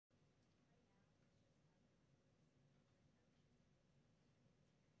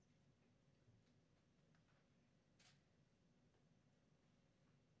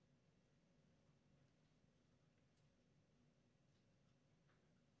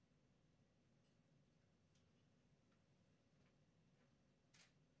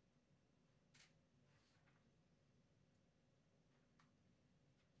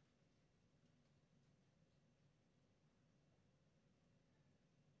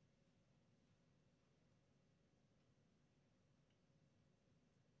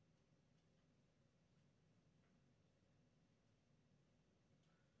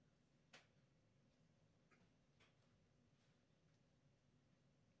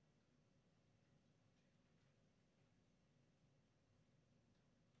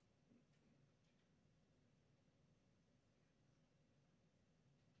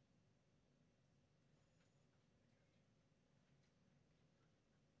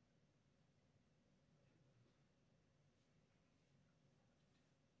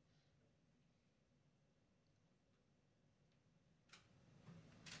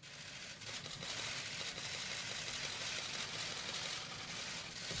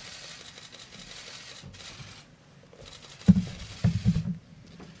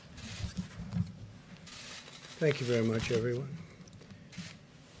Thank you very much, everyone.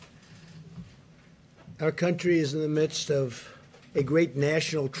 Our country is in the midst of a great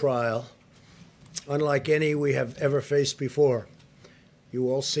national trial, unlike any we have ever faced before.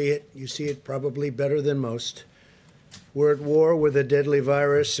 You all see it. You see it probably better than most. We're at war with a deadly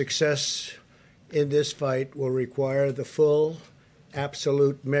virus. Success in this fight will require the full,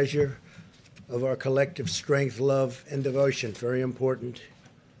 absolute measure of our collective strength, love, and devotion. Very important.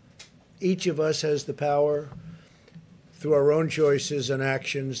 Each of us has the power, through our own choices and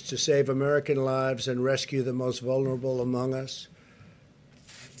actions, to save American lives and rescue the most vulnerable among us.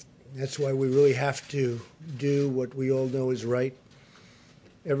 That's why we really have to do what we all know is right.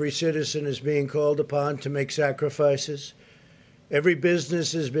 Every citizen is being called upon to make sacrifices. Every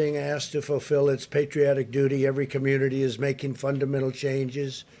business is being asked to fulfill its patriotic duty. Every community is making fundamental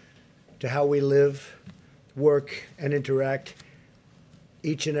changes to how we live, work, and interact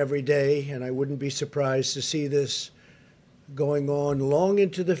each and every day. And I wouldn't be surprised to see this going on long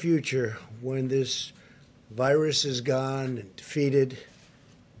into the future when this virus is gone and defeated.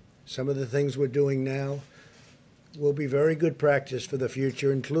 Some of the things we're doing now will be very good practice for the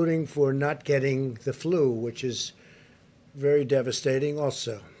future, including for not getting the flu, which is very devastating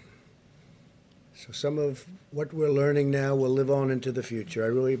also. So some of what we're learning now will live on into the future. I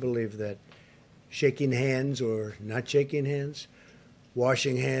really believe that. Shaking hands or not shaking hands,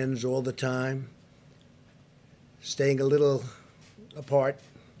 washing hands all the time, staying a little apart.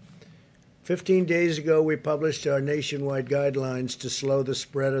 15 days ago, we published our nationwide guidelines to slow the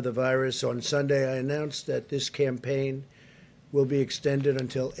spread of the virus. On Sunday, I announced that this campaign will be extended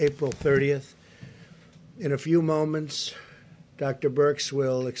until April 30th. In a few moments, Dr. Birx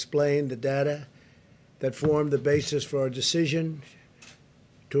will explain the data that formed the basis for our decision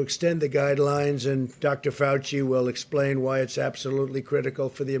to extend the guidelines, and Dr. Fauci will explain why it's absolutely critical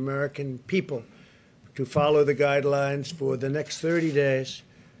for the American people to follow the guidelines for the next 30 days.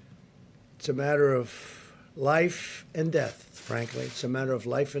 It's a matter of life and death, frankly. It's a matter of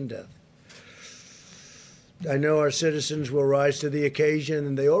life and death. I know our citizens will rise to the occasion,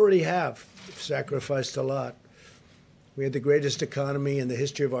 and they already have sacrificed a lot. We had the greatest economy in the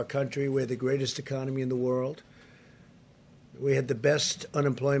history of our country. We had the greatest economy in the world. We had the best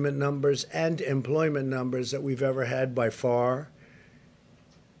unemployment numbers and employment numbers that we've ever had by far.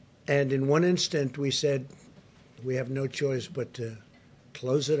 And in one instant, we said, we have no choice but to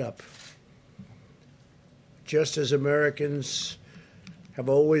close it up. Just as Americans have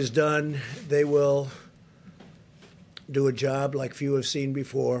always done, they will do a job like few have seen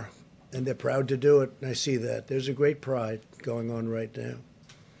before, and they're proud to do it, and I see that. There's a great pride going on right now.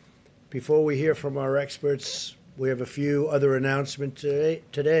 Before we hear from our experts, we have a few other announcements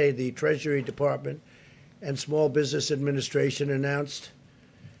today. The Treasury Department and Small Business Administration announced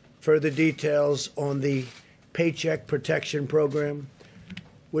further details on the Paycheck Protection Program,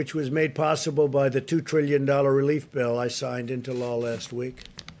 which was made possible by the $2 trillion relief bill I signed into law last week.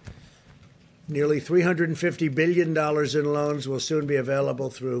 Nearly $350 billion in loans will soon be available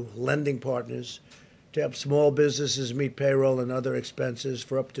through lending partners to help small businesses meet payroll and other expenses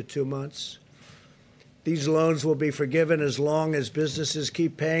for up to 2 months. These loans will be forgiven as long as businesses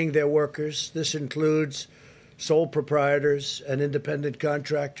keep paying their workers. This includes sole proprietors and independent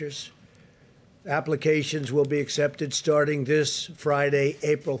contractors. Applications will be accepted starting this Friday,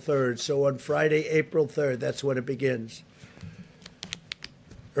 April 3rd. So on Friday, April 3rd, that's when it begins.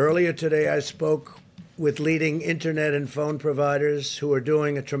 Earlier today, I spoke with leading internet and phone providers who are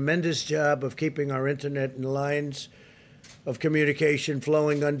doing a tremendous job of keeping our internet and lines of communication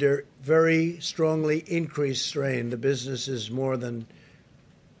flowing under very strongly increased strain. The business is more than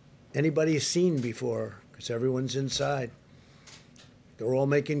anybody's seen before because everyone's inside. They're all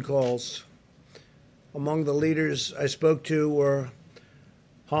making calls. Among the leaders I spoke to were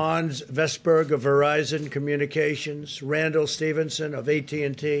Hans Vestberg of Verizon Communications, Randall Stevenson of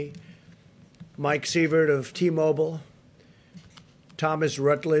AT&T, Mike Sievert of T-Mobile, Thomas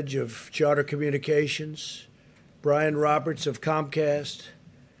Rutledge of Charter Communications, Brian Roberts of Comcast,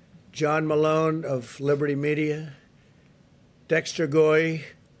 John Malone of Liberty Media, Dexter Goy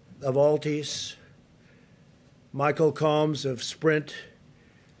of Altice, Michael Combs of Sprint,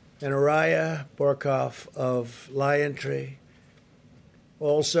 and Araya Borkoff of LionTree.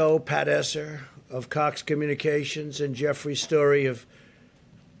 Also, Pat Esser of Cox Communications and Jeffrey Story of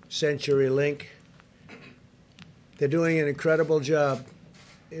CenturyLink. They're doing an incredible job.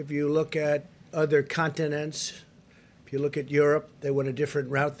 If you look at other continents, if you look at Europe, they went a different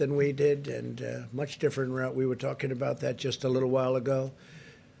route than we did, and a much different route. We were talking about that just a little while ago.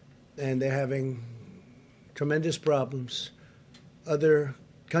 And they're having tremendous problems. Other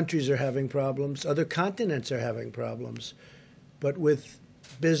countries are having problems. Other continents are having problems. But with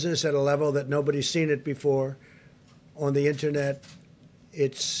business at a level that nobody's seen it before on the internet,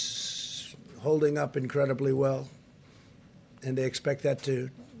 it's holding up incredibly well. And they expect that to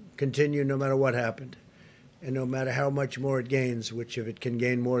continue no matter what happened. And no matter how much more it gains, which if it can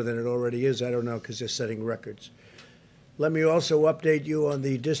gain more than it already is, I don't know, because they're setting records. Let me also update you on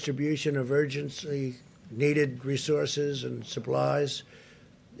the distribution of urgently needed resources and supplies.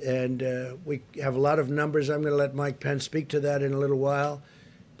 And we have a lot of numbers. I'm going to let Mike Pence speak to that in a little while.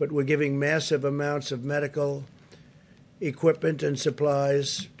 But we're giving massive amounts of medical equipment and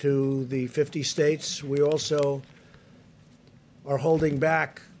supplies to the 50 states. We also are holding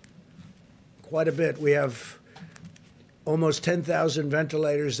back quite a bit. We have almost 10,000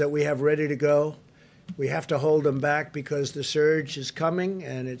 ventilators that we have ready to go. We have to hold them back because the surge is coming,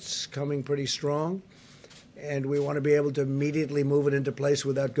 and it's coming pretty strong. And we want to be able to immediately move it into place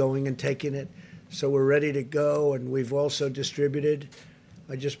without going and taking it. So we're ready to go, and we've also distributed.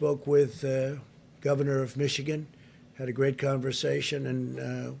 I just spoke with Governor of Michigan, had a great conversation,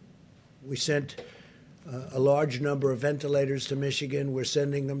 and we sent a large number of ventilators to Michigan. We're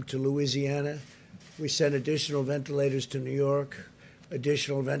sending them to Louisiana. We sent additional ventilators to New York,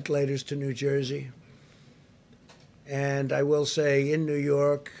 additional ventilators to New Jersey. And I will say in New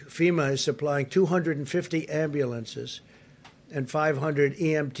York, FEMA is supplying 250 ambulances and 500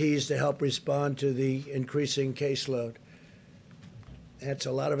 EMTs to help respond to the increasing caseload. That's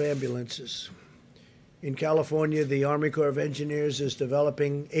a lot of ambulances. In California, the Army Corps of Engineers is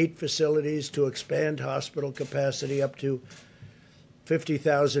developing 8 facilities to expand hospital capacity up to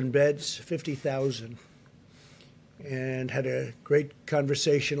 50,000 beds, 50,000. And had a great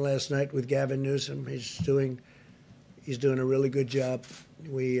conversation last night with Gavin Newsom. He's doing a really good job.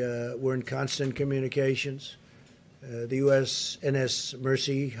 We're in constant communications. The USNS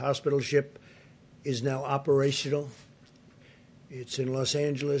Mercy hospital ship is now operational. It's in Los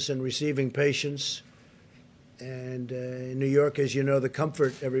Angeles and receiving patients. And in New York, as you know, the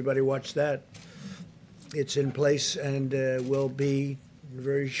Comfort, everybody watched that. It's in place and will be in a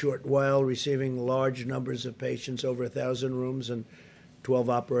very short while receiving large numbers of patients, over 1,000 rooms and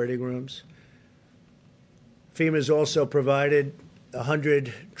 12 operating rooms. FEMA has also provided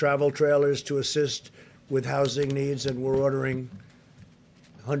 100 travel trailers to assist with housing needs, and we're ordering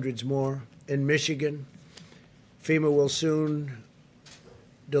hundreds more. In Michigan, FEMA will soon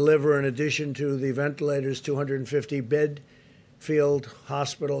deliver, in addition to the ventilators, 250-bed field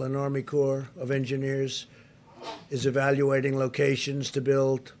hospital, and Army Corps of Engineers is evaluating locations to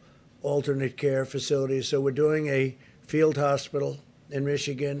build alternate care facilities. So we're doing a field hospital in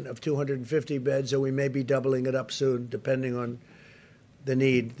Michigan of 250 beds, and we may be doubling it up soon, depending on the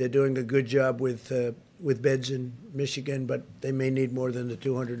need. They're doing a good job with beds in Michigan, but they may need more than the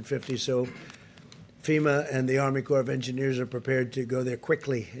 250. So FEMA and the Army Corps of Engineers are prepared to go there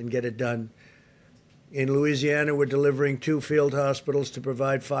quickly and get it done. In Louisiana, we're delivering 2 field hospitals to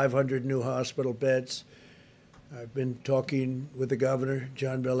provide 500 new hospital beds. I've been talking with the governor,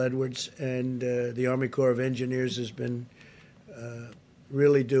 John Bel Edwards, and the Army Corps of Engineers has been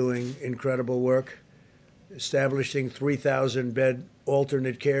really doing incredible work, establishing 3,000-bed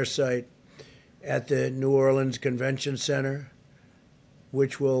alternate care site at the New Orleans Convention Center,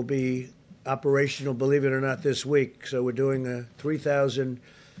 which will be operational, believe it or not, this week. So we're doing a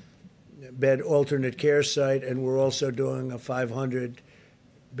 3,000-bed alternate care site, and we're also doing a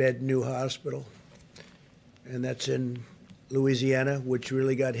 500-bed new hospital. And that's in Louisiana, which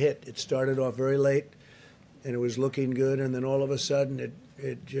really got hit. It started off very late, and it was looking good, and then all of a sudden it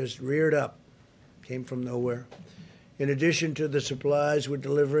just reared up, came from nowhere. In addition to the supplies we're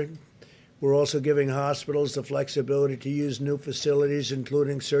delivering, we're also giving hospitals the flexibility to use new facilities,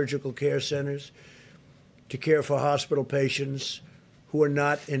 including surgical care centers, to care for hospital patients who are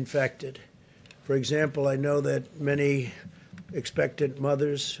not infected. For example, I know that many expectant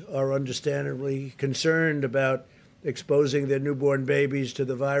mothers are understandably concerned about exposing their newborn babies to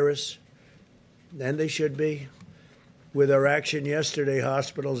the virus, and they should be. With our action yesterday,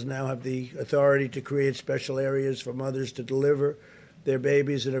 hospitals now have the authority to create special areas for mothers to deliver their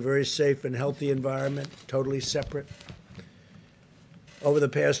babies in a very safe and healthy environment, totally separate. Over the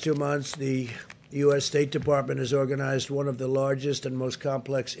past 2 months, the U.S. State Department has organized one of the largest and most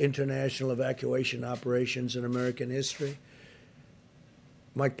complex international evacuation operations in American history.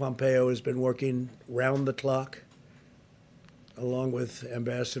 Mike Pompeo has been working round the clock, along with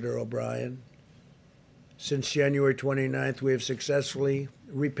Ambassador O'Brien. Since January 29th, we have successfully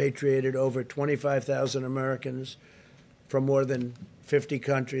repatriated over 25,000 Americans from more than 50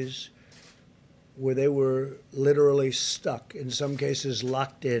 countries. where they were literally stuck, in some cases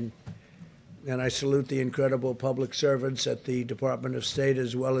locked in. And I salute the incredible public servants at the Department of State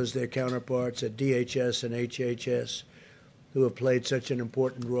as well as their counterparts at DHS and HHS who have played such an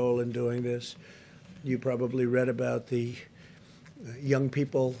important role in doing this. You probably read about the young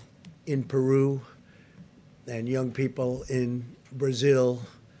people in Peru and young people in Brazil,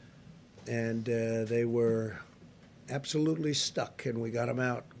 and they were absolutely stuck, and we got them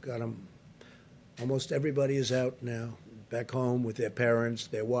out, got them. Almost everybody is out now, back home with their parents,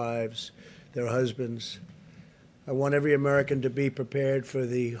 their wives, their husbands. I want every American to be prepared for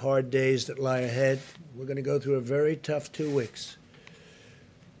the hard days that lie ahead. We're going to go through a very tough 2 weeks.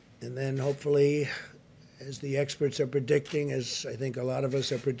 And then hopefully, as the experts are predicting, as I think a lot of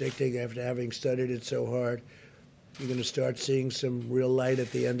us are predicting after having studied it so hard, you're going to start seeing some real light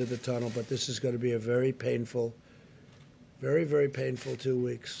at the end of the tunnel. But this is going to be a very painful, very, very painful 2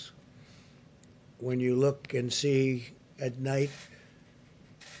 weeks. When you look and see at night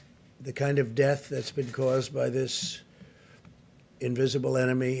the kind of death that's been caused by this invisible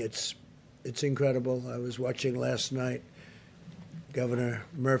enemy, it's incredible. I was watching last night Governor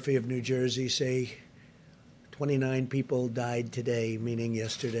Murphy of New Jersey say 29 people died today, meaning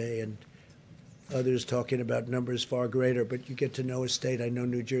yesterday, and others talking about numbers far greater. But you get to know a state. I know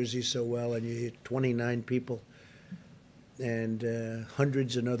New Jersey so well, and you hear 29 people, and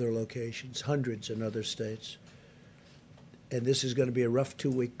hundreds in other locations, hundreds in other states. And this is going to be a rough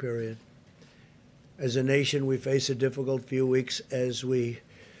 2-week period. As a nation, we face a difficult few weeks as we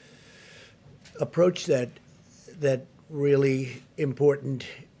approach that really important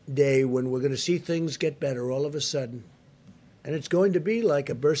day when we're going to see things get better all of a sudden. And it's going to be like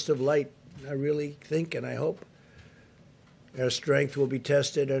a burst of light, I really think, and I hope. Our strength will be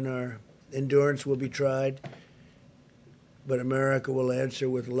tested and our endurance will be tried. But America will answer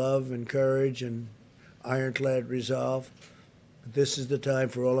with love and courage and ironclad resolve. This is the time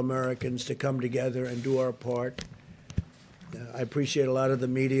for all Americans to come together and do our part. I appreciate a lot of the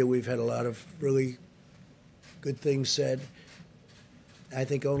media. We've had a lot of really good things said. I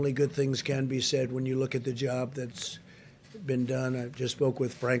think only good things can be said when you look at the job that's been done. I just spoke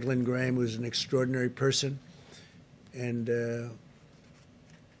with Franklin Graham, who's an extraordinary person. And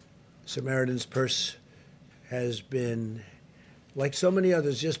Samaritan's Purse has been, like so many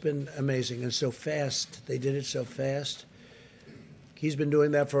others, just been amazing and so fast. They did it so fast. He's been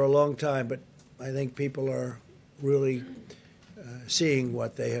doing that for a long time, but I think people are really seeing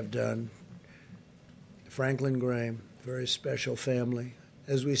what they have done. Franklin Graham, very special family.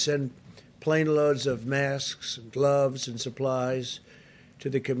 As we send plane loads of masks and gloves and supplies to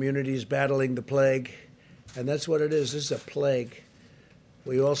the communities battling the plague, and that's what it is. This is a plague.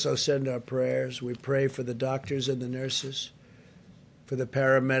 We also send our prayers. We pray for the doctors and the nurses, for the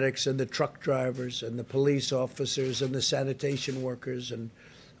paramedics and the truck drivers and the police officers and the sanitation workers, and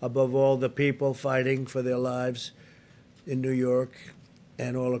above all, the people fighting for their lives in New York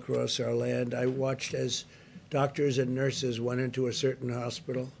and all across our land. I watched as doctors and nurses went into a certain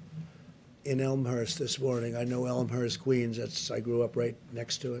hospital in Elmhurst this morning. I know Elmhurst, Queens. I grew up right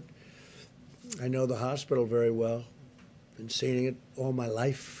next to it. I know the hospital very well. Been seeing it all my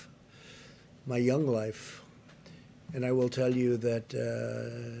life, my young life. And I will tell you that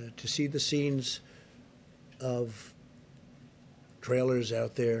to see the scenes of trailers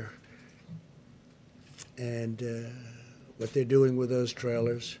out there and what they're doing with those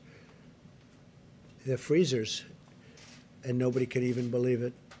trailers, they're freezers, and nobody can even believe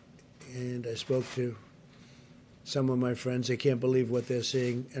it. And I spoke to some of my friends. They can't believe what they're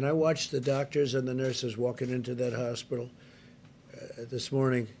seeing. And I watched the doctors and the nurses walking into that hospital this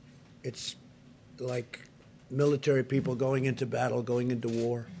morning. It's like military people going into battle, going into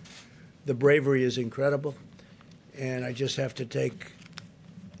war. The bravery is incredible, and I just have to take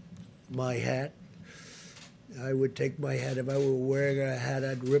my hat. I would take my hat. If I were wearing a hat,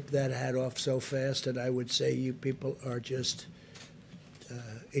 I'd rip that hat off so fast, and I would say, you people are just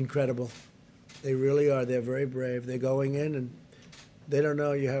incredible. They really are. They're very brave. They're going in, and they don't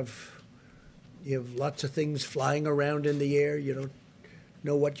know. You have lots of things flying around in the air. You don't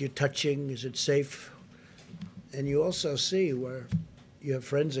know what you're touching. Is it safe? And you also see where you have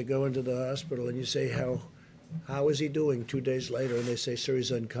friends that go into the hospital and you say, how is he doing 2 days later? And they say, sir,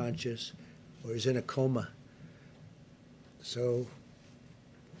 he's unconscious or he's in a coma. So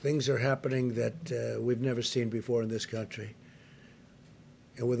things are happening that we've never seen before in this country.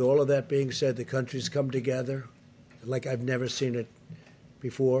 And with all of that being said, the country's come together like I've never seen it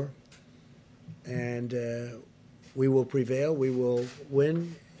before. And we will prevail, we will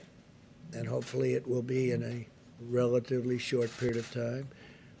win, and hopefully it will be in a relatively short period of time.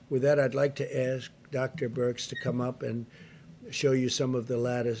 With that, I'd like to ask Dr. Birx to come up and show you some of the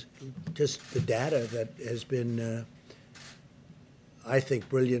latest, just the data that has been, I think,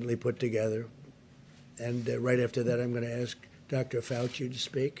 brilliantly put together. And right after that, I'm going to ask Dr. Fauci to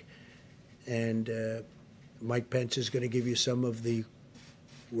speak. And Mike Pence is going to give you some of the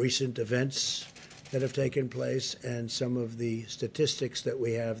recent events that have taken place and some of the statistics that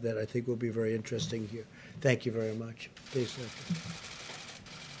we have that I think will be very interesting here. Thank you very much. Please, Dr.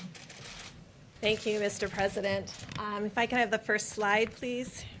 Thank you, Mr. President. If I can have the first slide,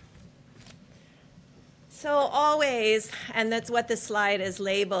 please. So always, and that's what this slide is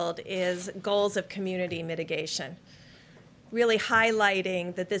labeled, is goals of community mitigation, really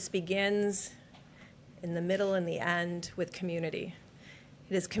highlighting that this begins in the middle and the end with community.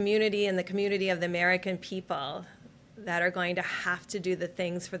 It is community and the community of the American people that are going to have to do the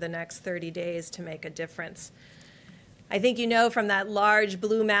things for the next 30 days to make a difference. I think you know from that large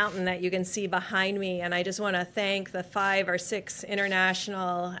blue mountain that you can see behind me, and I just want to thank the 5 or 6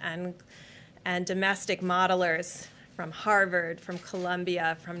 international and domestic modelers from Harvard, from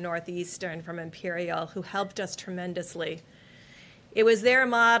Columbia, from Northeastern, from Imperial, who helped us tremendously. It was their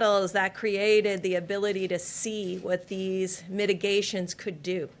models that created the ability to see what these mitigations could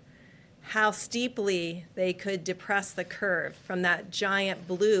do, how steeply they could depress the curve from that giant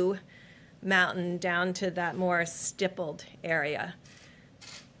blue mountain down to that more stippled area.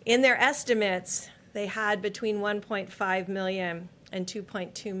 In their estimates, they had between 1.5 million and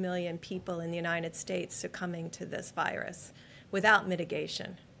 2.2 million people in the United States succumbing to this virus without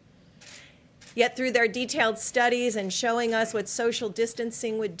mitigation. Yet through their detailed studies and showing us what social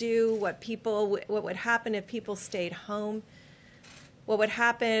distancing would do, what would happen if people stayed home, what would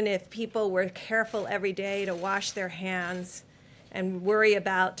happen if people were careful every day to wash their hands and worry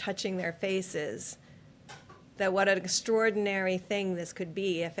about touching their faces, that what an extraordinary thing this could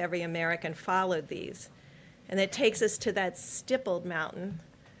be if every American followed these. And it takes us to that stippled mountain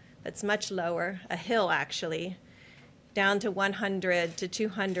that's much lower, a hill actually, down to 100 to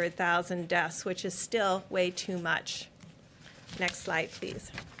 200,000 deaths, which is still way too much. Next slide,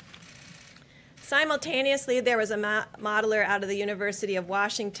 please. Simultaneously, there was a modeler out of the University of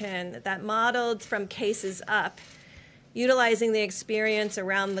Washington that modeled from cases up, utilizing the experience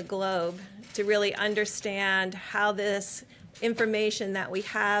around the globe to really understand how this information that we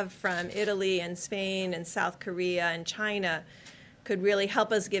have from Italy and Spain and South Korea and China could really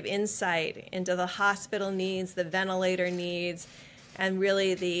help us give insight into the hospital needs, the ventilator needs, and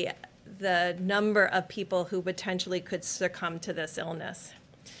really the number of people who potentially could succumb to this illness.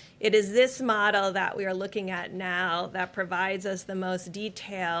 It is this model that we are looking at now that provides us the most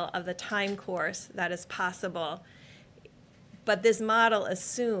detail of the time course that is possible. But this model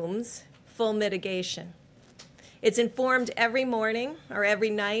assumes full mitigation. It's informed every morning or every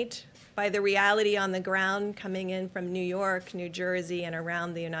night by the reality on the ground coming in from New York, New Jersey, and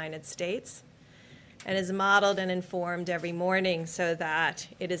around the United States, and is modeled and informed every morning so that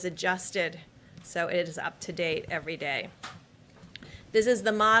it is adjusted so it is up to date every day. This is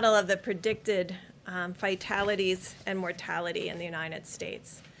the model of the predicted fatalities and mortality in the United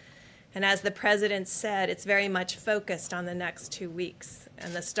States. And as the president said, it's very much focused on the next 2 weeks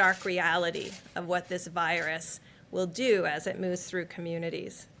and the stark reality of what this virus will do as it moves through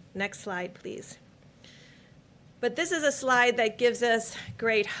communities. Next slide, please. But this is a slide that gives us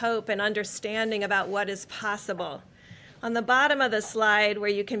great hope and understanding about what is possible. On the bottom of the slide, where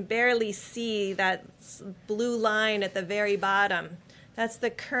you can barely see that blue line at the very bottom, that's the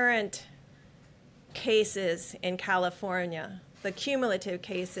current cases in California, the cumulative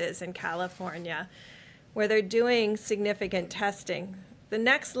cases in California, where they're doing significant testing. The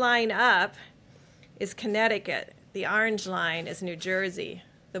next line up is Connecticut. The orange line is New Jersey.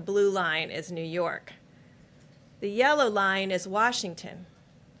 The blue line is New York. The yellow line is Washington.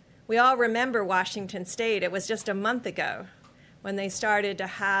 We all remember Washington State. It was just a month ago when they started to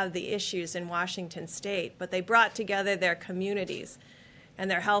have the issues in Washington State, but they brought together their communities and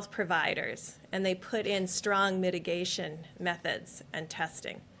their health providers, and they put in strong mitigation methods and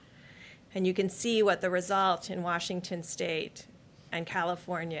testing. And you can see what the result in Washington State and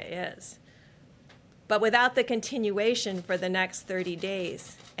California is. But without the continuation for the next 30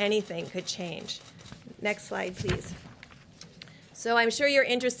 days, anything could change. Next slide, please. So I'm sure you're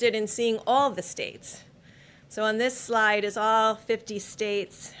interested in seeing all the states. So on this slide is all 50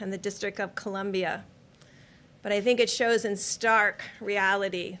 states and the District of Columbia. But I think it shows in stark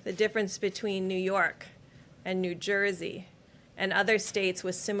reality the difference between New York and New Jersey and other states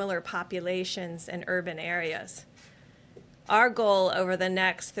with similar populations and urban areas. Our goal over the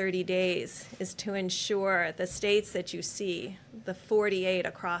next 30 days is to ensure the states that you see, the 48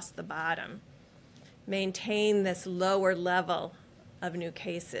 across the bottom, maintain this lower level of new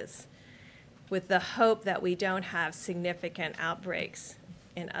cases with the hope that we don't have significant outbreaks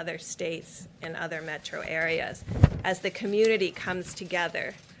in other states and other metro areas as the community comes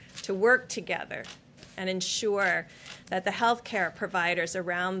together to work together and ensure that the healthcare providers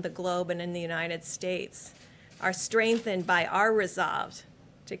around the globe and in the United States are strengthened by our resolve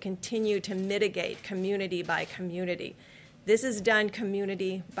to continue to mitigate community by community. This is done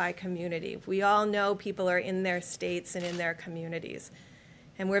community by community. We all know people are in their states and in their communities.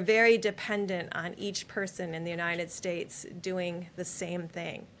 And we're very dependent on each person in the United States doing the same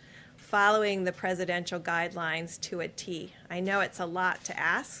thing, following the presidential guidelines to a T. I know it's a lot to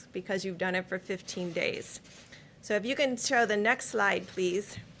ask because you've done it for 15 days. So if you can show the next slide,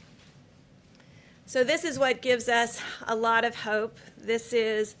 please. So this is what gives us a lot of hope. This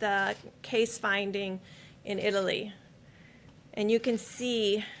is the case finding in Italy. And you can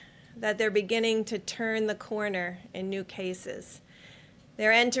see that they're beginning to turn the corner in new cases.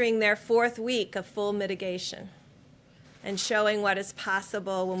 They're entering their 4th week of full mitigation and showing what is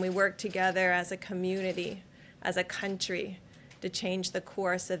possible when we work together as a community, as a country, to change the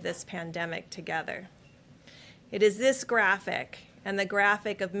course of this pandemic together. It is this graphic and the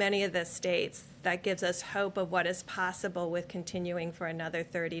graphic of many of the states that gives us hope of what is possible with continuing for another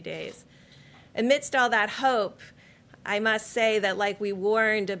 30 days. Amidst all that hope, I must say that like we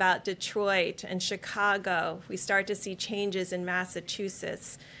warned about Detroit and Chicago, we start to see changes in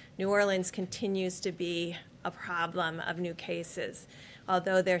Massachusetts. New Orleans continues to be a problem of new cases,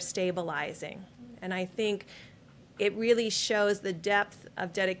 although they're stabilizing. And I think it really shows the depth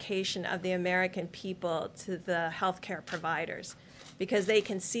of dedication of the American people to the healthcare providers, because they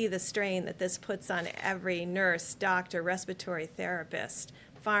can see the strain that this puts on every nurse, doctor, respiratory therapist,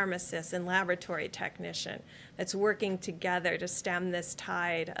 pharmacist, and laboratory technician that's working together to stem this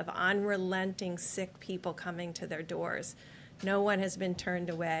tide of unrelenting sick people coming to their doors. No one has been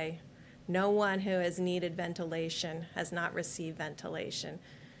turned away. No one who has needed ventilation has not received ventilation.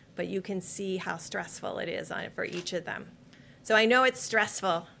 But you can see how stressful it is for each of them. So I know it's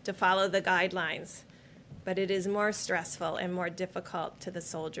stressful to follow the guidelines, but it is more stressful and more difficult to the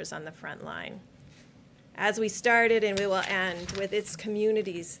soldiers on the front line. As we started and we will end with its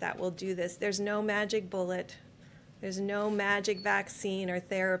communities that will do this, there's no magic bullet. There's no magic vaccine or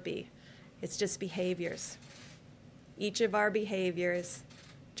therapy. It's just behaviors. Each of our behaviors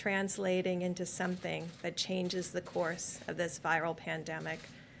translating into something that changes the course of this viral pandemic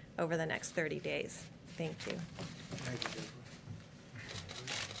over the next 30 days. Thank you.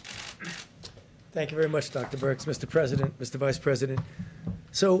 Thank you very much, Dr. Birx. Mr. President, Mr. Vice President.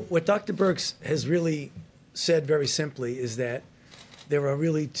 So what Dr. Birx has really said very simply is that there are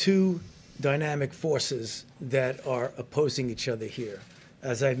really two dynamic forces that are opposing each other here.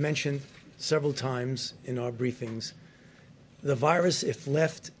 As I've mentioned several times in our briefings, the virus, if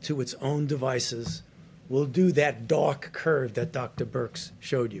left to its own devices, will do that dark curve that Dr. Birx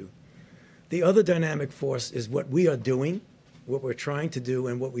showed you. The other dynamic force is what we are doing, what we're trying to do,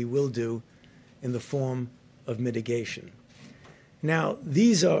 and what we will do in the form of mitigation. Now,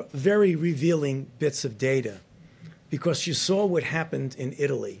 these are very revealing bits of data because you saw what happened in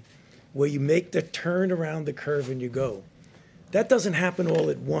Italy, where you make the turn around the curve and you go. That doesn't happen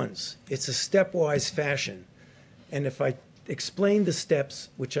all at once. It's a stepwise fashion. And if I explain the steps,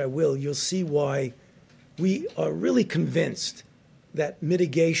 which I will, you'll see why we are really convinced that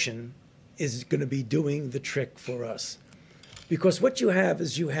mitigation is going to be doing the trick for us. Because what you have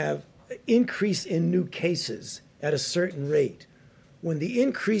is you have an increase in new cases at a certain rate. When the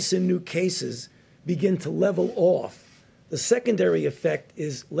increase in new cases begin to level off, the secondary effect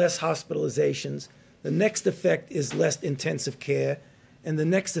is less hospitalizations, the next effect is less intensive care, and the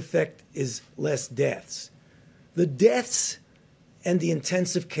next effect is less deaths. The deaths and the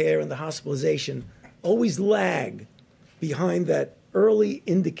intensive care and the hospitalization always lag behind that early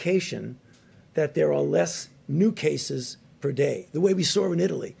indication that there are less new cases per day, the way we saw in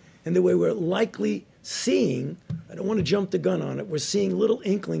Italy, and the way we're likely seeing, I don't want to jump the gun on it, we're seeing little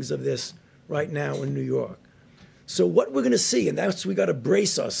inklings of this right now in New York. So what we're going to see, and that's we got to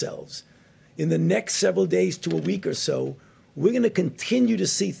brace ourselves, in the next several days to a week or so, we're going to continue to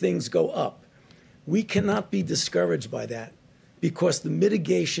see things go up. We cannot be discouraged by that because the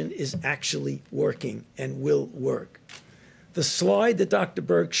mitigation is actually working and will work. The slide that Dr.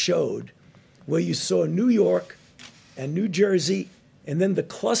 Birx showed, where you saw New York and New Jersey, and then the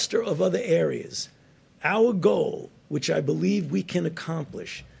cluster of other areas, our goal, which I believe we can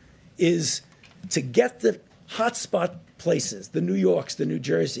accomplish, is to get the hotspot places, the New Yorks, the New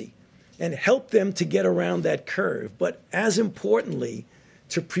Jersey, and help them to get around that curve. But as importantly,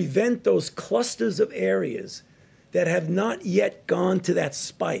 to prevent those clusters of areas that have not yet gone to that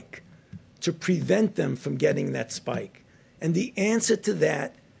spike, to prevent them from getting that spike. And the answer to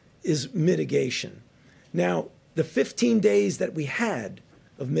that is mitigation. Now, the 15 days that we had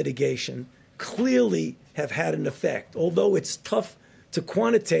of mitigation clearly have had an effect, although it's tough to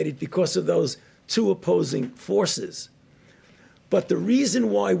quantitate it because of those two opposing forces. But the reason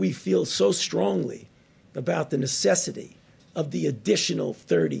why we feel so strongly about the necessity of the additional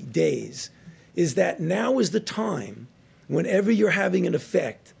 30 days is that now is the time, whenever you're having an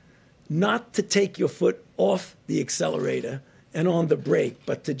effect, not to take your foot off the accelerator and on the brake,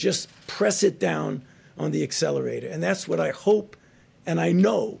 but to just press it down on the accelerator. And that's what I hope and I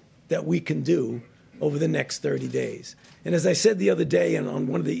know that we can do over the next 30 days. And as I said the other day and on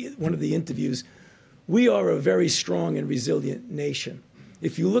one of the interviews, we are a very strong and resilient nation.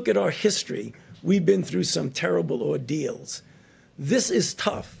 If you look at our history, we've been through some terrible ordeals. This is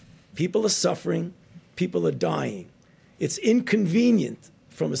tough. People are suffering. People are dying. It's inconvenient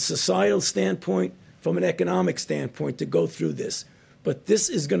from a societal standpoint, from an economic standpoint, to go through this. But this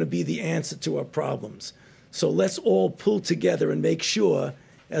is going to be the answer to our problems. So let's all pull together and make sure,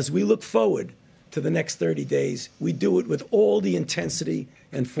 as we look forward to the next 30 days, we do it with all the intensity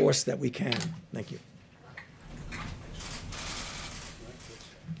and force that we can. Thank you.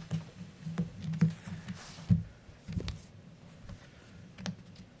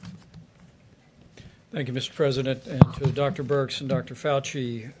 Thank you, Mr. President, and to Dr. Birx and Dr.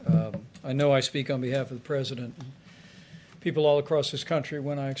 Fauci. I know I speak on behalf of the President and people all across this country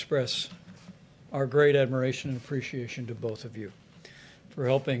when I express our great admiration and appreciation to both of you for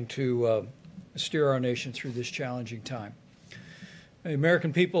helping to steer our nation through this challenging time. The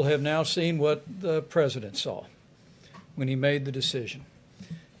American people have now seen what the President saw when he made the decision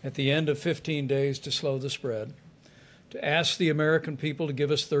at the end of 15 days to slow the spread, to ask the American people to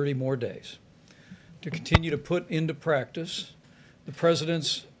give us 30 more days, to continue to put into practice the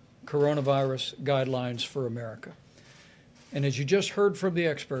President's coronavirus guidelines for America. And as you just heard from the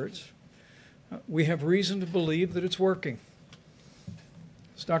experts, we have reason to believe that it's working.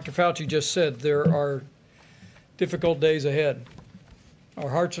 As Dr. Fauci just said, there are difficult days ahead. Our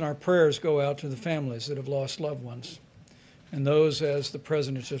hearts and our prayers go out to the families that have lost loved ones, and those, as the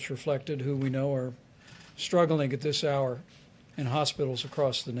President just reflected, who we know are struggling at this hour in hospitals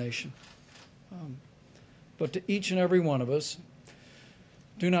across the nation. But to each and every one of us,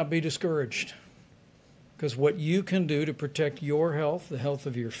 do not be discouraged, because what you can do to protect your health, the health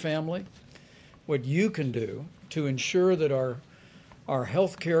of your family, what you can do to ensure that our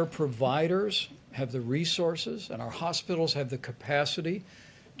healthcare providers have the resources and our hospitals have the capacity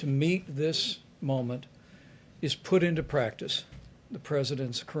to meet this moment is put into practice the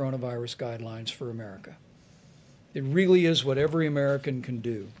President's coronavirus guidelines for America. It really is what every American can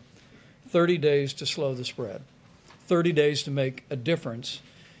do. 30 days to slow the spread, 30 days to make a difference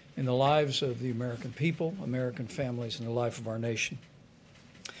in the lives of the American people, American families, and the life of our nation.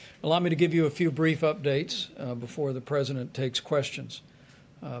 Allow me to give you a few brief updates before the President takes questions.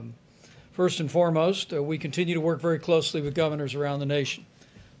 First and foremost, we continue to work very closely with governors around the nation.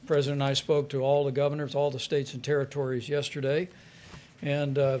 The President and I spoke to all the governors, all the states and territories yesterday,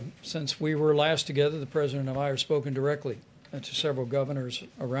 and since we were last together, the President and I have spoken directly to several governors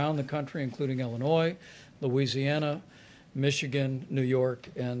around the country, including Illinois, Louisiana, Michigan, New York,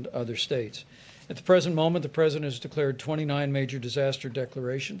 and other states. At the present moment, the President has declared 29 major disaster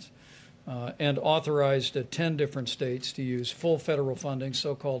declarations and authorized 10 different states to use full federal funding,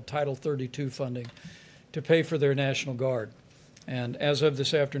 so-called Title 32 funding, to pay for their National Guard. And as of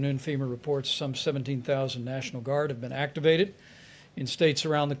this afternoon, FEMA reports some 17,000 National Guard have been activated in states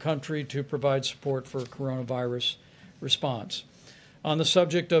around the country to provide support for coronavirus response. On the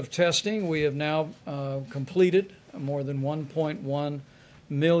subject of testing, we have now completed more than 1.1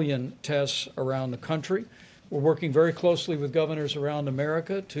 million tests around the country. We're working very closely with governors around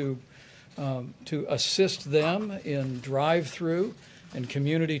America to assist them in drive-through and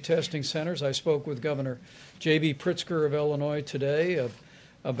community testing centers. I spoke with Governor J.B. Pritzker of Illinois today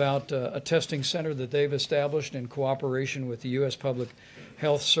about a testing center that they've established in cooperation with the U.S. Public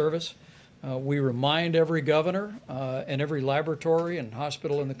Health Service. We remind every governor and every laboratory and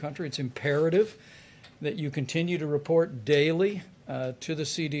hospital in the country it's imperative that you continue to report daily to the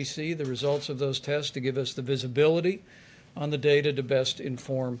CDC the results of those tests to give us the visibility on the data to best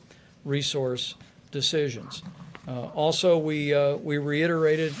inform resource decisions. Also, we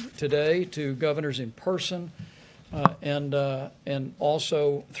reiterated today to governors in person and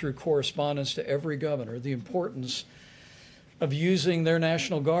also through correspondence to every governor, the importance of using their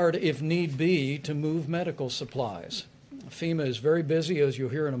National Guard, if need be, to move medical supplies. FEMA is very busy, as you'll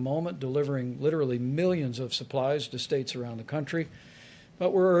hear in a moment, delivering literally millions of supplies to states around the country.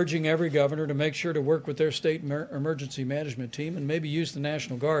 But we're urging every governor to make sure to work with their state emergency management team and maybe use the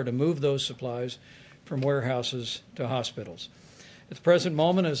National Guard to move those supplies from warehouses to hospitals. At the present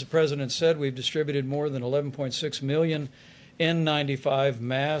moment, as the President said, we've distributed more than 11.6 million N95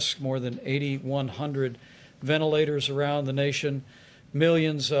 masks, more than 8,100 ventilators around the nation,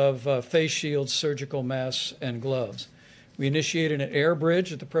 millions of face shields, surgical masks, and gloves. We initiated an air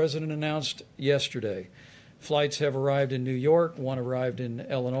bridge that the President announced yesterday. Flights have arrived in New York, one arrived in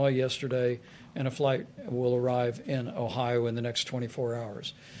Illinois yesterday, and a flight will arrive in Ohio in the next 24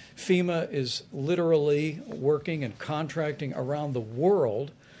 hours. FEMA is literally working and contracting around the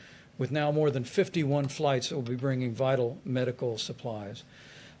world with now more than 51 flights that will be bringing vital medical supplies.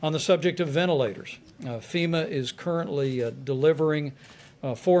 On the subject of ventilators, FEMA is currently delivering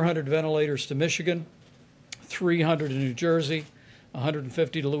 400 ventilators to Michigan, 300 to New Jersey,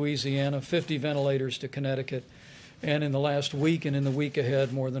 150 to Louisiana, 50 ventilators to Connecticut, and in the last week and in the week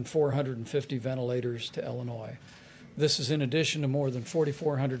ahead, more than 450 ventilators to Illinois. This is in addition to more than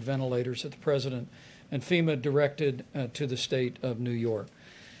 4,400 ventilators that the President and FEMA directed to the state of New York.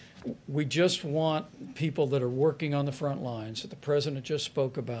 We just want people that are working on the front lines that the President just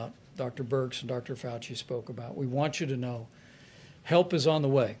spoke about, Dr. Birx and Dr. Fauci spoke about. We want you to know help is on the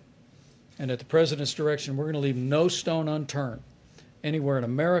way. And at the President's direction, we're going to leave no stone unturned anywhere in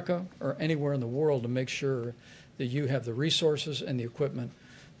America or anywhere in the world to make sure that you have the resources and the equipment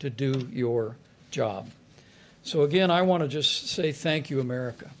to do your job. So again, I want to just say thank you,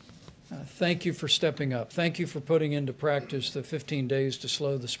 America. Thank you for stepping up. Thank you for putting into practice the 15 days to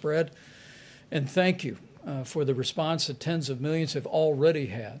slow the spread. And thank you for the response that tens of millions have already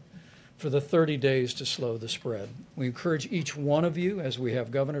had for the 30 days to slow the spread. We encourage each one of you, as we have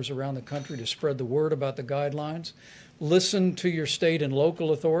governors around the country, to spread the word about the guidelines. Listen to your state and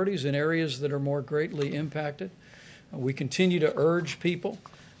local authorities in areas that are more greatly impacted. We continue to urge people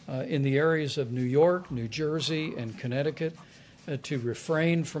in the areas of New York, New Jersey, and Connecticut to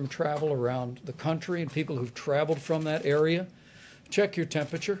refrain from travel around the country, and people who've traveled from that area, check your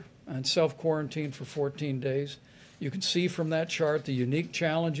temperature and self-quarantine for 14 days. You can see from that chart the unique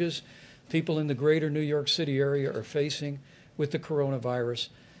challenges people in the greater New York City area are facing with the coronavirus,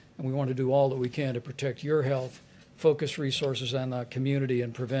 and we want to do all that we can to protect your health, focus resources on the community,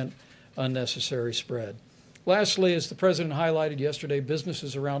 and prevent unnecessary spread. Lastly, as the President highlighted yesterday,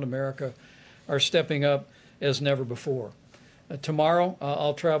 businesses around America are stepping up as never before. Tomorrow,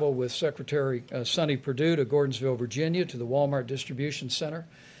 I'll travel with Secretary Sonny Perdue to Gordonsville, Virginia, to the Walmart Distribution Center,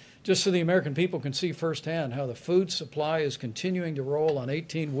 just so the American people can see firsthand how the food supply is continuing to roll on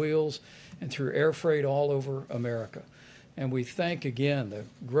 18 wheels and through air freight all over America. And we thank again the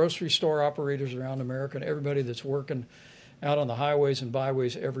grocery store operators around America and everybody that's working out on the highways and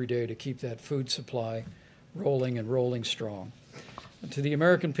byways every day to keep that food supply rolling and rolling strong. And to the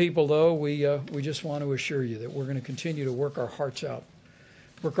American people, though, we just want to assure you that we're going to continue to work our hearts out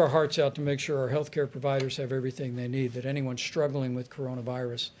to make sure our healthcare providers have everything they need, that anyone struggling with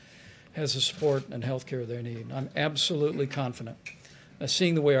coronavirus has the support and healthcare they need. I'm absolutely confident,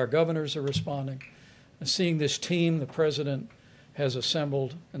 seeing the way our governors are responding, seeing this team the President has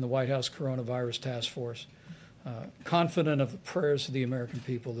assembled in the White House Coronavirus Task Force, confident of the prayers of the American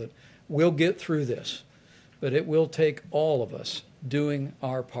people that we'll get through this, but it will take all of us doing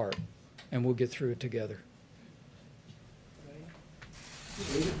our part, and we'll get through it together.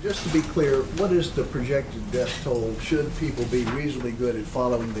 Just to be clear, what is the projected death toll should people be reasonably good at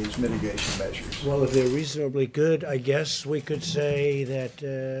following these mitigation measures? Well, if they're reasonably good, I guess we could say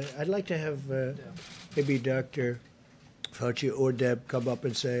that I'd like to have maybe Dr. Fauci or Deb come up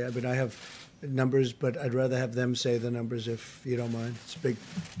and say, I mean, I have numbers, but I'd rather have them say the numbers if you don't mind. It's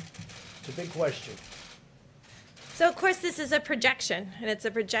a big question. So, of course, this is a projection, and it's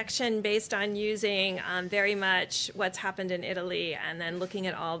a projection based on using very much what's happened in Italy and then looking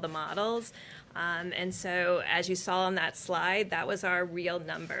at all the models. And so, as you saw on that slide, that was our real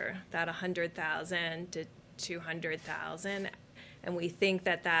number, that 100,000 to 200,000. And we think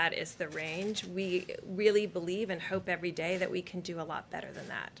that that is the range. We really believe and hope every day that we can do a lot better than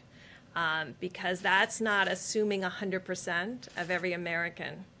that, because that's not assuming 100% of every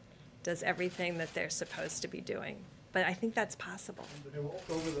American does everything that they're supposed to be doing. But I think that's possible.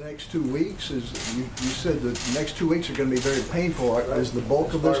 Over the next 2 weeks, you said that the next 2 weeks are going to be very painful. Is the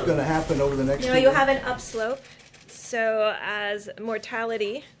bulk of this going to happen over the next 2 weeks? You have an upslope. So as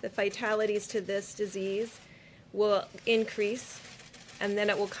mortality, the fatalities to this disease, will increase, and then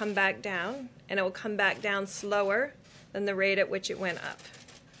it will come back down, and it will come back down slower than the rate at which it went up.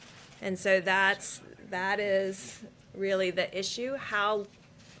 And so that is really the issue, how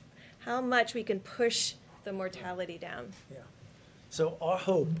much we can push the mortality down. Yeah. So our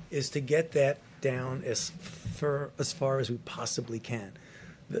hope is to get that down as far as we possibly can.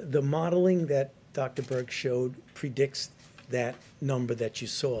 The modeling that Dr. Berg showed predicts that number that you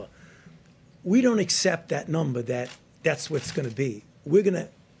saw. We don't accept that number that's what's going to be. We're going to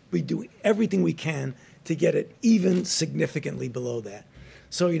be doing everything we can to get it even significantly below that.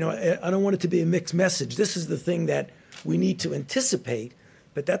 So, I don't want it to be a mixed message. This is the thing that we need to anticipate,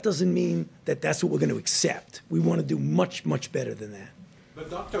 but that doesn't mean that that's what we're going to accept. We want to do much, much better than that. But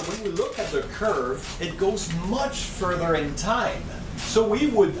doctor, when we look at the curve, it goes much further in time. So we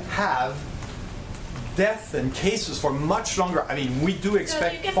would have death and cases for much longer. I mean, we do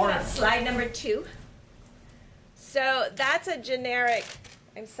expect So you can put up slide number 2. So that's a generic,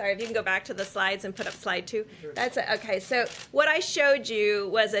 I'm sorry, if you can go back to the slides and put up slide 2. Okay, so what I showed you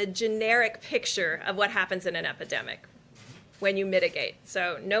was a generic picture of what happens in an epidemic when you mitigate.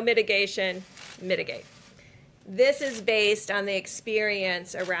 So no mitigation, mitigate. This is based on the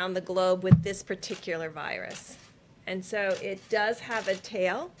experience around the globe with this particular virus. And so it does have a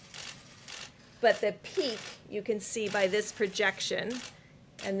tail, but the peak you can see by this projection,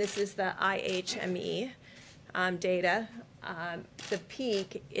 and this is the IHME data, the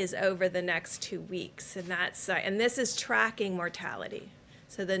peak is over the next 2 weeks, and this is tracking mortality,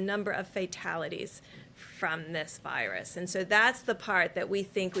 so the number of fatalities from this virus. And so that's the part that we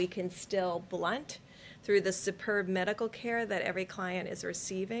think we can still blunt through the superb medical care that every client is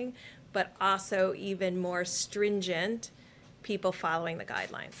receiving, but also even more stringent people following the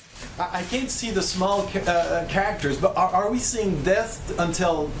guidelines. I can't see the small characters, but are we seeing death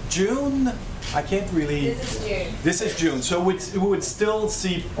until June? I can't really. This is June. This is June, so we would still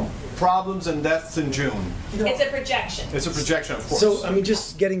see problems and deaths in June. It's a projection. It's a projection, of course. So,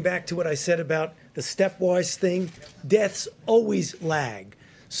 just getting back to what I said about the stepwise thing, deaths always lag.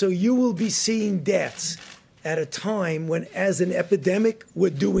 So you will be seeing deaths at a time when, as an epidemic, we're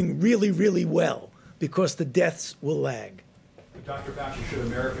doing really, really well because the deaths will lag. Dr. Fauci, should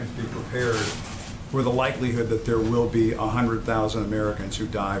Americans be prepared for the likelihood that there will be 100,000 Americans who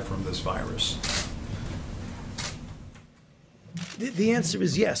die from this virus? The answer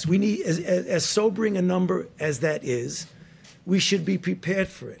is yes. We need, as sobering a number as that is, we should be prepared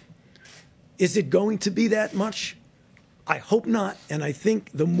for it. Is it going to be that much? I hope not. And I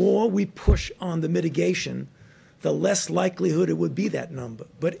think the more we push on the mitigation, the less likelihood it would be that number.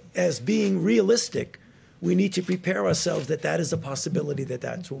 But as being realistic, we need to prepare ourselves that is a possibility,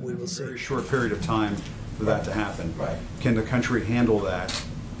 that's what we will see. A very short period of time for that to happen. Right. Can the country handle that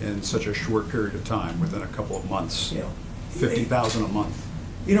in such a short period of time, within a couple of months? 50,000 a month.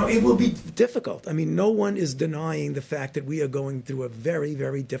 It will be difficult. I mean, no one is denying the fact that we are going through a very,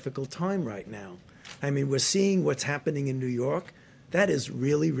 very difficult time right now. I mean, we're seeing what's happening in New York. That is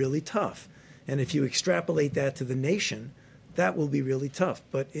really, really tough. And if you extrapolate that to the nation, that will be really tough.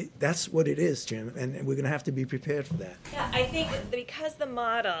 But that's what it is, Jim, and we're going to have to be prepared for that. Yeah, I think because the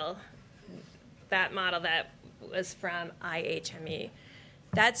model that was from IHME,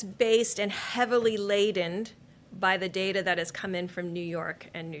 that's based and heavily laden by the data that has come in from New York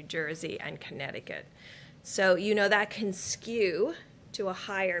and New Jersey and Connecticut. So, that can skew to a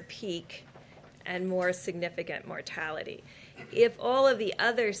higher peak and more significant mortality. If all of the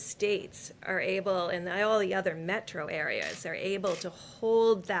other states are able, and all the other metro areas are able to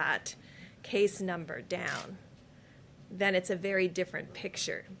hold that case number down, then it's a very different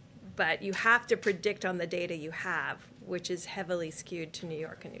picture. But you have to predict on the data you have, which is heavily skewed to New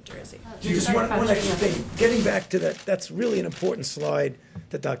York and New Jersey. Just one extra thing. Getting back to that, that's really an important slide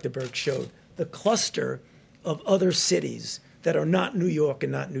that Dr. Berg showed. The cluster of other cities that are not New York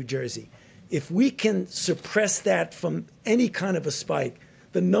and not New Jersey. If we can suppress that from any kind of a spike,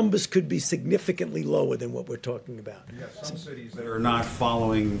 the numbers could be significantly lower than what we're talking about. You have some cities that are not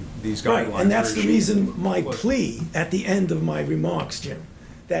following these Right, guidelines. and that's the reason my plea at the end of my remarks, Jim,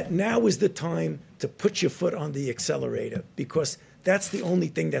 that now is the time to put your foot on the accelerator, because that's the only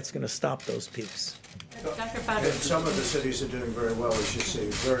thing that's going to stop those peaks. And some of the cities are doing very well, as you see,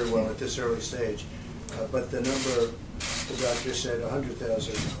 very well at this early stage. But the number, the doctor said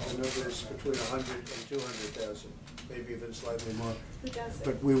 100,000, the number is between 100 and 200,000, maybe even slightly more.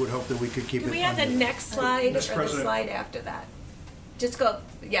 But we would hope that we could keep it. Do we have the under. next slide or the President. slide after that? Just go,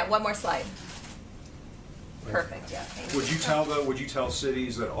 one more slide. Perfect, yeah. Thank you. Would you tell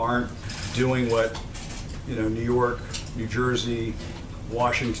cities that aren't doing what, New York, New Jersey,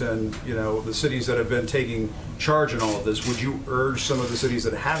 Washington, the cities that have been taking charge in all of this, would you urge some of the cities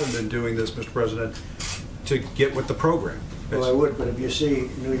that haven't been doing this, Mr. President, to get with the program? Well, I would, but if you see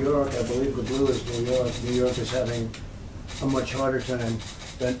New York, I believe the blue is New York. New York is having a much harder time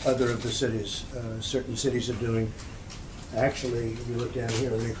than other of the cities. Certain cities are doing, actually, if you look down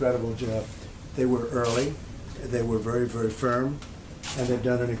here, an incredible job. They were early, they were very, very firm, and they've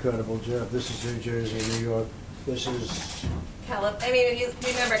done an incredible job. This is New Jersey, New York. This is... if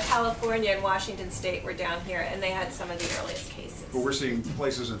you remember, California and Washington State were down here, and they had some of the earliest cases. But we're seeing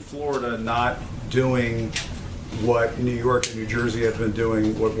places in Florida not doing what New York and New Jersey have been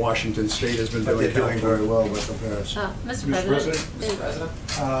doing, what Washington State has been But doing. they're doing very well by comparison. Mr. Mr. President. Mr. President?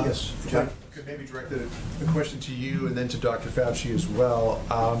 Yes, John? Could maybe direct a question to you and then to Dr. Fauci as well.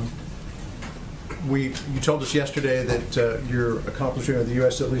 You told us yesterday that you're accomplishing, or the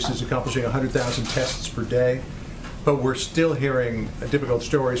U.S. at least is accomplishing 100,000 tests per day, but we're still hearing difficult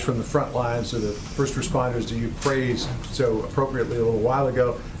stories from the front lines of the first responders that you praised so appropriately a little while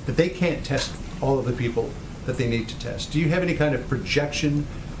ago, that they can't test all of the people that they need to test. Do you have any kind of projection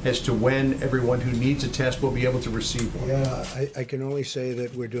as to when everyone who needs a test will be able to receive one? Yeah, I can only say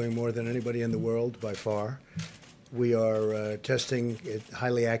that we're doing more than anybody in the world by far. We are testing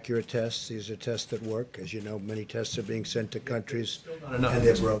highly accurate tests. These are tests that work. As you know, many tests are being sent to countries and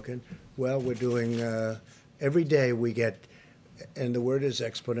they're broken. Well, we're doing, every day we get, and the word is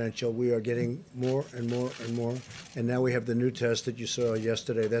exponential, we are getting more and more and more. And now we have the new test that you saw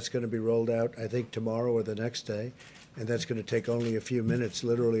yesterday. That's going to be rolled out, I think, tomorrow or the next day. And that's going to take only a few minutes,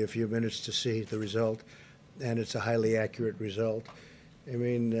 literally a few minutes to see the result. And it's a highly accurate result. I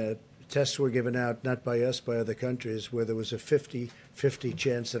mean, tests were given out not by us, by other countries, where there was a 50-50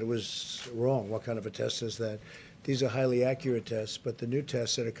 chance that it was wrong. What kind of a test is that? These are highly accurate tests, but the new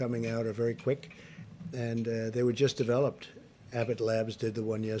tests that are coming out are very quick, and they were just developed. Abbott Labs did the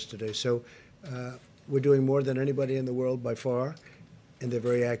one yesterday. So we're doing more than anybody in the world by far, and they're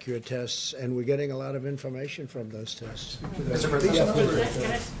very accurate tests, and we're getting a lot of information from those tests. Mr.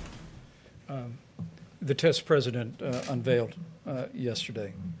 President? The test President unveiled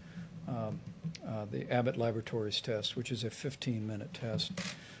yesterday, the Abbott Laboratories test, which is a 15-minute test.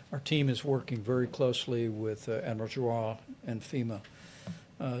 Our team is working very closely with Admiral Giroir and FEMA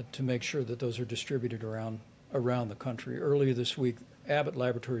to make sure that those are distributed around the country. Earlier this week, Abbott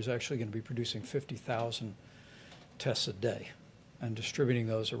Laboratories is actually going to be producing 50,000 tests a day and distributing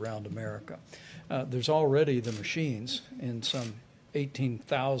those around America. There's already the machines in some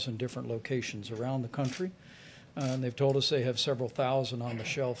 18,000 different locations around the country. And they've told us they have several thousand on the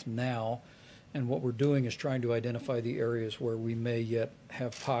shelf now. And what we're doing is trying to identify the areas where we may yet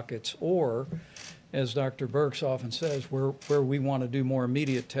have pockets, or, as Dr. Birx often says, where we want to do more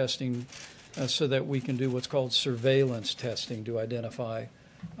immediate testing so that we can do what's called surveillance testing to identify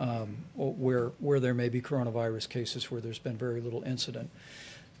where there may be coronavirus cases where there's been very little incident.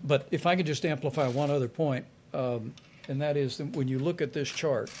 But if I could just amplify one other point, and that is that when you look at this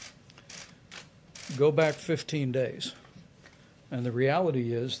chart, go back 15 days. And the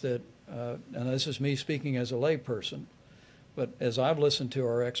reality is that, and this is me speaking as a layperson, but as I've listened to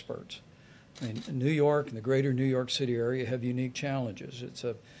our experts, I mean, New York and the greater New York City area have unique challenges. It's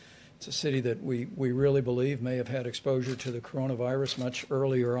a city that we really believe may have had exposure to the coronavirus much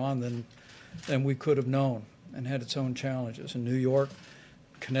earlier on than we could have known, and had its own challenges. And New York,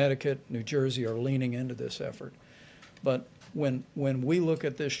 Connecticut, New Jersey are leaning into this effort. But when we look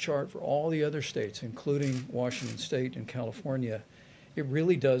at this chart for all the other states, including Washington State and California, it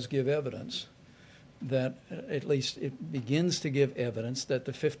really does give evidence that, at least it begins to give evidence that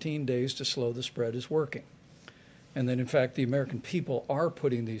the 15 days to slow the spread is working. And that, in fact, the American people are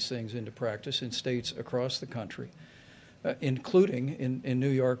putting these things into practice in states across the country, including in New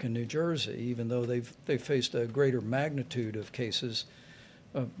York and New Jersey, even though they've faced a greater magnitude of cases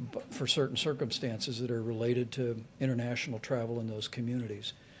for certain circumstances that are related to international travel in those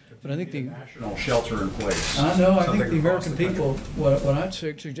communities. But I think the national shelter in place. I know. I think the American people, what I'd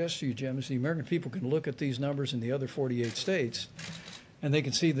suggest to you, Jim, is the American people can look at these numbers in the other 48 states, and they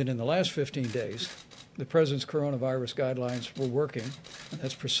can see that in the last 15 days, the president's coronavirus guidelines were working. And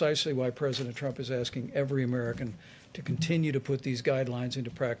that's precisely why President Trump is asking every American to continue to put these guidelines into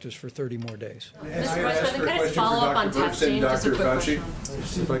practice for 30 more days. Mr. President, can I just follow up on testing? Just a quick question.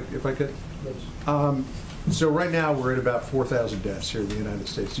 If I could. So right now we're at about 4,000 deaths here in the United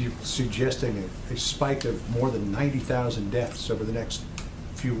States. You're suggesting a spike of more than 90,000 deaths over the next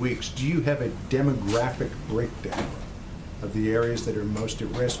few weeks. Do you have a demographic breakdown of the areas that are most at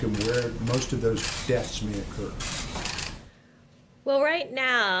risk and where most of those deaths may occur? Well, right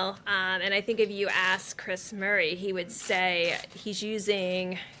now, and I think if you ask Chris Murray, he would say he's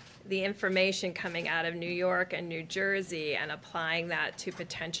using the information coming out of New York and New Jersey and applying that to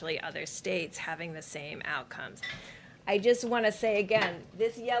potentially other states having the same outcomes. I just want to say again,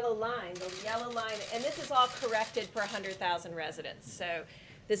 this yellow line, and this is all corrected for 100,000 residents. So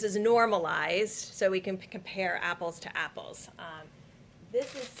this is normalized so we can compare apples to apples.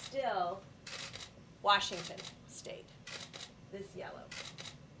 This is still Washington State, this yellow.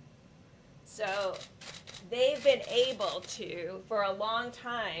 So they've been able to, for a long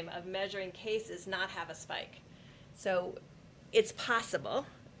time of measuring cases, not have a spike. So it's possible,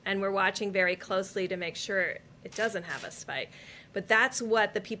 and we're watching very closely to make sure it doesn't have a spike. But that's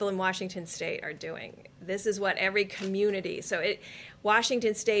what the people in Washington State are doing. This is what every community,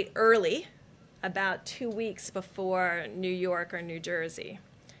 Washington State early, about 2 weeks before New York or New Jersey.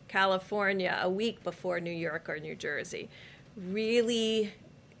 California, a week before New York or New Jersey. Really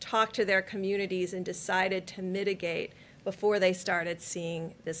talked to their communities and decided to mitigate before they started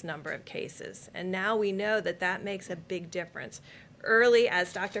seeing this number of cases. And now we know that that makes a big difference. Early,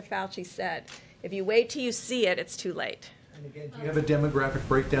 as Dr. Fauci said, if you wait till you see it, it's too late. And again, do you have a demographic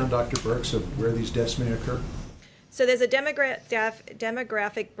breakdown, Dr. Birx, of where these deaths may occur? So there's a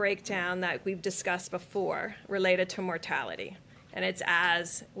demographic breakdown that we've discussed before related to mortality. And it's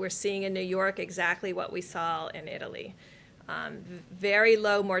as we're seeing in New York exactly what we saw in Italy. Very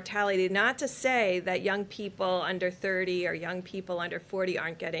low mortality, not to say that young people under 30 or young people under 40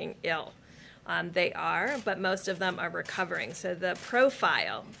 aren't getting ill. They are, but most of them are recovering. So the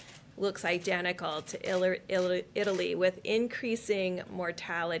profile looks identical to Italy with increasing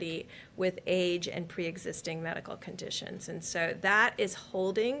mortality with age and pre-existing medical conditions. And so that is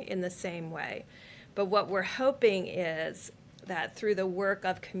holding in the same way. But what we're hoping is that through the work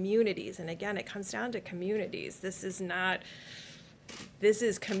of communities, and again, it comes down to communities. This is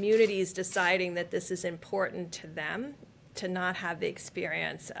communities deciding that this is important to them to not have the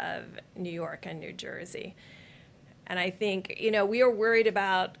experience of New York and New Jersey. And I think, we are worried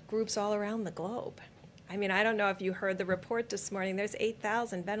about groups all around the globe. I mean, I don't know if you heard the report this morning, there's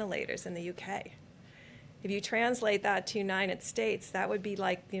 8,000 ventilators in the UK. If you translate that to United States, that would be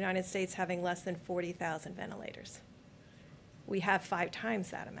like the United States having less than 40,000 ventilators. We have 5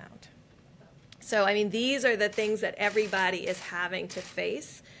 times that amount. So, I mean, these are the things that everybody is having to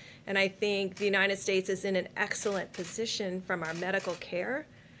face. And I think the United States is in an excellent position from our medical care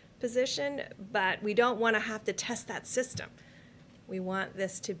position, but we don't want to have to test that system. We want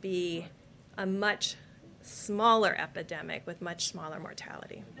this to be a much smaller epidemic with much smaller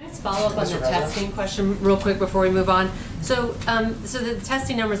mortality. Can I just follow up on the testing question real quick before we move on? So, so the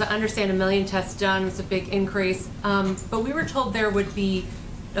testing numbers, I understand 1 million tests done was a big increase, but we were told there would be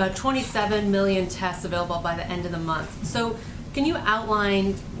 27 million tests available by the end of the month. So can you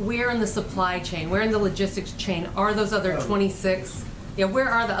outline where in the supply chain, where in the logistics chain are those other 26? Yeah, where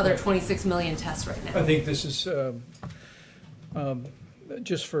are the other 26 million tests right now? I think this is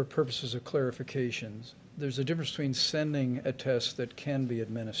just for purposes of clarifications. There's a difference between sending a test that can be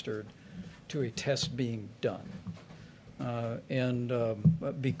administered to a test being done.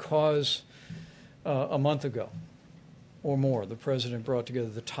 Because a month ago or more, the president brought together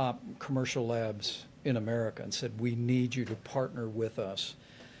the top commercial labs in America and said, we need you to partner with us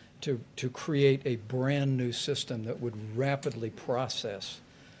to create a brand new system that would rapidly process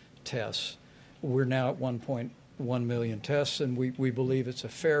tests. We're now at 1.1 million tests, and we believe it's a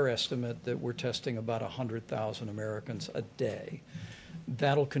fair estimate that we're testing about 100,000 Americans a day.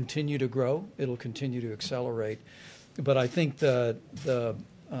 That'll continue to grow. It'll continue to accelerate. But I think the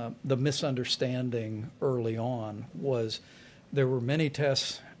misunderstanding early on was there were many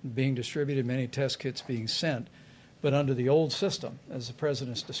tests being distributed, many test kits being sent, but under the old system, as the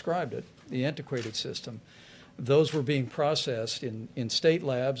president's described it, the antiquated system, those were being processed in state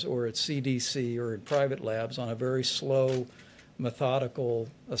labs or at CDC or in private labs on a very slow, methodical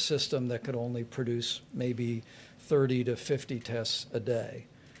system that could only produce maybe 30 to 50 tests a day.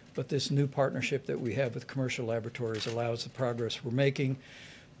 But this new partnership that we have with commercial laboratories allows the progress we're making.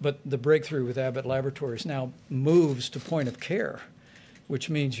 But the breakthrough with Abbott Laboratories now moves to point of care, which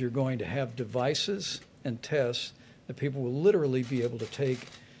means you're going to have devices and tests that people will literally be able to take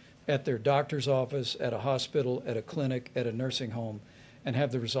at their doctor's office, at a hospital, at a clinic, at a nursing home, and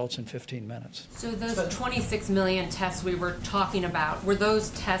have the results in 15 minutes. So those 26 million tests we were talking about, were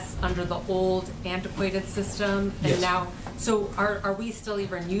those tests under the old antiquated system? And yes. Now, so are we still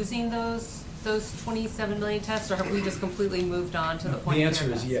even using those 27 million tests, or have we just completely moved on to the point The of answer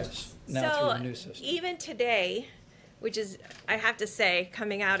care is tests? yes, now through the new system. Even today, which is, I have to say,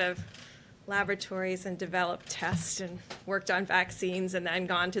 coming out of laboratories and developed tests and worked on vaccines and then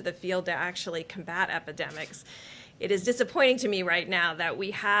gone to the field to actually combat epidemics. It is disappointing to me right now that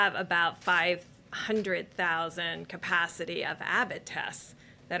we have about 500,000 capacity of Abbott tests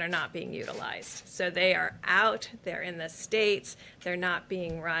that are not being utilized. So they are out, they're in the States, they're not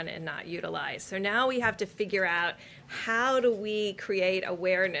being run and not utilized. So now we have to figure out, how do we create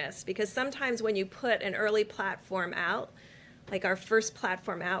awareness? Because sometimes when you put an early platform out, like our first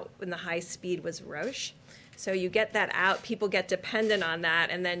platform out in the high speed was Roche. So you get that out, people get dependent on that,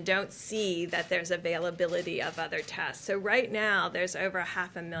 and then don't see that there's availability of other tests. So right now, there's over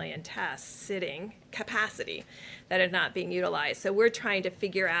 500,000 tests sitting, capacity, that are not being utilized. So we're trying to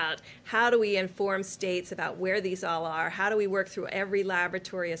figure out, how do we inform states about where these all are? How do we work through every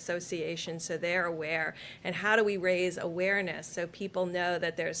laboratory association so they're aware? And how do we raise awareness so people know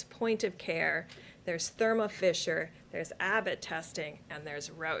that there's point of care, there's Thermo Fisher, there's Abbott testing, and there's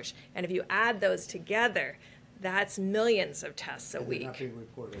Roche. And if you add those together, that's millions of tests a week. They're not being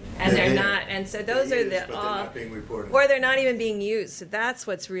reported. And they're not, and so those are the But they're not being reported. or they're not even being used. So that's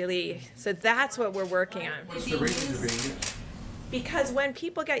what's really, so that's what we're working on. What's the reason they're being used? Because when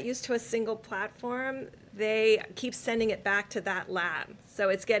people get used to a single platform, they keep sending it back to that lab. So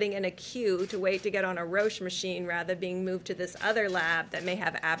it's getting in a queue to wait to get on a Roche machine rather than being moved to this other lab that may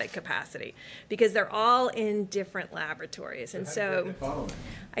have Abbott capacity, because they're all in different laboratories. And so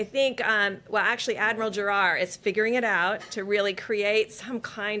I think, well, actually, Admiral Giroir is figuring it out to really create some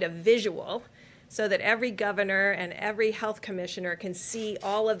kind of visual so that every governor and every health commissioner can see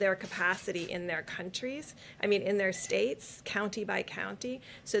all of their capacity in their countries, in their states, county by county,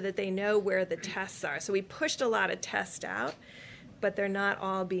 so that they know where the tests are. So we pushed a lot of tests out, but they're not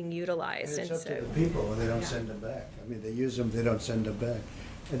all being utilized. And it's up to the people when they don't send them back. They use them, they don't send them back.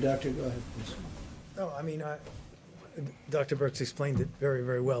 And Doctor, go ahead, please. No, Dr. Birx explained it very,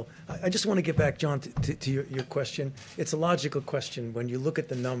 very well. I just want to get back, John, to your question. It's a logical question. When you look at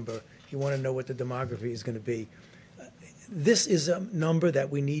the number, you want to know what the demography is going to be. This is a number that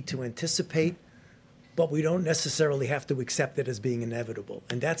we need to anticipate, but we don't necessarily have to accept it as being inevitable.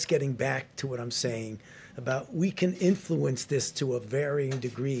 And that's getting back to what I'm saying about, we can influence this to a varying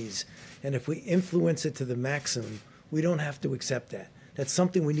degrees. And if we influence it to the maximum, we don't have to accept that. That's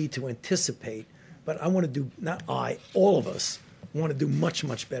something we need to anticipate. But I want to do, not I, all of us want to do much,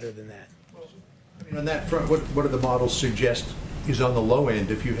 much better than that. On that front, what do the models suggest is on the low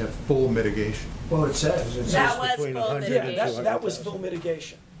end if you have full mitigation? Well, it says That was between full 100 and mitigation. 200,000. That was full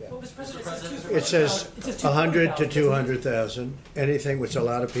mitigation. It says 100 to 200,000, anything, which is a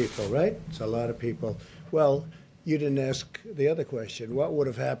lot of people, right? It's a lot of people. Well, you didn't ask the other question. What would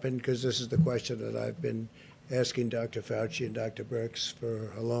have happened, because this is the question that I've been asking Dr. Fauci and Dr. Birx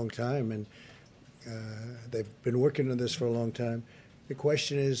for a long time, and they've been working on this for a long time. The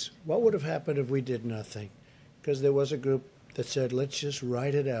question is, what would have happened if we did nothing? Because there was a group that said, let's just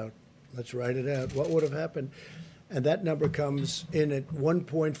write it out. Let's write it out. What would have happened? And that number comes in at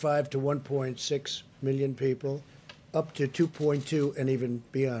 1.5 to 1.6 million people, up to 2.2 and even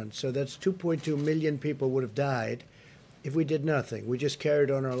beyond. So that's 2.2 million people would have died if we did nothing. We just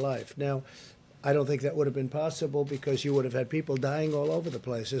carried on our life. Now, I don't think that would have been possible, because you would have had people dying all over the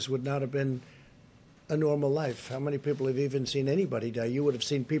place. This would not have been a normal life. How many people have even seen anybody die? You would have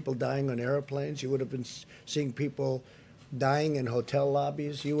seen people dying on airplanes. You would have been seeing people dying in hotel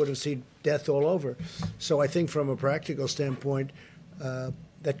lobbies. You would have seen death all over. So I think from a practical standpoint,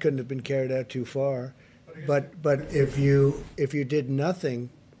 that couldn't have been carried out too far. But if you did nothing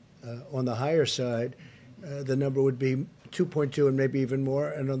on the higher side, the number would be 2.2 and maybe even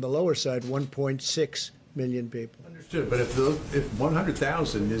more, and on the lower side, 1.6 million people. Understood, but if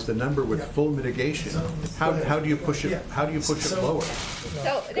 100,000 is the number with full mitigation, how do you push it? How do you push it lower?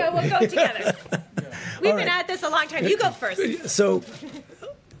 So, no, we'll go together. We've been at this a long time. You go first. So,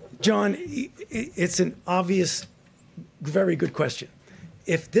 John, it's an obvious, very good question.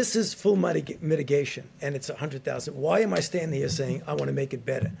 If this is full mitigation and it's 100,000, why am I standing here saying I want to make it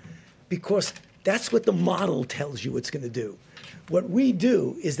better? Because that's what the model tells you it's going to do. What we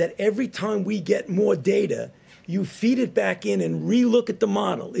do is that every time we get more data, you feed it back in and relook at the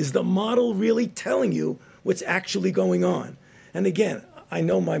model. Is the model really telling you what's actually going on? And again, I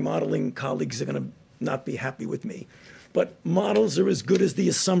know my modeling colleagues are going to not be happy with me, but models are as good as the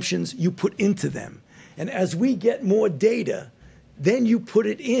assumptions you put into them. And as we get more data, then you put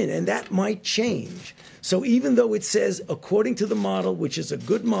it in, and that might change. So even though it says, according to the model, which is a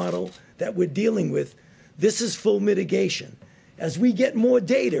good model that we're dealing with, this is full mitigation. As we get more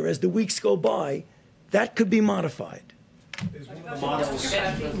data, as the weeks go by, that could be modified.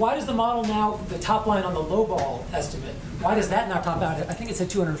 Why does the model now, the top line on the low ball estimate, why does that not top out? I think it said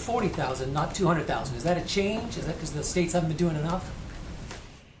 240,000, not 200,000. Is that a change? Is that because the states haven't been doing enough?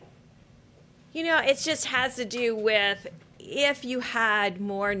 You know, it just has to do with if you had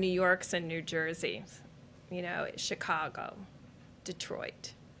more New Yorks and New Jerseys, you know, Chicago,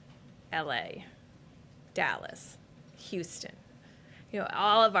 Detroit, LA, Dallas, Houston, you know,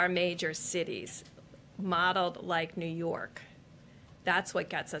 all of our major cities modeled like New York. That's what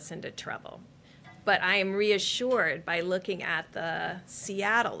gets us into trouble. But I am reassured by looking at the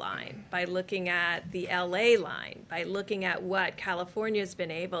Seattle line, by looking at the LA line, by looking at what California's been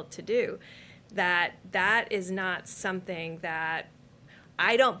able to do, that that is not something that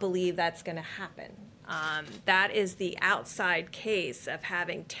I don't believe that's going to happen. That is the outside case of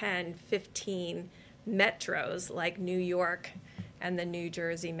having 10, 15 metros like New York and the New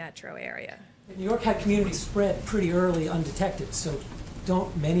Jersey metro area. New York had community spread pretty early undetected, so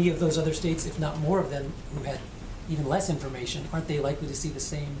don't many of those other states, if not more of them, who had even less information, aren't they likely to see the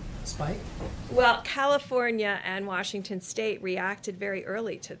same spike? Well, California and Washington State reacted very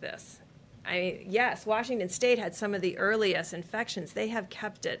early to this. I mean, yes, Washington State had some of the earliest infections. They have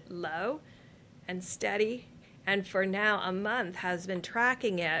kept it low and steady, and for now a month has been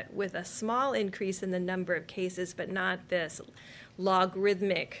tracking it with a small increase in the number of cases, but not this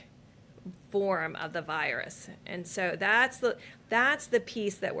logarithmic form of the virus. And so that's the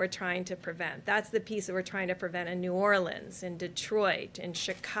piece that we're trying to prevent. That's the piece that we're trying to prevent in New Orleans, in Detroit, in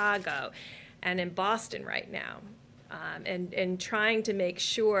Chicago, and in Boston right now. And trying to make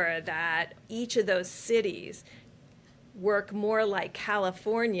sure that each of those cities work more like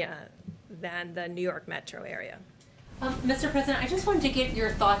California than the New York metro area. Mr. President, I just wanted to get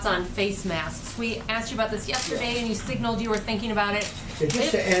your thoughts on face masks. We asked you about this yesterday, and you signaled you were thinking about it.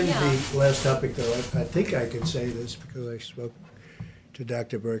 Just to end the last topic, though, I think I can say this because I spoke to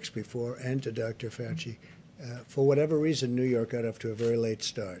Dr. Birx before and to Dr. Fauci. For whatever reason, New York got off to a very late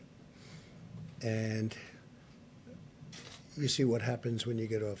start. And you see what happens when you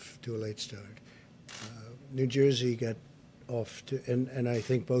get off to a late start. New Jersey got off to, and I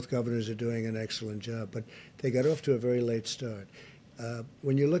think both governors are doing an excellent job, but they got off to a very late start.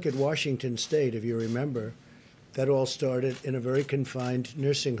 When you look at Washington State, if you remember, that all started in a very confined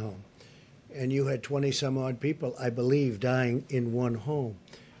nursing home. And you had 20-some-odd people, I believe, dying in one home.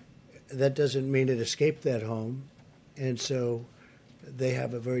 That doesn't mean it escaped that home, and so they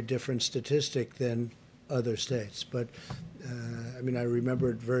have a very different statistic than other states. But, I mean, I remember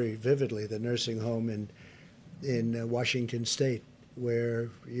it very vividly, the nursing home in Washington State, where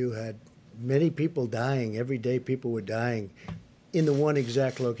you had many people dying. Every day people were dying in the one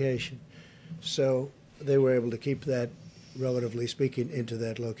exact location. So they were able to keep that, relatively speaking, into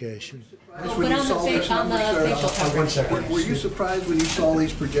that location. But on the facial coverage. 1 second. Were you surprised when you saw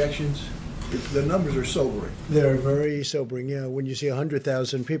these projections? The numbers are sobering. They're very sobering, yeah. When you see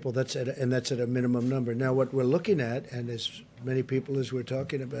 100,000 people, that's at a minimum number. Now, what we're looking at, and as many people as we're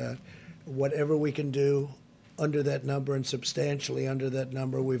talking about, whatever we can do under that number and substantially under that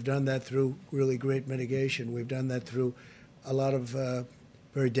number, we've done that through really great mitigation. We've done that through a lot of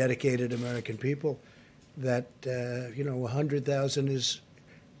very dedicated American people. That 100,000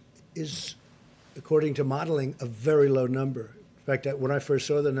 is, according to modeling, a very low number. In fact, when I first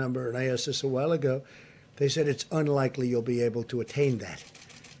saw the number, and I asked this a while ago, they said it's unlikely you'll be able to attain that.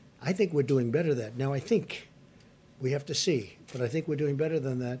 I think we're doing better than that. Now, I think we have to see, but I think we're doing better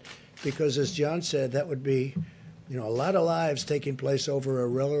than that because, as John said, that would be, a lot of lives taking place over a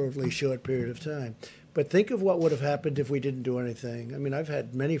relatively short period of time. But think of what would have happened if we didn't do anything. I mean, I've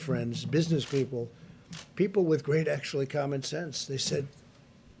had many friends, business people with great, actually, common sense. They said,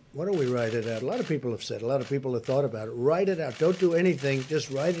 why don't we write it out? A lot of people have said, a lot of people have thought about it. Write it out. Don't do anything. Just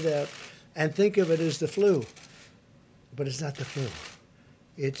write it out and think of it as the flu. But it's not the flu.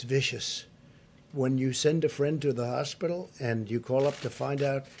 It's vicious. When you send a friend to the hospital and you call up to find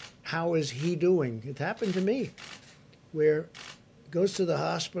out how is he doing, it happened to me, where he goes to the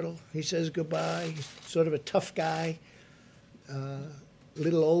hospital, he says goodbye, he's sort of a tough guy, a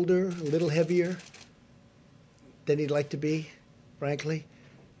little older, a little heavier than he'd like to be, frankly.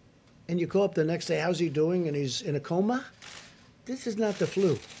 And you call up the next day, how's he doing? And he's in a coma? This is not the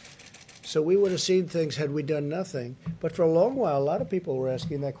flu. So we would have seen things had we done nothing. But for a long while, a lot of people were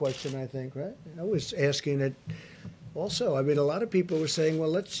asking that question, I think, right? I was asking it also. I mean, a lot of people were saying, well,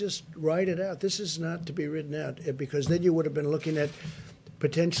 let's just write it out. This is not to be written out, because then you would have been looking at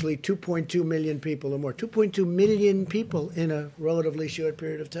potentially 2.2 million people or more. 2.2 million people in a relatively short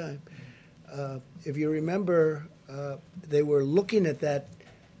period of time. If you remember, they were looking at that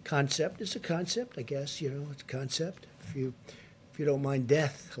concept. It's a concept, I guess, it's a concept. if you don't mind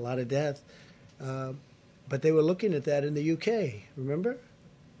death, a lot of death. But they were looking at that in the UK, remember?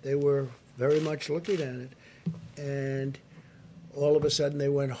 They were very much looking at it. And all of a sudden they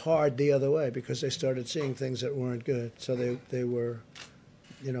went hard the other way because they started seeing things that weren't good. So they were,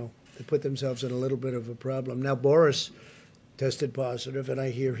 they put themselves in a little bit of a problem. Now Boris tested positive, and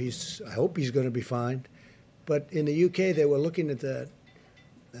I hope he's going to be fine. But in the UK, they were looking at that,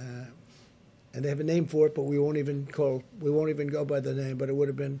 and they have a name for it, but we won't even go by the name. But it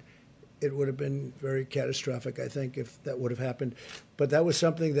would have been very catastrophic, I think, if that would have happened. But that was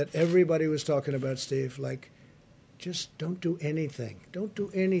something that everybody was talking about, Steve. Like, just don't do anything. Don't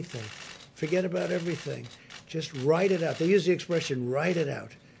do anything. Forget about everything. Just write it out. They use the expression, write it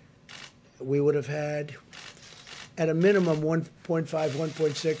out. We would have had, at a minimum, 1.5,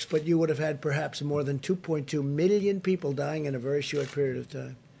 1.6, but you would have had perhaps more than 2.2 million people dying in a very short period of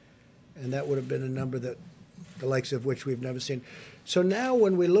time. And that would have been a number that the likes of which we've never seen. So now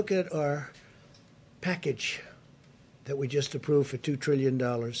when we look at our package that we just approved for $2 trillion,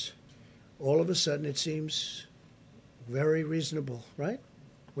 all of a sudden it seems very reasonable, right?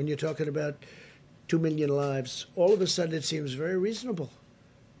 When you're talking about 2 million lives, all of a sudden it seems very reasonable.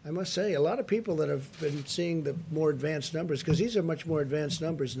 I must say, a lot of people that have been seeing the more advanced numbers, because these are much more advanced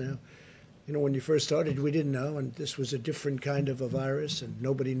numbers now. When you first started, we didn't know, and this was a different kind of a virus, and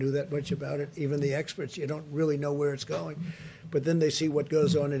nobody knew that much about it. Even the experts, you don't really know where it's going. But then they see what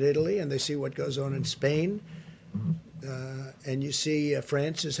goes on in Italy, and they see what goes on in Spain. And you see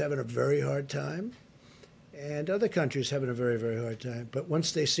France is having a very hard time, and other countries having a very, very hard time. But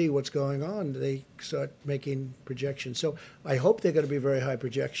once they see what's going on, they start making projections. So I hope they're going to be very high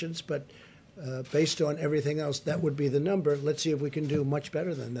projections, but based on everything else, that would be the number. Let's see if we can do much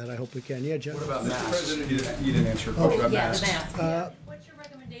better than that. I hope we can. Yeah, John? What about masks? You didn't answer a question about Yeah, masks. the mask. What's your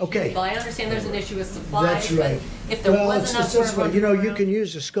recommendation? Okay. Well, I understand there's an issue with supplies, That's right. but if there was enough for everyone to go you around- can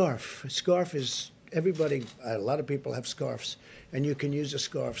use a scarf. A scarf is, everybody, a lot of people have scarves, and you can use a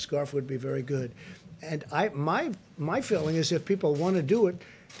scarf. Scarf would be very good. And my feeling is if people want to do it,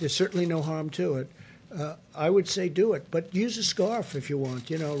 there's certainly no harm to it. I would say do it, but use a scarf if you want,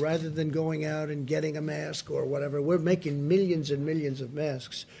 rather than going out and getting a mask or whatever. We're making millions and millions of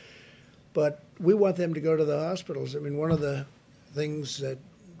masks, but we want them to go to the hospitals. I mean, one of the things that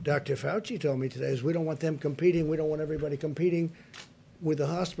Dr. Fauci told me today is we don't want them competing. We don't want everybody competing with the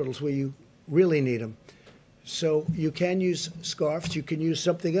hospitals where you really need them. So you can use scarves. You can use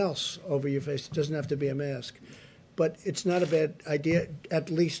something else over your face. It doesn't have to be a mask. But it's not a bad idea,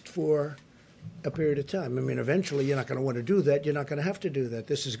 at least for a period of time. I mean, eventually you're not going to want to do that. You're not going to have to do that.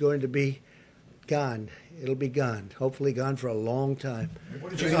 This is going to be gone. It'll be gone. Hopefully gone for a long time.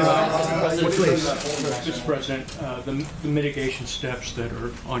 What did you think about Please. Mr. President, the mitigation steps that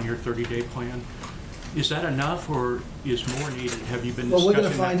are on your 30-day plan, is that enough or is more needed? Have you been Well, we're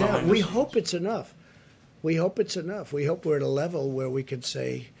discussing going to that find out. behind the We scenes? hope it's enough. We hope it's enough. We hope we're at a level where we can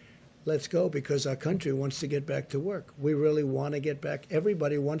say, let's go, because our country wants to get back to work. We really want to get back.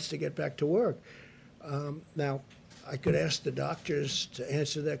 Everybody wants to get back to work. Now, I could ask the doctors to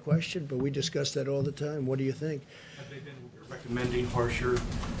answer that question, but we discuss that all the time. What do you think? Have they been recommending harsher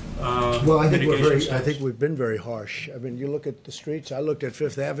Well, I think mitigation steps? I think we've been very harsh. I mean, you look at the streets. I looked at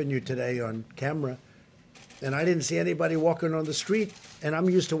Fifth Avenue today on camera, and I didn't see anybody walking on the street. And I'm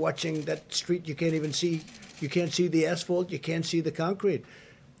used to watching that street. You can't even see. You can't see the asphalt. You can't see the concrete.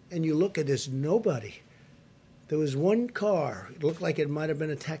 And you look at this, nobody. There was one car. It looked like it might have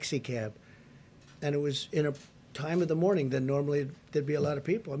been a taxi cab, and it was in a time of the morning. Then normally there'd be a lot of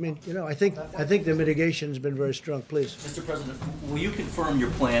people. I mean, I think the mitigation's been very strong. Please. Mr. President, will you confirm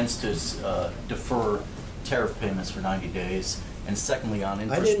your plans to defer tariff payments for 90 days? And secondly, on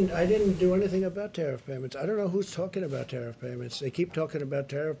I didn't do anything about tariff payments. I don't know who's talking about tariff payments. They keep talking about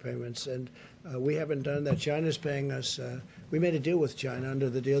tariff payments, and we haven't done that. China's paying us. We made a deal with China. Under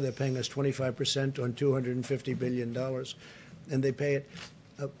the deal, they're paying us 25% on $250 billion, and they pay it.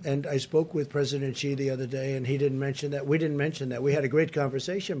 And I spoke with President Xi the other day, and he didn't mention that. We didn't mention that. We had a great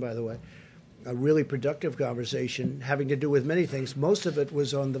conversation, by the way, a really productive conversation having to do with many things. Most of it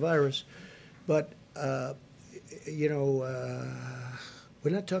was on the virus, but. We're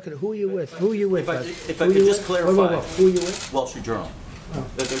not talking. Who are you with? Who are you with? If I could just clarify. Who are you with? Wall Street Journal.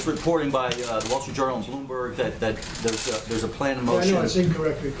 That there's reporting by the Wall Street Journal and Bloomberg that there's a plan in Yeah, I motion. know it's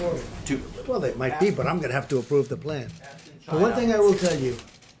incorrect reporting. To Well, it might be, but I'm going to have to approve the plan. The one thing I will tell you,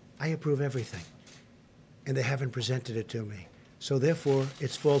 I approve everything, and they haven't presented it to me. So therefore,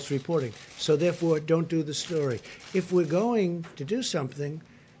 it's false reporting. So therefore, don't do the story. If we're going to do something,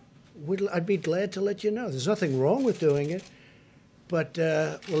 I'd be glad to let you know. There's nothing wrong with doing it, but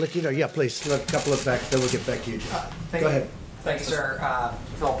we'll let you know. Yeah, please, let a couple of facts, then we'll get back to you, Jim. Go ahead. Thank you, sir.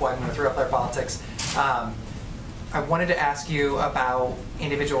 Philip Wetton with Real Clear Politics. I wanted to ask you about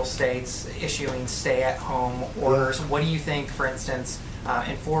individual states issuing stay-at-home orders. What do you think, for instance,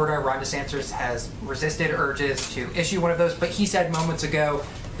 in Florida, Ron DeSantis has resisted urges to issue one of those, but he said moments ago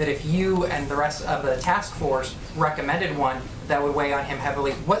that if you and the rest of the task force recommended one, that would weigh on him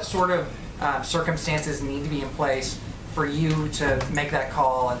heavily. What sort of circumstances need to be in place for you to make that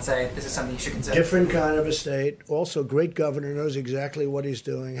call and say this is something you should consider? Different kind of a state. Also, great governor, knows exactly what he's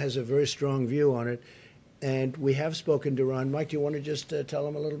doing, has a very strong view on it. And we have spoken to Ron. Mike, do you want to just tell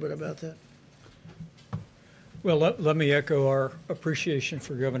him a little bit about that? Well, let me echo our appreciation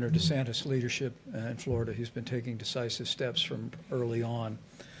for Governor DeSantis' leadership in Florida. He's been taking decisive steps from early on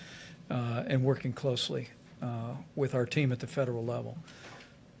and working closely with our team at the federal level.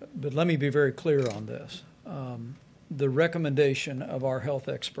 But let me be very clear on this. The recommendation of our health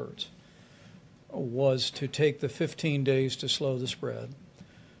experts was to take the 15 days to slow the spread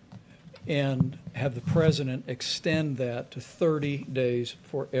and have the president extend that to 30 days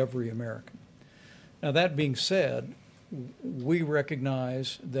for every American. Now, that being said, we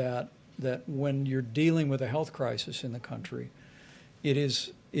recognize that when you're dealing with a health crisis in the country, it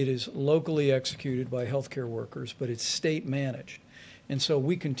is locally executed by healthcare workers, but it's state managed. And so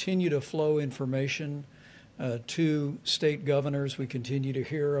we continue to flow information to state governors. We continue to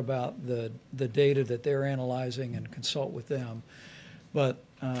hear about the data that they're analyzing and consult with them. But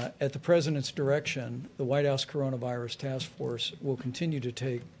at the president's direction, the White House Coronavirus Task Force will continue to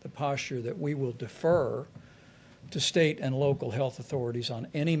take the posture that we will defer to state and local health authorities on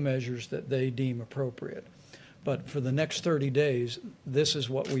any measures that they deem appropriate. But for the next 30 days, this is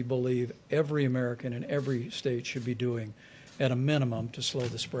what we believe every American in every state should be doing at a minimum to slow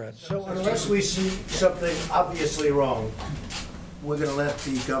the spread. So unless we see something obviously wrong, we're going to let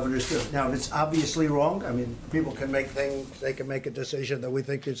the governors do it. Now, if it's obviously wrong, I mean, people can make things, they can make a decision that we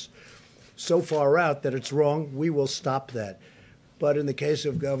think is so far out that it's wrong, we will stop that. But in the case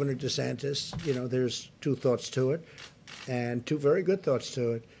of Governor DeSantis, you know, there's two thoughts to it, and two very good thoughts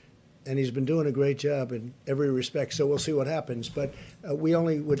to it. And he's been doing a great job in every respect, so we'll see what happens. But we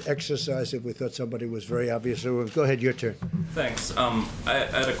only would exercise if we thought somebody was very obvious. So go ahead, your turn. Thanks. I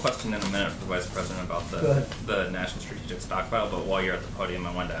had a question in a minute for the Vice President about the National Strategic Stockpile, but while you're at the podium,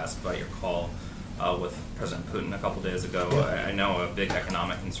 I wanted to ask about your call with President Putin a couple days ago. Yeah. I know a big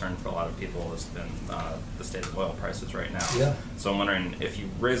economic concern for a lot of people has been the state of oil prices right now. Yeah. So I'm wondering if you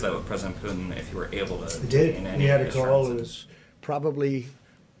raised that with President Putin, if you were able to gain any We had a call. It was probably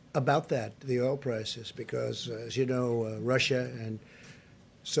about that, the oil prices, because as you know, Russia and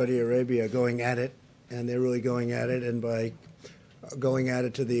Saudi Arabia are going at it, and they're really going at it, and by going at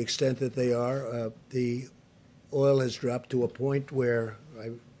it to the extent that they are, the oil has dropped to a point where,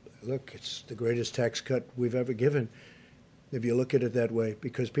 look, it's the greatest tax cut we've ever given, if you look at it that way,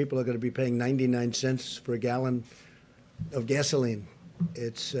 because people are going to be paying 99 cents for a gallon of gasoline.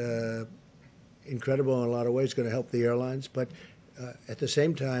 It's incredible in a lot of ways. It's going to help the airlines, but at the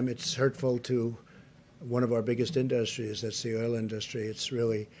same time, it's hurtful to one of our biggest industries. That's the oil industry. It's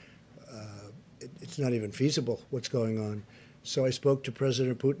really, it's not even feasible what's going on. So I spoke to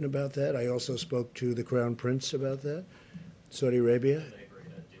President Putin about that. I also spoke to the Crown Prince about that, Saudi Arabia.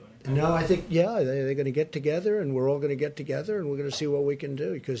 No, I think, yeah, they're going to get together, and we're all going to get together, and we're going to see what we can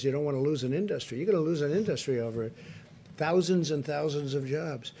do, because you don't want to lose an industry. You're going to lose an industry over it. Thousands and thousands of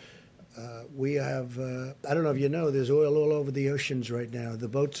jobs. We have, I don't know if you know, there's oil all over the oceans right now. The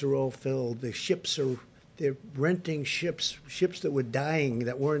boats are all filled. The ships are, they're renting ships that were dying,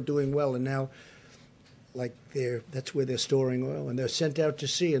 that weren't doing well, and now, like, that's where they're storing oil, and they're sent out to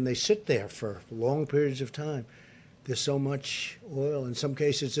sea, and they sit there for long periods of time. There's so much oil. In some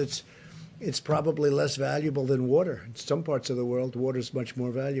cases, it's probably less valuable than water. In some parts of the world, water is much more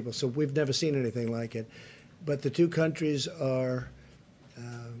valuable. So we've never seen anything like it. But the two countries are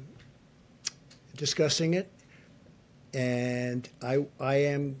discussing it, and I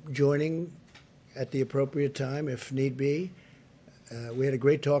am joining at the appropriate time if need be. We had a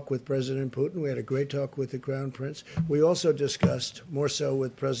great talk with President Putin. We had a great talk with the Crown Prince. We also discussed, more so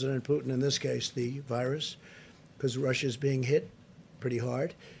with President Putin in this case, the virus, because Russia's being hit pretty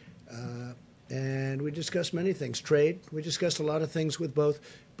hard. And we discussed many things. Trade, we discussed a lot of things with both.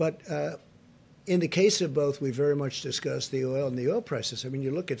 But in the case of both, we very much discussed the oil and the oil prices. I mean,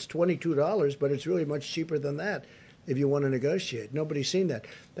 you look, it's $22, but it's really much cheaper than that if you want to negotiate. Nobody's seen that.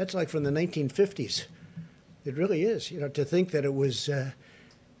 That's like from the 1950s. It really is. You know, to think that it was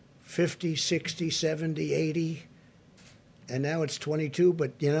 50, 60, 70, 80 and now it's 22.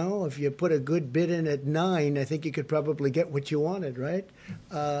 But you know, if you put a good bid in at 9, I think you could probably get what you wanted, right?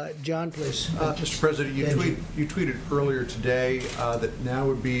 John, please. Mr. President, you tweeted earlier today that now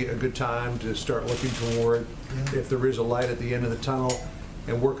would be a good time to start looking toward, if there is a light at the end of the tunnel,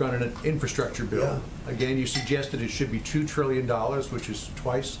 and work on an infrastructure bill. Yeah. Again, you suggested it should be $2 trillion, which is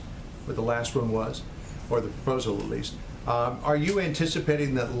twice what the last one was, or the proposal at least. Are you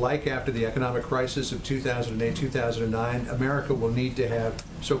anticipating that, like after the economic crisis of 2008, 2009, America will need to have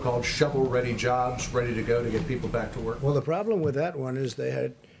so-called shovel-ready jobs ready to go to get people back to work? Well, the problem with that one is they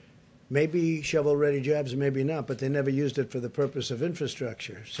had maybe shovel-ready jobs, maybe not, but they never used it for the purpose of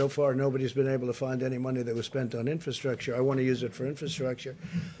infrastructure. So far, nobody's been able to find any money that was spent on infrastructure. I want to use it for infrastructure.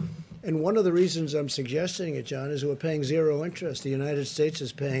 And one of the reasons I'm suggesting it, John, is we're paying zero interest. The United States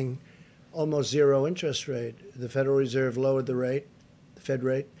is paying almost zero interest rate. The Federal Reserve lowered the rate, the Fed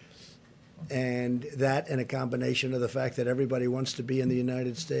rate, and that and a combination of the fact that everybody wants to be in the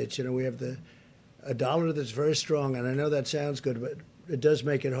United States. You know, we have a dollar that's very strong, and I know that sounds good, but it does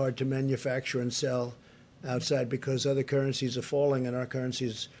make it hard to manufacture and sell outside because other currencies are falling and our currency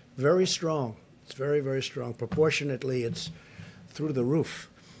is very strong. It's very, very strong. Proportionately, it's through the roof.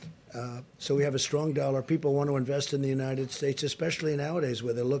 So we have a strong dollar. People want to invest in the United States, especially nowadays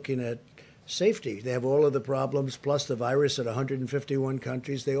where they're looking at safety. They have all of the problems, plus the virus at 151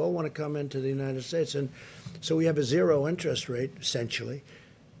 countries. They all want to come into the United States. And so we have a zero interest rate, essentially.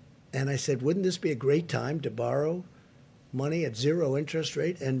 And I said, wouldn't this be a great time to borrow money at zero interest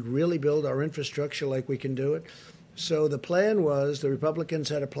rate and really build our infrastructure like we can do it? So the plan was, the Republicans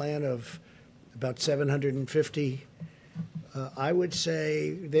had a plan of about 750. I would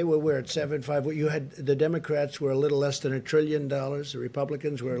say they were at 7.5. You had the Democrats were a little less than $1 trillion. The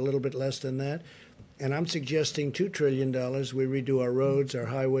Republicans were a little bit less than that. And I'm suggesting $2 trillion. We redo our roads, our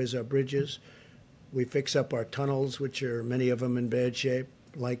highways, our bridges. We fix up our tunnels, which are many of them in bad shape,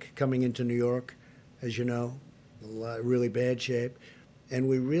 like coming into New York, as you know, really bad shape. And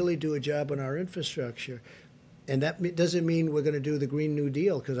we really do a job on our infrastructure. And that doesn't mean we're going to do the Green New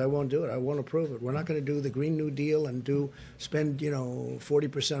Deal, because I won't do it. I won't approve it. We're not going to do the Green New Deal and spend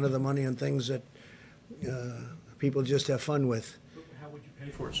 40% of the money on things that people just have fun with. How would you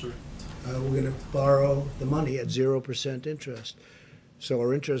pay for it, sir? We're going to borrow the money at 0% interest. So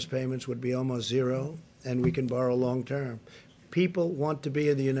our interest payments would be almost zero, and we can borrow long term. People want to be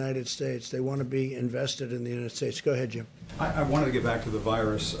in the United States. They want to be invested in the United States. Go ahead, Jim. I wanted to get back to the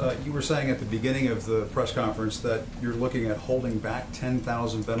virus. You were saying at the beginning of the press conference that you're looking at holding back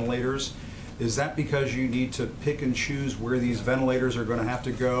 10,000 ventilators. Is that because you need to pick and choose where these ventilators are going to have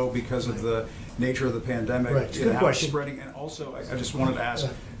to go because of the nature of the pandemic? Right. Good question. Spreading? And also, I just wanted to ask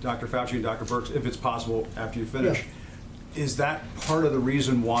Dr. Fauci and Dr. Birx, if it's possible after you finish, is that part of the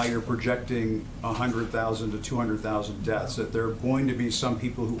reason why you're projecting 100,000 to 200,000 deaths, that there are going to be some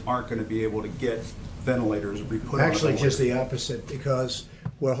people who aren't going to be able to get ventilators or be put on Actually, ventilators? just the opposite, because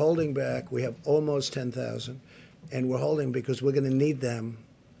we're holding back. We have almost 10,000, and we're holding because we're going to need them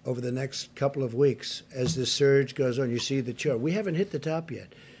over the next couple of weeks as the surge goes on. You see the chart. We haven't hit the top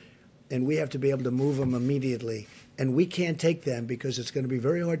yet, and we have to be able to move them immediately. And we can't take them because it's going to be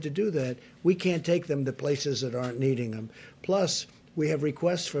very hard to do that. We can't take them to places that aren't needing them. Plus, we have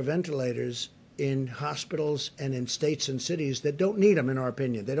requests for ventilators in hospitals and in states and cities that don't need them, in our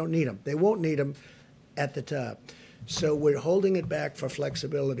opinion. They don't need them. They won't need them at the top. So we're holding it back for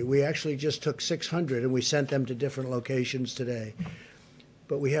flexibility. We actually just took 600 and we sent them to different locations today.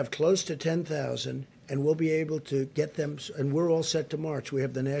 But we have close to 10,000, and we'll be able to get them, and we're all set to march. We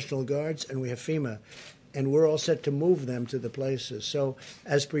have the National Guards and we have FEMA, and we're all set to move them to the places. So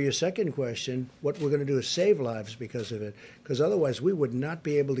as per your second question, what we're going to do is save lives because of it, because otherwise we would not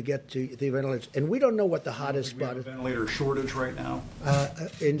be able to get to the ventilators. And we don't know what the hottest spot is. Ventilator shortage right now?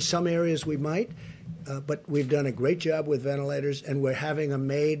 In some areas we might, but we've done a great job with ventilators, and we're having them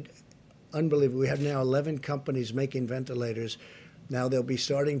made unbelievable. We have now 11 companies making ventilators. Now they'll be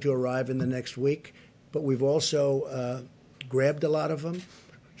starting to arrive in the next week, but we've also grabbed a lot of them.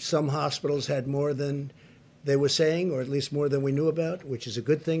 Some hospitals had more than they were saying, or at least more than we knew about, which is a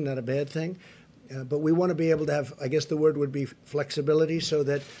good thing, not a bad thing. But we want to be able to have, I guess the word would be flexibility, so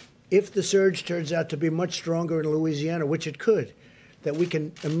that if the surge turns out to be much stronger in Louisiana, which it could, that we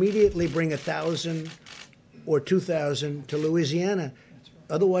can immediately bring 1,000 or 2,000 to Louisiana.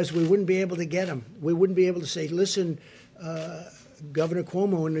 Otherwise, we wouldn't be able to get them. We wouldn't be able to say, listen, Governor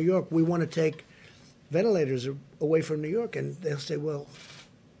Cuomo in New York, we want to take ventilators away from New York. And they'll say, well,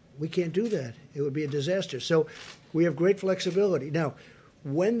 we can't do that. It would be a disaster. So we have great flexibility. Now,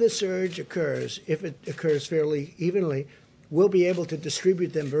 when the surge occurs, if it occurs fairly evenly, we'll be able to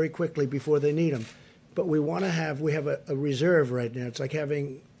distribute them very quickly before they need them. But we have a reserve right now. It's like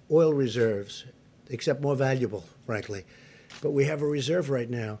having oil reserves, except more valuable, frankly. But we have a reserve right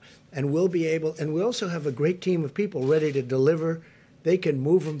now, and we'll be able, and we also have a great team of people ready to deliver. They can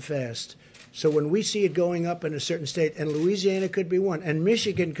move them fast. So when we see it going up in a certain state, and Louisiana could be one, and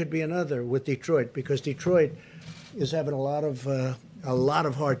Michigan could be another with Detroit, because Detroit is having a lot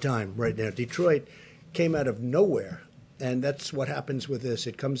of hard time right now. Detroit came out of nowhere, and that's what happens with this.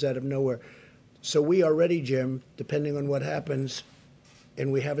 It comes out of nowhere. So we are ready, Jim, depending on what happens,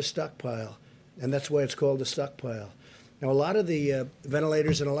 and we have a stockpile, and that's why it's called a stockpile. Now, a lot of the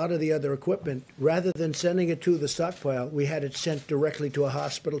ventilators and a lot of the other equipment, rather than sending it to the stockpile, we had it sent directly to a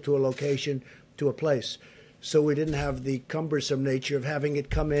hospital, to a location, to a place. So we didn't have the cumbersome nature of having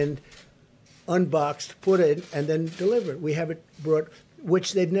it come in, unboxed, put in, and then delivered. We have it brought,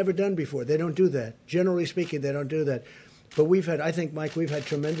 which they've never done before. They don't do that. Generally speaking, they don't do that. But I think, Mike, we've had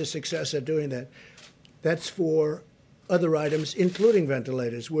tremendous success at doing that. That's for other items, including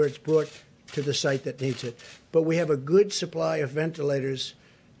ventilators, where it's brought to the site that needs it. But we have a good supply of ventilators,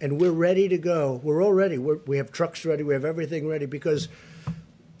 and we're ready to go. We're all ready. We have trucks ready. We have everything ready because,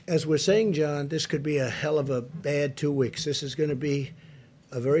 as we're saying, John, this could be a hell of a bad 2 weeks. This is going to be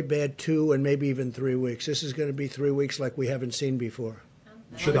a very bad 2 and maybe even 3 weeks. This is going to be 3 weeks like we haven't seen before.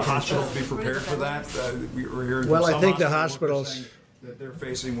 Should the hospitals be prepared for that? We're hearing Well, some I think the hospitals hospitals, that they're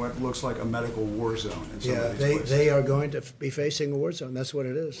facing what looks like a medical war zone in some yeah, of these places. they are going to be facing a war zone. That's what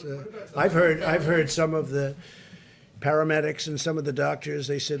it is. I've heard some of the paramedics and some of the doctors.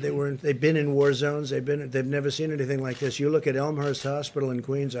 They said they've been in war zones. They've never seen anything like this. You look at Elmhurst Hospital in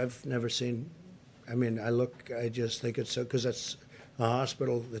Queens. I've never seen. I mean, I just think it's so, because that's a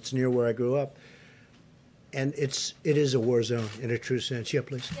hospital that's near where I grew up. And it is a war zone in a true sense. Yeah,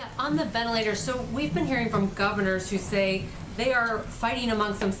 please. Yeah, on the ventilators, so we've been hearing from governors who say they are fighting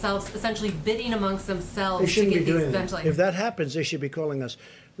amongst themselves, essentially bidding amongst They themselves to shouldn't get be these doing that. ventilators. If that happens, they should be calling us.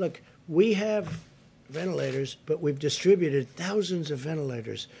 Look, we have ventilators, but we've distributed thousands of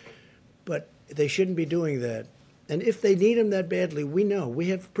ventilators. But they shouldn't be doing that. And if they need them that badly, we know. We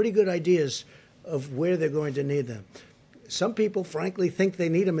have pretty good ideas of where they're going to need them. Some people, frankly, think they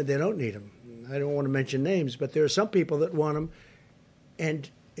need them and they don't need them. I don't want to mention names, but there are some people that want them, and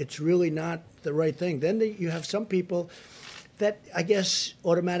it's really not the right thing. Then you have some people that, I guess,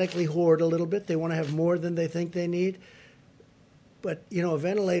 automatically hoard a little bit. They want to have more than they think they need. But, a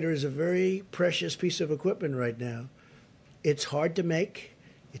ventilator is a very precious piece of equipment right now. It's hard to make.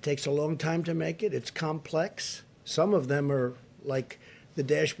 It takes a long time to make it. It's complex. Some of them are like the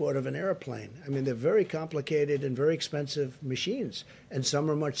dashboard of an airplane. I mean, they're very complicated and very expensive machines, and some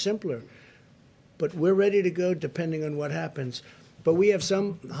are much simpler. But we're ready to go depending on what happens. But we have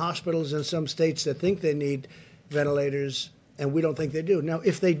some hospitals in some states that think they need ventilators, and we don't think they do. Now,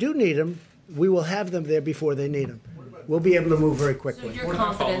 if they do need them, we will have them there before they need them. We'll be able to move very quickly. So you're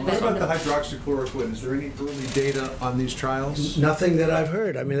confident What that about the hydroxychloroquine? Is there any early data on these trials? Nothing that I've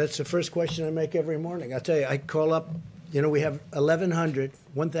heard. I mean, that's the first question I make every morning. I tell you, I call up, we have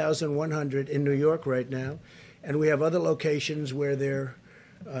 1,100 in New York right now, and we have other locations where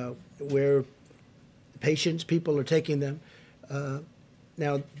where people are taking them.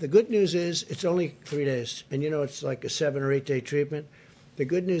 Now, the good news is it's only 3 days, and it's like a 7 or 8 day treatment. The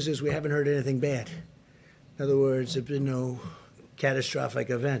good news is we haven't heard anything bad. In other words, there have been no catastrophic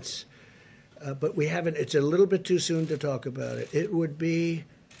events. But we haven't, it's a little bit too soon to talk about it. It would be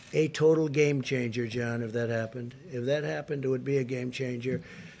a total game changer, John, if that happened. If that happened, it would be a game changer.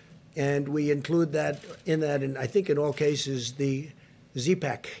 And we include that, and I think in all cases, the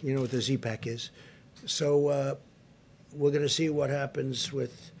Z-Pak, you know what the Z-Pak is. So we're going to see what happens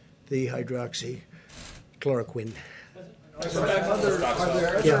with the hydroxychloroquine. Just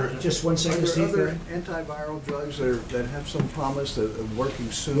 1 second, Steve. Are there other antiviral drugs that have some promise of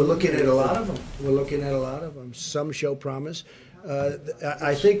working soon? We're looking at a lot of them. Some show promise.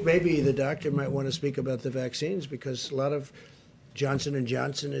 I think maybe the doctor might want to speak about the vaccines, because a lot of Johnson &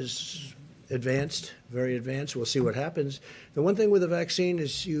 Johnson is advanced, very advanced. We'll see what happens. The one thing with the vaccine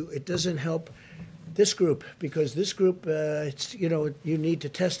is it doesn't help this group, because this group, you need to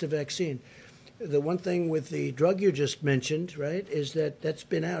test a vaccine. The one thing with the drug you just mentioned, right, is that's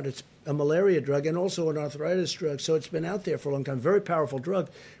been out. It's a malaria drug and also an arthritis drug, so it's been out there for a long time. Very powerful drug,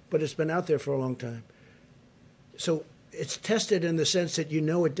 but it's been out there for a long time. So it's tested in the sense that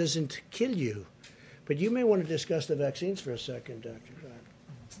it doesn't kill you. But you may want to discuss the vaccines for a second, Dr.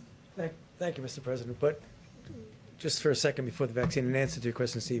 Thank you, Mr. President. But just for a second before the vaccine, in answer to your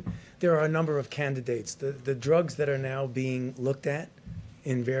question, Steve, there are a number of candidates. The drugs that are now being looked at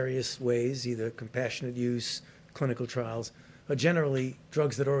in various ways, either compassionate use, clinical trials, are generally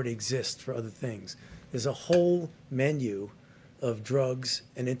drugs that already exist for other things. there's a whole menu of drugs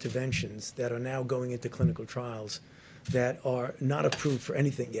and interventions that are now going into clinical trials that are not approved for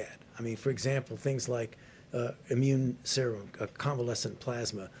anything yet. I mean, for example, things like immune serum, convalescent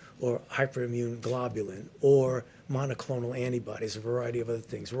plasma, or hyperimmune globulin, or monoclonal antibodies, a variety of other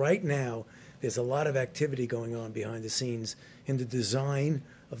things. Right now, there's a lot of activity going on behind the scenes in the design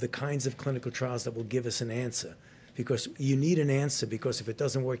of the kinds of clinical trials that will give us an answer. Because you need an answer, because if it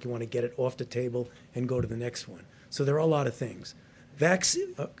doesn't work, you want to get it off the table and go to the next one. So there are a lot of things.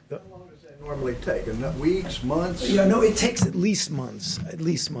 Vaccine. How long does that normally take? Weeks, months? Yeah, no, it takes at least months, at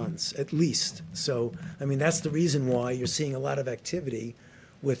least. So, I mean, that's the reason why you're seeing a lot of activity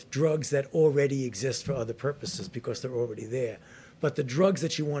with drugs that already exist for other purposes, because they're already there. But the drugs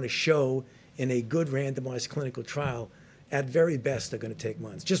that you want to show in a good randomized clinical trial, at very best, are going to take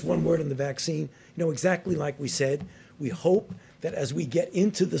months. Just one word on the vaccine. You know, exactly like we said, we hope that as we get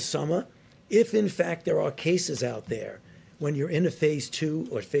into the summer, if in fact there are cases out there, when you're in a phase 2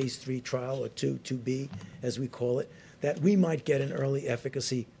 or phase 3 trial, or 2B, as we call it, that we might get an early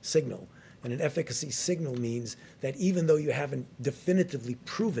efficacy signal. And an efficacy signal means that even though you haven't definitively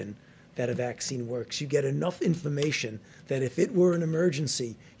proven that a vaccine works, you get enough information that if it were an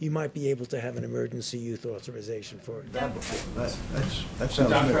emergency, you might be able to have an emergency use authorization for it. That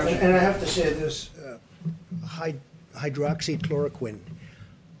sounds good. And I have to say this, hydroxychloroquine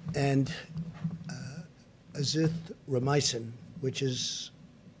and azithromycin, which is,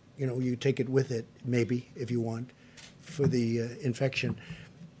 you know, you take it with it, maybe, if you want, for the infection.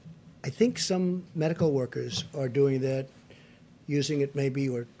 I think some medical workers are doing that, using it maybe,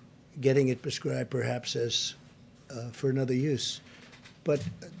 or getting it prescribed perhaps as for another use. But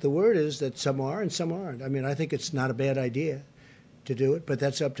the word is that some are and some aren't. I mean, I think it's not a bad idea to do it, but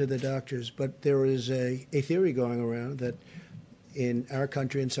that's up to the doctors. But there is a theory going around that in our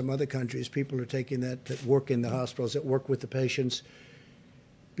country and some other countries, people are taking that work in the hospitals, that work with the patients,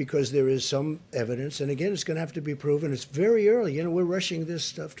 because there is some evidence. And again, it's going to have to be proven. It's very early. You know, we're rushing this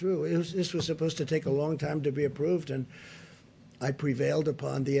stuff through. This was supposed to take a long time to be approved, and I prevailed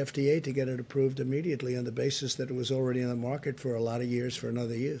upon the FDA to get it approved immediately on the basis that it was already on the market for a lot of years for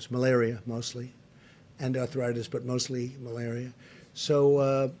another use. Malaria, mostly, and arthritis, but mostly malaria.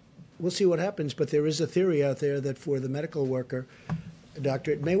 So we'll see what happens, but there is a theory out there that for the medical worker,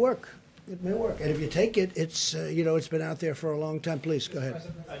 doctor, it may work. It may work. And if you take it, it's, you know, it's been out there for a long time. Please, go ahead.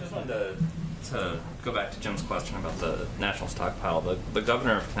 I just wanted to go back to Jim's question about the national stockpile. The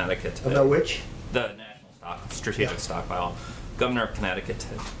governor of Connecticut today... About which? The national strategic stockpile. Governor of Connecticut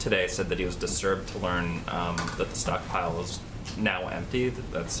today said that he was disturbed to learn that the stockpile is now empty.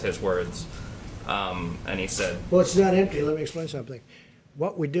 That's his words. And he said... Well, it's not empty. Let me explain something.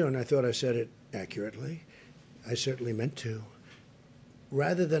 What we do, and I thought I said it accurately, I certainly meant to,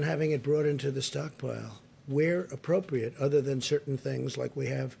 rather than having it brought into the stockpile, where appropriate, other than certain things like we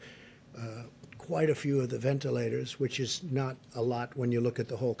have quite a few of the ventilators, which is not a lot when you look at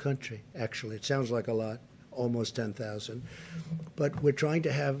the whole country, actually. It sounds like a lot, almost 10,000. But we're trying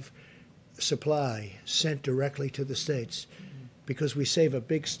to have supply sent directly to the states because we save a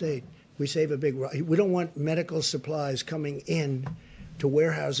big state. We don't want medical supplies coming in to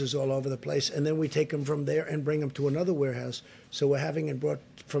warehouses all over the place, and then we take them from there and bring them to another warehouse. So we're having it brought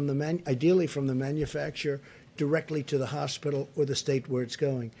from ideally from the manufacturer directly to the hospital or the state where it's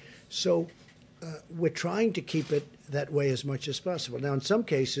going. So we're trying to keep it that way as much as possible. Now, in some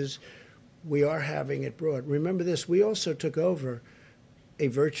cases, we are having it brought. Remember this, we also took over a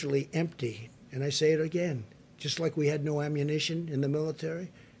virtually empty, and I say it again, just like we had no ammunition in the military,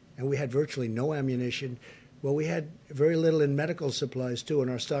 and we had virtually no ammunition, well, we had very little in medical supplies, too, in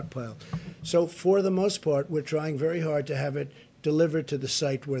our stockpile. So for the most part, we're trying very hard to have it delivered to the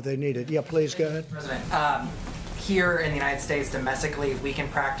site where they need it. Yeah, please, go ahead. President, here in the United States, domestically, we can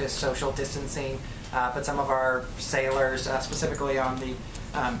practice social distancing, but some of our sailors, specifically on the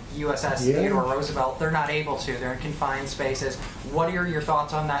USS Theodore Roosevelt, they're not able to. They're in confined spaces. What are your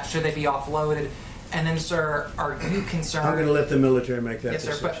thoughts on that? Should they be offloaded? And then, sir, are you concerned... I'm going to let the military make that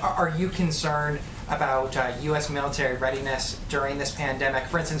decision. Yes, sir, but are you concerned about U.S. military readiness during this pandemic?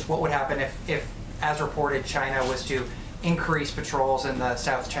 For instance, what would happen if, as reported, China was to increase patrols in the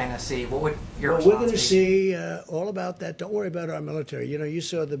South China Sea? What would your response be? We're going to see all about that. Don't worry about our military. You know, you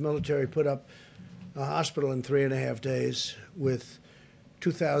saw the military put up a hospital in 3.5 days with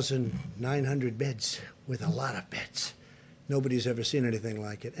 2,900 beds, with a lot of beds. Nobody's ever seen anything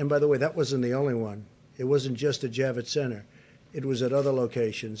like it. And by the way, that wasn't the only one. It wasn't just at Javits Center. It was at other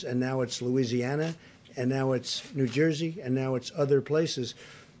locations. And now it's Louisiana, and now it's New Jersey, and now it's other places.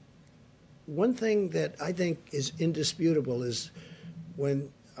 One thing that I think is indisputable is when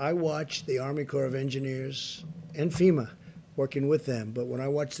I watched the Army Corps of Engineers and FEMA working with them, but when I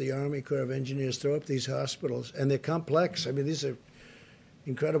watched the Army Corps of Engineers throw up these hospitals, and they're complex, I mean, these are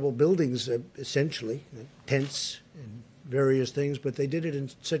incredible buildings, essentially, tents and various things, but they did it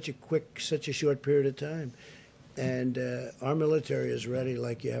in such a short period of time. And our military is ready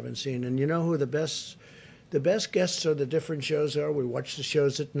like you haven't seen. And you know who the best guests are, the different shows are? We watch the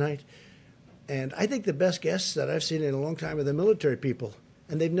shows at night. And I think the best guests that I've seen in a long time are the military people,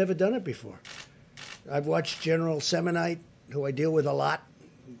 and they've never done it before. I've watched General Semonite, who I deal with a lot.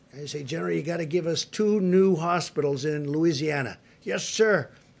 I say, General, you got to give us 2 new hospitals in Louisiana. Yes, sir.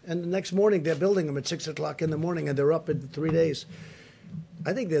 And the next morning, they're building them at 6 o'clock in the morning, and they're up in 3 days.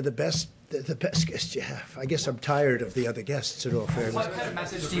 I think they're the best guests you have. I guess I'm tired of the other guests, in all fairness. What kind of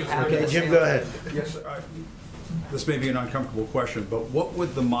message do you have? Okay, Jim, go ahead. Yes, this may be an uncomfortable question, but what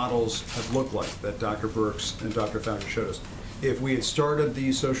would the models have looked like that Dr. Birx and Dr. Fauci showed us if we had started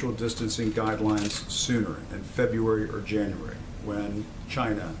these social distancing guidelines sooner, in February or January, when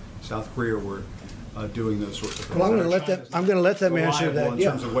China, South Korea were doing those sorts of things? Well, I'm going to let them answer that. In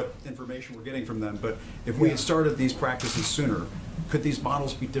terms of what information we're getting from them, but if we had started these practices sooner, could these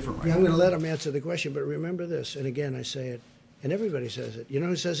models be different right now? I'm going to let them answer the question, but remember this, and again, I say it, and everybody says it. You know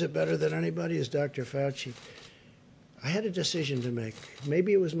who says it better than anybody is Dr. Fauci. I had a decision to make.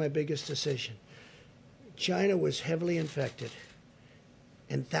 Maybe it was my biggest decision. China was heavily infected,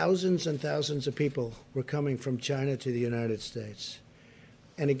 and thousands of people were coming from China to the United States.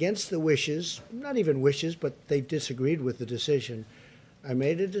 And against the wishes, not even wishes, but they disagreed with the decision, I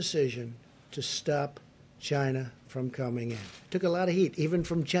made a decision to stop China from coming in. Took a lot of heat, even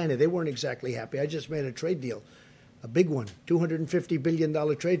from China. They weren't exactly happy. I just made a trade deal, a big one, $250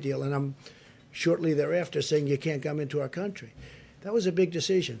 billion trade deal, and I'm shortly thereafter saying you can't come into our country. That was a big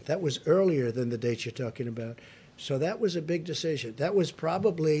decision. That was earlier than the dates you're talking about. So that was a big decision. That was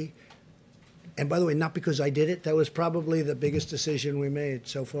probably, and by the way, not because I did it, that was probably the biggest decision we made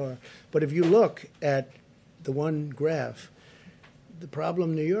so far. But if you look at the one graph, the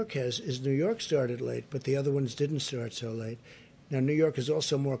problem New York has is New York started late, but the other ones didn't start so late. Now, New York is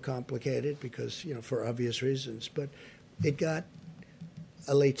also more complicated because, you know, for obvious reasons, but it got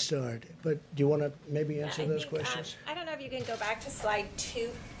a late start. But do you want to maybe answer those questions? I don't know if you can go back to slide 2,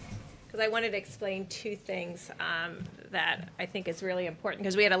 because I wanted to explain 2 things that I think is really important,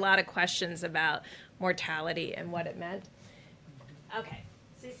 because we had a lot of questions about mortality and what it meant. Okay,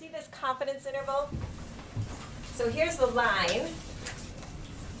 so you see this confidence interval? So here's the line.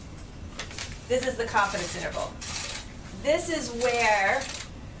 This is the confidence interval. This is where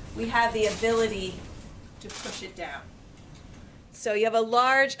we have the ability to push it down. So you have a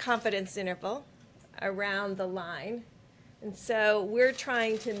large confidence interval around the line. And so we're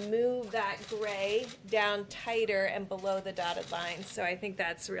trying to move that gray down tighter and below the dotted line. So I think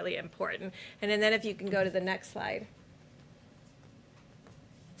that's really important. And then if you can go to the next slide.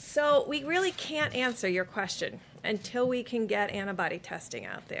 So we really can't answer your question until we can get antibody testing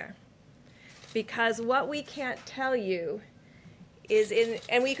out there. Because what we can't tell you is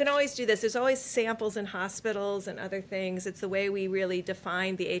and we can always do this, there's always samples in hospitals and other things. It's the way we really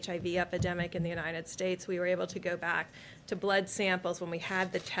defined the HIV epidemic in the United States. We were able to go back to blood samples when we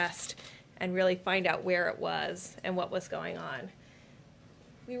had the test and really find out where it was and what was going on.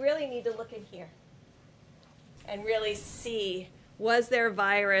 We really need to look in here and really see, was there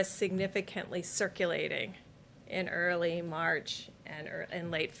virus significantly circulating in early March and in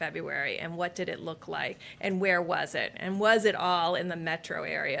late February, and what did it look like, and where was it, and was it all in the metro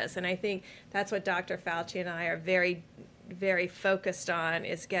areas? And I think that's what Dr. Fauci and I are very, very focused on,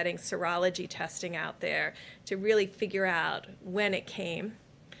 is getting serology testing out there to really figure out when it came,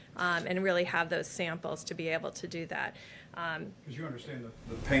 and really have those samples to be able to do that. Because you understand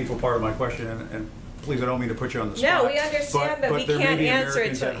the painful part of my question, and please, I don't mean to put you on the spot. No, we understand, but we can't answer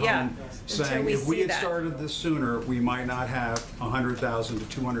it till, saying we if we see had that. started this sooner, we might not have 100,000 to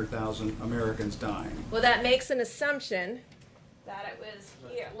 200,000 Americans dying. Well, that makes an assumption that it was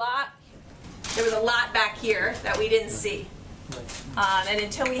here. There was a lot back here that we didn't see. And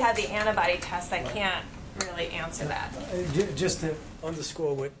until we have the antibody test, I can't really answer that. Just to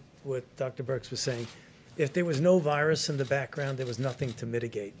underscore what Dr. Birx was saying, if there was no virus in the background, there was nothing to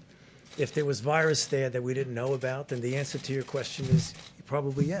mitigate. If there was virus there that we didn't know about, then the answer to your question is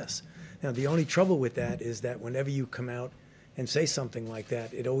probably yes. Now, the only trouble with that is that whenever you come out and say something like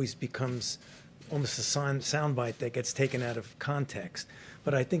that, it always becomes almost a soundbite that gets taken out of context.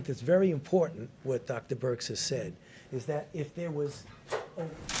 But I think that's very important, what Dr. Birx has said, is that if there was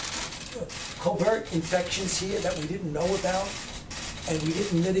covert infections here that we didn't know about, and we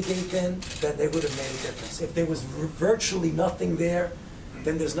didn't mitigate then, that they would have made a difference. If there was virtually nothing there,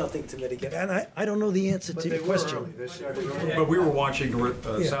 then there's nothing to mitigate. And I don't know the answer But to they your were question. early. They started early. But we were watching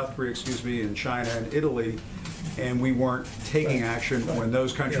Yeah. South Korea, and China and Italy, and we weren't taking action when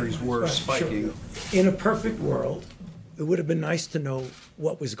those countries were Right, spiking. sure. In a perfect world, it would have been nice to know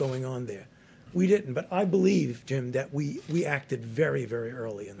what was going on there. We didn't, but I believe, Jim, that we acted very, very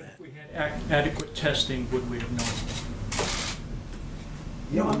early in that. If we had adequate testing, would we have known?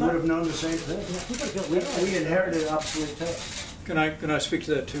 Yeah, we would have known the same thing. We inherited obsolete tests. Can I speak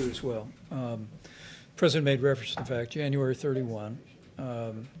to that too as well? President made reference to the fact, January 31,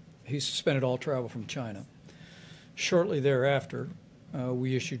 he suspended all travel from China. Shortly thereafter,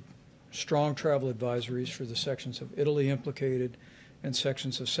 we issued strong travel advisories for the sections of Italy implicated and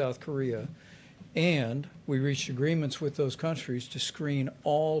sections of South Korea. And we reached agreements with those countries to screen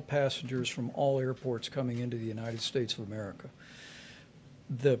all passengers from all airports coming into the United States of America.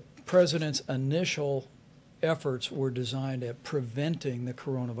 The president's initial efforts were designed at preventing the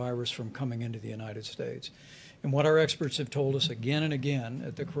coronavirus from coming into the United States. And what our experts have told us again and again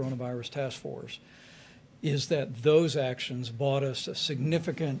at the Coronavirus Task Force is that those actions bought us a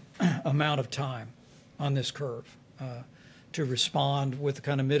significant amount of time on this curve to respond with the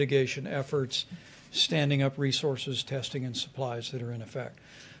kind of mitigation efforts, standing up resources, testing, and supplies that are in effect.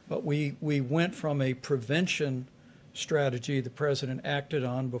 But we went from a prevention strategy the president acted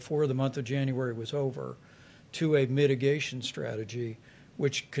on before the month of January was over to a mitigation strategy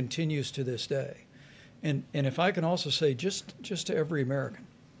which continues to this day. And if I can also say, just to every American,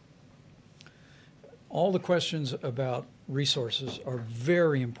 all the questions about resources are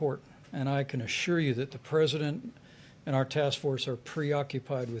very important, and I can assure you that the president and our task force are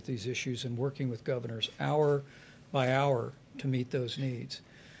preoccupied with these issues and working with governors hour by hour to meet those needs.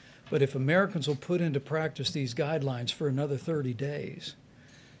 But if Americans will put into practice these guidelines for another 30 days,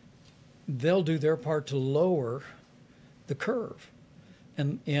 they'll do their part to lower the curve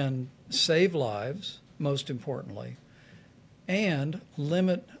and save lives, most importantly, and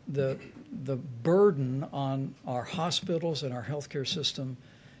limit the burden on our hospitals and our healthcare system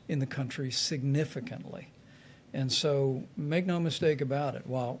in the country significantly. And so make no mistake about it,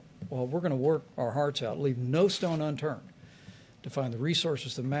 while we're going to work our hearts out, leave no stone unturned to find the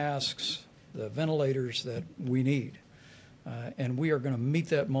resources, the masks, the ventilators that we need. And we are going to meet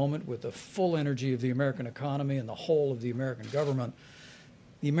that moment with the full energy of the American economy and the whole of the American government.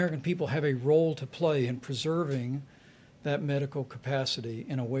 The American people have a role to play in preserving that medical capacity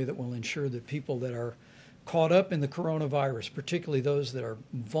in a way that will ensure that people that are caught up in the coronavirus, particularly those that are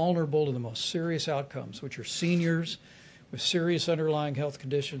vulnerable to the most serious outcomes, which are seniors with serious underlying health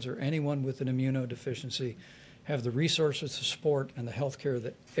conditions or anyone with an immunodeficiency, have the resources, the support, and the health care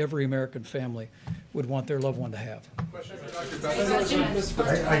that every American family would want their loved one to have.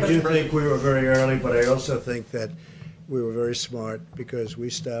 I do think we were very early, but I also think that we were very smart because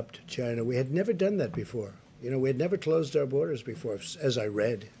we stopped China. We had never done that before. You know, we had never closed our borders before, as I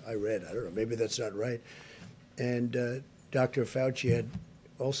read, I don't know, maybe that's not right. And Dr. Fauci had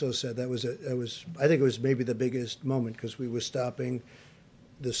also said I think it was maybe the biggest moment because we were stopping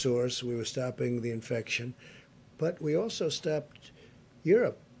the source, we were stopping the infection, but we also stopped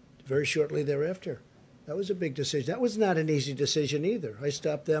Europe very shortly thereafter. That was a big decision. That was not an easy decision either. I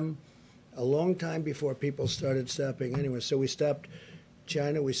stopped them a long time before people started stopping anyway. So we stopped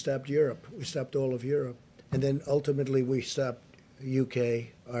China, we stopped Europe, we stopped all of Europe. And then ultimately we stopped UK,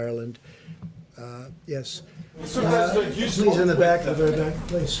 Ireland. Yes. Mr. President, please in the back, the very back,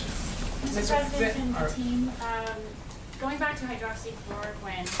 please. Mr. President and the team, going back to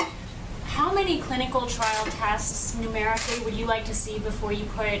hydroxychloroquine, how many clinical trial tests numerically would you like to see before you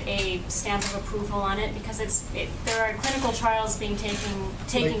put a stamp of approval on it? Because there are clinical trials being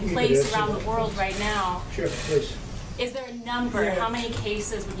taking place around the world right now. Sure, please. Is there a number? How many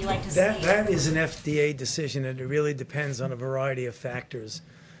cases would you like to see? That is an FDA decision, and it really depends on a variety of factors.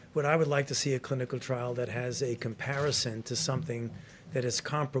 What I would like to see a clinical trial that has a comparison to something that is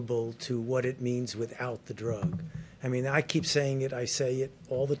comparable to what it means without the drug. I mean, I keep saying it, I say it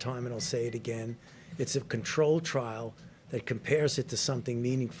all the time, and I'll say it again. It's a controlled trial that compares it to something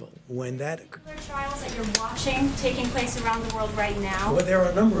meaningful. When that trials that you're watching taking place around the world right now? Well, there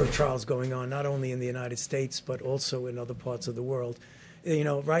are a number of trials going on, not only in the United States, but also in other parts of the world. You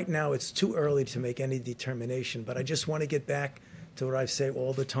know, right now it's too early to make any determination, but I just want to get back to what I say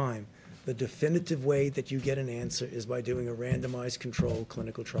all the time. The definitive way that you get an answer is by doing a randomized controlled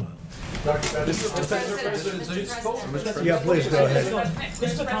clinical trial. Yeah, please go ahead.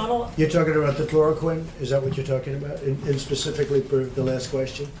 Mr. Connell. You're talking about the chloroquine? Is that what you're talking about? And specifically for the last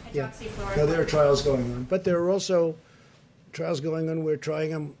question? Yeah. No, there are trials going on. But there are also trials going on. We're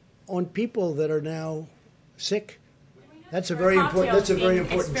trying them on people that are now sick. Do we know That's a very important. That's a very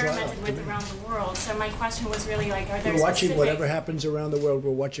important trial. Experimented with around the world. So my question was really like, are there We're watching specific... whatever happens around the world.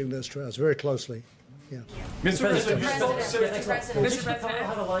 We're watching those trials very closely. Yeah. Mr. President, Mitch McConnell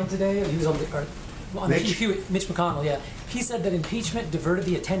had a line today. He was on Mitch McConnell, yeah. He said that impeachment diverted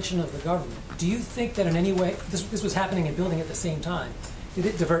the attention of the government. Do you think that in any way, this was happening and building at the same time, did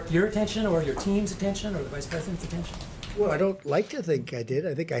it divert your attention or your team's attention or the Vice President's attention? Well, I don't like to think I did.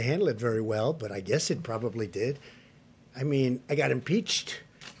 I think I handled it very well, but I guess it probably did. I mean, I got impeached.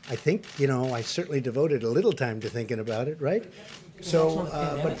 I think, I certainly devoted a little time to thinking about it, right? So,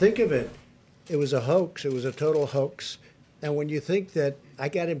 but think of it. It was a hoax. It was a total hoax. And when you think that I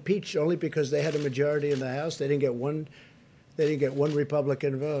got impeached only because they had a majority in the House, they didn't get one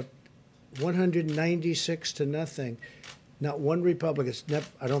Republican vote. 196 to nothing. Not one Republican.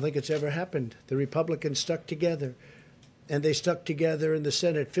 I don't think it's ever happened. The Republicans stuck together. And they stuck together in the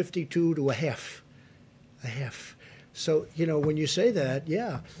Senate 52 to a half. A half. So, when you say that,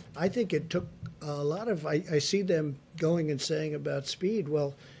 yeah, I think it took a lot of, I see them going and saying about speed.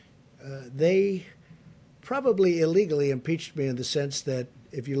 Well, they probably illegally impeached me in the sense that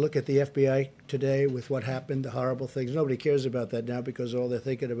if you look at the FBI today with what happened, the horrible things, nobody cares about that now because all they're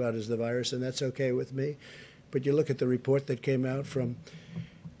thinking about is the virus, and that's okay with me. But you look at the report that came out from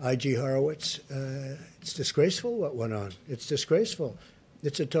I.G. Horowitz, it's disgraceful what went on. It's disgraceful.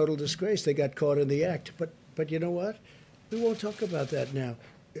 It's a total disgrace. They got caught in the act. But you know what? We won't talk about that now.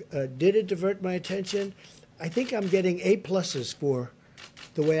 Did it divert my attention? I think I'm getting A+ for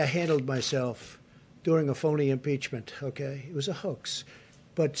the way I handled myself during a phony impeachment, okay? It was a hoax.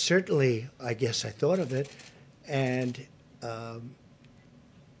 But certainly, I guess I thought of it, and I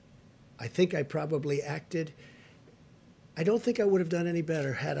think I probably acted. I don't think I would have done any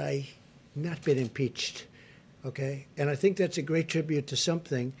better had I not been impeached, okay? And I think that's a great tribute to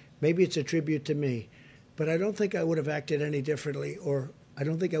something. Maybe it's a tribute to me, but I don't think I would have acted any differently, or I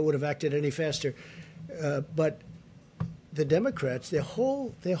don't think I would have acted any faster. But the Democrats, their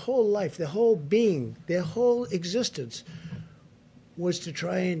whole life, their whole being, their whole existence was to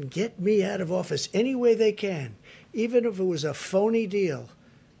try and get me out of office any way they can, even if it was a phony deal.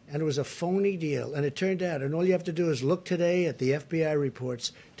 And it was a phony deal. And it turned out, and all you have to do is look today at the FBI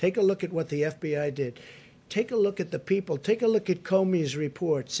reports. Take a look at what the FBI did. Take a look at the people. Take a look at Comey's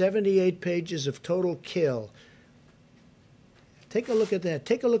report, 78 pages of total kill. Take a look at that.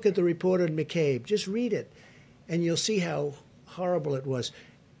 Take a look at the report on McCabe. Just read it, and you'll see how horrible it was.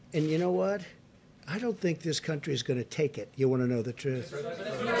 And you know what? I don't think this country is going to take it. You want to know the truth?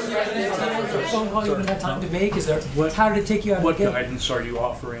 A phone call you didn't have time to make? How did it take you out of the game? What guidance are you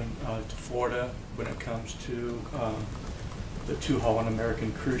offering to Florida when it comes to the 2 Holland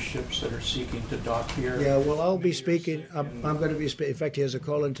American cruise ships that are seeking to dock here? Yeah, well, I'll be speaking. I'm going to be in fact, he has a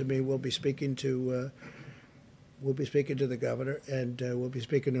call in to me. We'll be speaking to the governor, and we'll be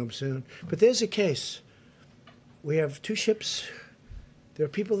speaking to him soon. But there's a case. We have 2 ships. There are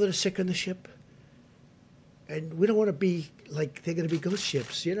people that are sick on the ship. And we don't want to be like they're going to be ghost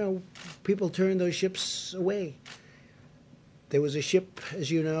ships. People turn those ships away. There was a ship, as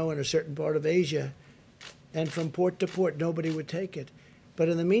you know, in a certain part of Asia, and from port to port, nobody would take it. But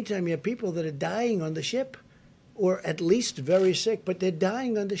in the meantime, you have people that are dying on the ship, or at least very sick, but they're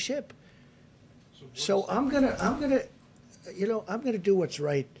dying on the ship. So I'm gonna do what's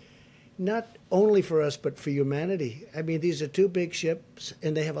right, not only for us, but for humanity. I mean, these are 2 big ships,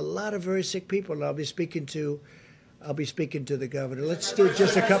 and they have a lot of very sick people. And I'll be speaking to the governor. Let's do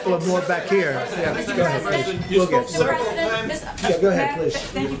just a couple of more back here. Yeah, go ahead, please. Go ahead, please.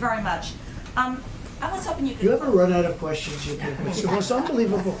 Thank you very much. I was hoping you could... You ever run out of questions? It's the most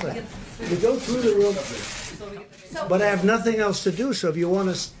unbelievable thing. You go through the room, but I have nothing else to do, so if you want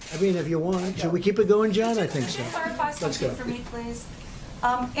to, should we keep it going, John? I think so. Can you clarify something for me, please?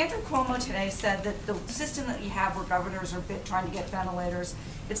 Andrew Cuomo today said that the system that you have where governors are trying to get ventilators,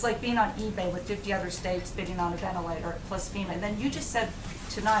 it's like being on eBay with 50 other states bidding on a ventilator plus FEMA. And then you just said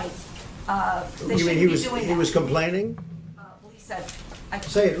tonight they shouldn't be doing that. He was complaining? Well, he said...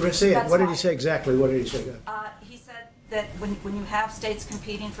 Say it. What did he say exactly? What did he say? He said that when you have states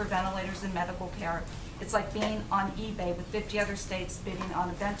competing for ventilators and medical care, it's like being on eBay with 50 other states bidding on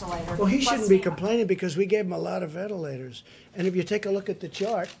a ventilator. Well, he shouldn't be complaining because we gave him a lot of ventilators. And if you take a look at the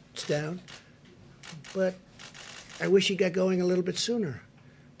chart, it's down. But I wish he got going a little bit sooner.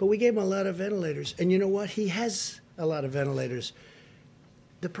 But we gave him a lot of ventilators. And you know what? He has a lot of ventilators.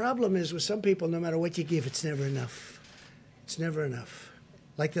 The problem is with some people, no matter what you give, it's never enough. It's never enough.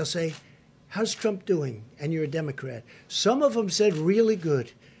 Like they'll say, how's Trump doing? And you're a Democrat. Some of them said really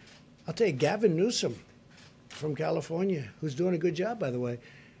good. I'll tell you, Gavin Newsom from California, who's doing a good job, by the way,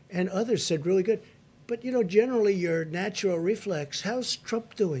 and others said really good. But, generally your natural reflex, how's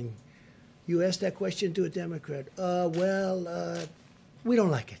Trump doing? You ask that question to a Democrat. We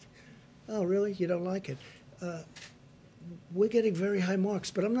don't like it. Oh, really? You don't like it? We're getting very high marks,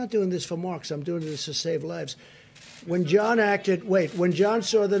 but I'm not doing this for marks. I'm doing this to save lives. When John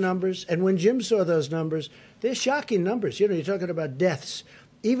saw the numbers and when Jim saw those numbers, they're shocking numbers. You're talking about deaths.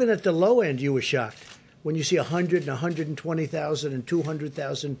 Even at the low end, you were shocked when you see 100 and 120,000 and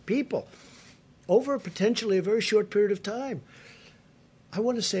 200,000 people over potentially a very short period of time. I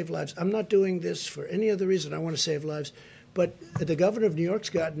want to save lives. I'm not doing this for any other reason. I want to save lives. But the governor of New York's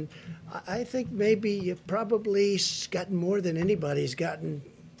gotten, I think maybe probably gotten more than anybody. He's gotten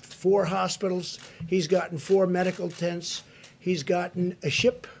 4 hospitals. He's gotten 4 medical tents. He's gotten a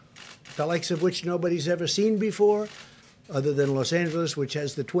ship, the likes of which nobody's ever seen before, other than Los Angeles, which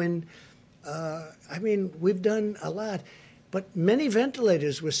has the twin. We've done a lot. But many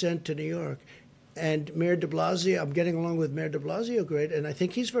ventilators were sent to New York. And Mayor de Blasio, I'm getting along with Mayor de Blasio great, and I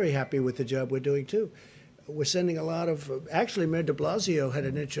think he's very happy with the job we're doing, too. We're sending a lot of, actually, Mayor de Blasio had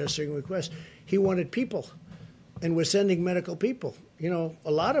an interesting request. He wanted people, and we're sending medical people. A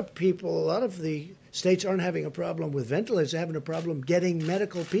lot of the states aren't having a problem with ventilators, they're having a problem getting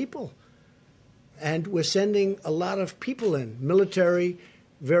medical people. And we're sending a lot of people in, military,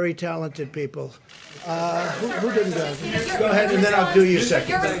 very talented people. Who didn't go? Go ahead, and then I'll do you second.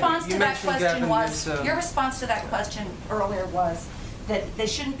 Your response to that question earlier was that they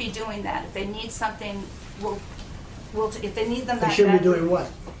shouldn't be doing that. If they need something, if they need them that They shouldn't be badly, doing what?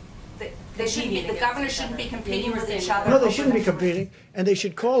 They shouldn't be. The governor shouldn't be competing with each other. No, they shouldn't be competing, and they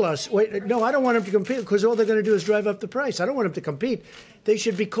should call us. Wait, no, I don't want them to compete because all they're going to do is drive up the price. I don't want them to compete. They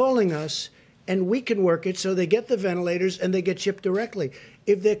should be calling us, and we can work it so they get the ventilators and they get shipped directly.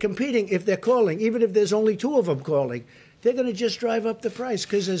 If they're competing, if they're calling, even if there's only 2 of them calling, they're going to just drive up the price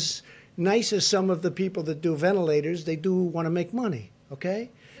because as nice as some of the people that do ventilators, they do want to make money, okay?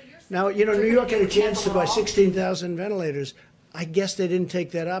 Now, New York had a chance to buy 16,000 ventilators. I guess they didn't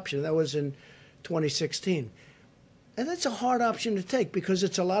take that option. That was in 2016. And that's a hard option to take because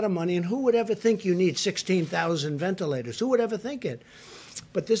it's a lot of money, and who would ever think you need 16,000 ventilators? Who would ever think it?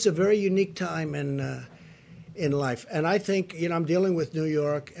 But this is a very unique time in life. And I think, I'm dealing with New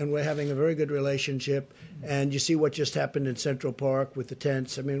York, and we're having a very good relationship. And you see what just happened in Central Park with the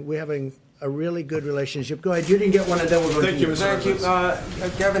tents. We're having a really good relationship. Go ahead. You didn't get one, and then we'll go to you. Thank you.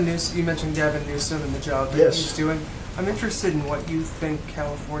 Gavin Newsom, you mentioned Gavin Newsom and the job that he's doing. I'm interested in what you think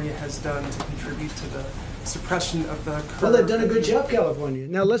California has done to contribute to the suppression of the curve. Well, they've done a good job, California.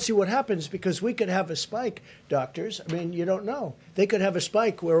 Now, let's see what happens, because we could have a spike, doctors. You don't know. They could have a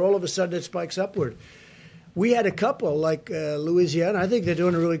spike where all of a sudden it spikes upward. We had a couple, like Louisiana. I think they're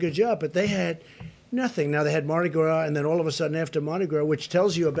doing a really good job, but they had nothing. Now, they had Mardi Gras, and then all of a sudden after Mardi Gras, which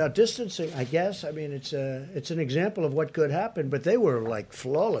tells you about distancing, I guess. It's an example of what could happen, but they were,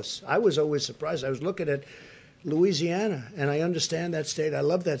 flawless. I was always surprised. I was looking at Louisiana, and I understand that state. I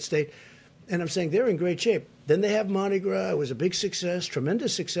love that state. And I'm saying they're in great shape. Then they have Mardi Gras. It was a big success,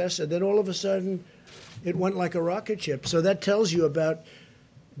 tremendous success. And then all of a sudden, it went like a rocket ship. So that tells you about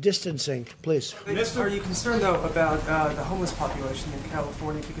distancing. Please. Are you concerned, though, about the homeless population in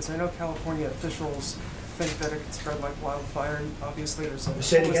California? Because I know California officials think that it could spread like wildfire. Obviously, there's a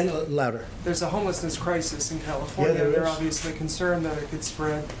say it again louder. There's a homelessness crisis in California. Yeah, they're obviously concerned that it could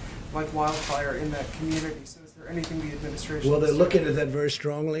spread like wildfire in that community. So is there anything the administration? Well, they're looking at that very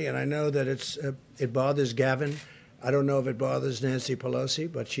strongly, and I know that it bothers Gavin. I don't know if it bothers Nancy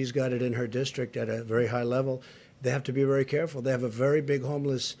Pelosi, but she's got it in her district at a very high level. They have to be very careful. They have a very big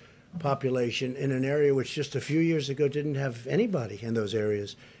homeless population in an area which just a few years ago didn't have anybody in those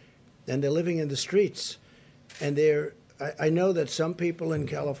areas, and they're living in the streets. And I know that some people in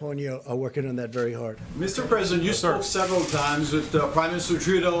California are working on that very hard. Mr. President, you spoke several times with Prime Minister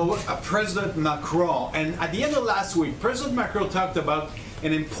Trudeau, President Macron, and at the end of last week, President Macron talked about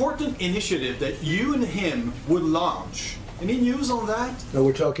an important initiative that you and him would launch. Any news on that? No,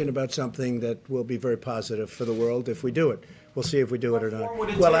 we're talking about something that will be very positive for the world if we do it. We'll see if we do it or not.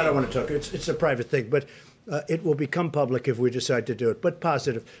 Well, I don't want to talk. It's a private thing, but it will become public if we decide to do it, but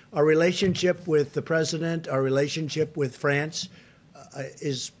positive. Our relationship with the president, our relationship with France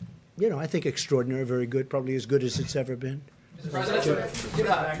is, I think extraordinary, very good, probably as good as it's ever been. Get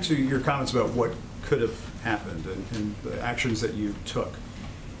back to your comments about what could have happened and the actions that you took.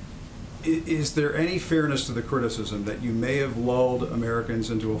 Is there any fairness to the criticism that you may have lulled Americans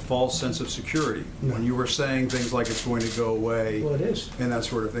into a false sense of security when you were saying things like it's going to go away? Well, it is. And that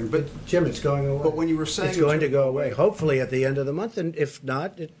sort of thing. But Jim, it's going away. But when you were saying it's going to go away, hopefully at the end of the month, and if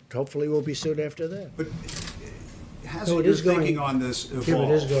not, it hopefully will be soon after that. But hasn't your thinking on this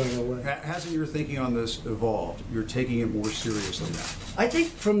evolved? It is going away. Hasn't your thinking on this evolved? You're taking it more seriously now. I think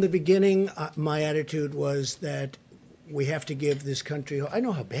from the beginning, my attitude was that we have to give this country. I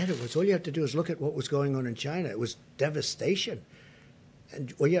know how bad it was. All you have to do is look at what was going on in China. It was devastation.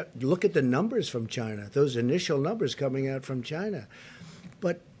 And well, yeah, look at the numbers from China, those initial numbers coming out from China.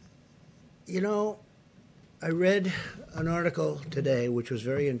 But, you know, I read an article today which was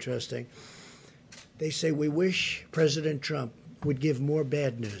very interesting. They say we wish President Trump would give more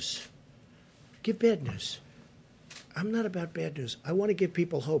bad news. Give bad news. I'm not about bad news. I want to give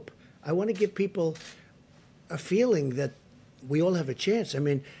people hope. I want to give people a feeling that we all have a chance. I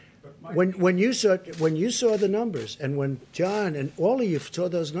mean, when you saw the numbers, and when John and all of you saw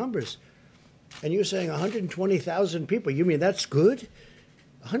those numbers, and you're saying 120,000 people, you mean that's good?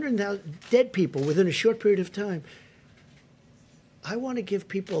 100,000 dead people within a short period of time. I want to give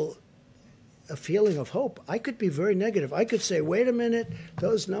people a feeling of hope. I could be very negative. I could say, wait a minute,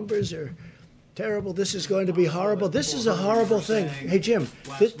 those numbers are terrible. This is going to be horrible. This is a horrible thing. Hey, Jim.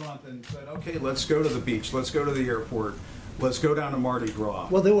 Last month and said, okay, let's go to the beach. Let's go to the airport. Let's go down to Mardi Gras.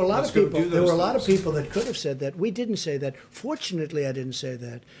 Well, there were a lot of people. There were a lot of things. people that could have said that. We didn't say that. Fortunately, I didn't say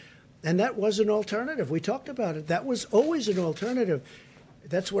that. And that was an alternative. We talked about it. That was always an alternative.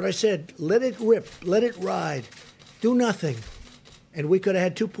 That's what I said. Let it rip. Let it ride. Do nothing. And we could have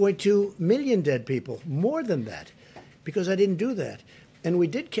had 2.2 million dead people, more than that, because I didn't do that. And we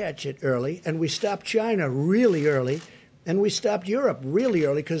did catch it early, and we stopped China really early, and we stopped Europe really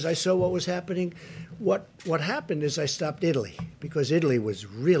early because I saw what was happening. What happened is I stopped Italy because Italy was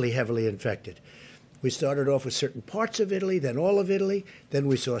really heavily infected. We started off with certain parts of Italy, then all of Italy, then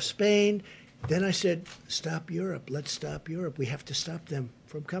we saw Spain. Then I said, stop Europe. Let's stop Europe. We have to stop them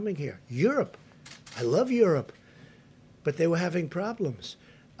from coming here. Europe. I love Europe. But they were having problems.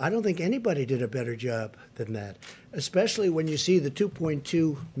 I don't think anybody did a better job than that, especially when you see the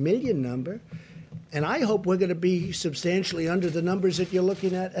 2.2 million number. And I hope we're going to be substantially under the numbers that you're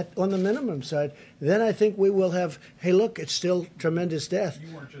looking at on the minimum side. Then I think we will have, hey, look, it's still tremendous death.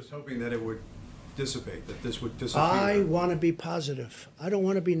 You weren't just hoping that it would dissipate, that this would disappear. I want to be positive. I don't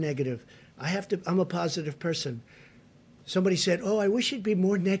want to be negative. I'm a positive person. Somebody said, oh, I wish you'd be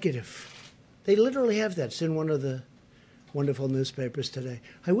more negative. They literally have that. It's in one of the wonderful newspapers today.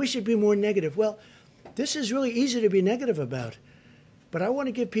 I wish it'd be more negative. Well, this is really easy to be negative about. But I want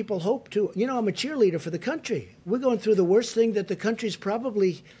to give people hope, too. You know, I'm a cheerleader for the country. We're going through the worst thing that the country's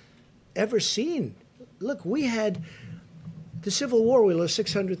probably ever seen. Look, we had the Civil War. We lost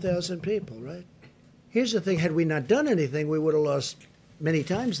 600,000 people, right? Here's the thing. Had we not done anything, we would have lost many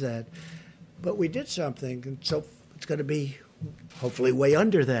times that. But we did something, and so it's going to be hopefully way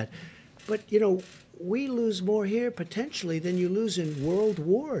under that. But, you know, we lose more here potentially than you lose in world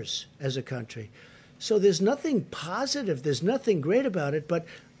wars as a country. So there's nothing positive, there's nothing great about it, but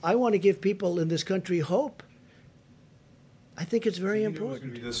I want to give people in this country hope. I think it's very important. It was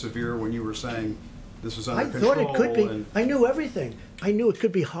going to be this severe when you were saying this was under I control. thought it could be. And I knew everything. I knew it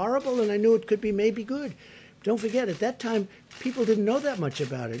could be horrible, and I knew it could be maybe good. Don't forget, at that time, people didn't know that much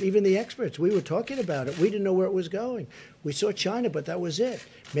about it. Even the experts, we were talking about it. We didn't know where it was going. We saw China, but that was it.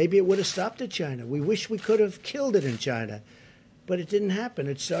 Maybe it would have stopped at China. We wish we could have killed it in China. But it didn't happen.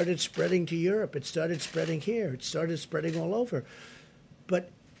 It started spreading to Europe. It started spreading here. It started spreading all over.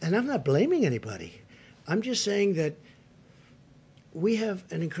 And I'm not blaming anybody. I'm just saying that we have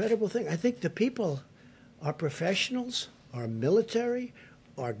an incredible thing. I think the people, our professionals, our military,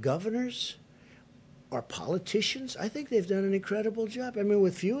 our governors, our politicians, I think they've done an incredible job. I mean,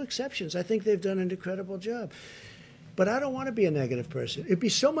 with few exceptions, I think they've done an incredible job. But I don't want to be a negative person. It'd be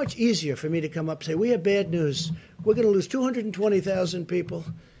so much easier for me to come up and say, we have bad news. We're going to lose 220,000 people,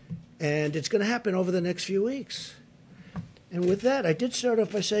 and it's going to happen over the next few weeks. And with that, I did start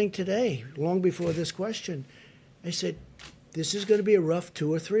off by saying today, long before this question, I said, this is going to be a rough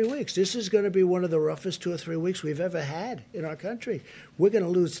 2 or 3 weeks. This is going to be one of the roughest 2 or 3 weeks we've ever had in our country. We're going to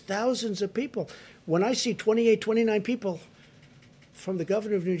lose thousands of people. When I see 28, 29 people from the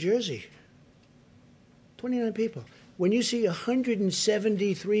governor of New Jersey, 29 people. When you see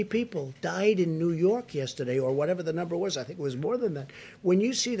 173 people died in New York yesterday, or whatever the number was, I think it was more than that. When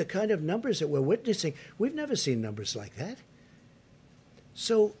you see the kind of numbers that we're witnessing, we've never seen numbers like that.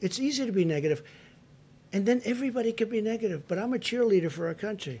 So it's easy to be negative. And then everybody can be negative. But I'm a cheerleader for our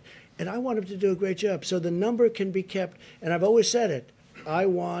country. And I want them to do a great job. So the number can be kept. And I've always said it. I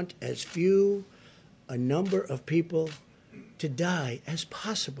want as few a number of people to die as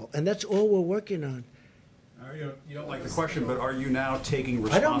possible. And that's all we're working on. You don't like the question, but are you now taking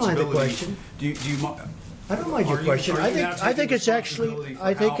I don't responsibility? mind the question. Do you I don't mind your question. I think it's actually,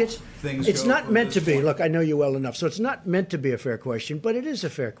 I think it's not meant to be. Look, I know you well enough, so it's not meant to be a fair question, but it is a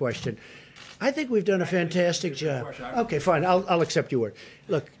fair question. I think we've done a fantastic job. Okay, fine, I'll accept your word.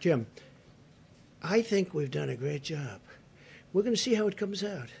 Look, Jim, I think we've done a great job. We're going to see how it comes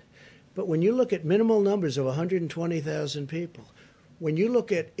out. But when you look at minimal numbers of 120,000 people, when you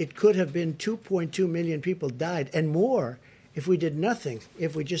look at it could have been 2.2 million people died and more if we did nothing,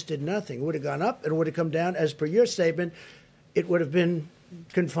 if we just did nothing. It would have gone up and it would have come down. As per your statement, it would have been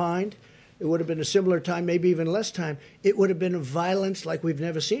confined. It would have been a similar time, maybe even less time. It would have been a violence like we've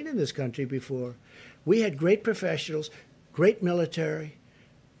never seen in this country before. We had great professionals, great military,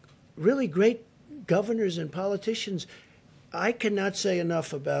 really great governors and politicians. I cannot say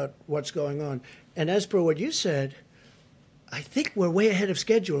enough about what's going on. And as per what you said, I think we're way ahead of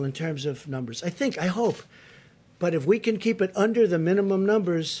schedule in terms of numbers. I hope. But if we can keep it under the minimum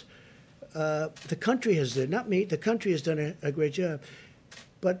numbers, the country has done, not me, the country has done a great job.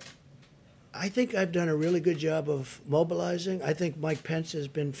 But I think I've done a really good job of mobilizing. I think Mike Pence has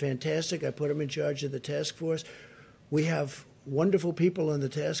been fantastic. I put him in charge of the task force. We have wonderful people on the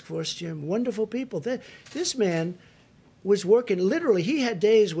task force, Jim, wonderful people. This man was working, literally, he had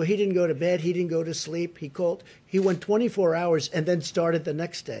days where he didn't go to bed, he didn't go to sleep, he went 24 hours and then started the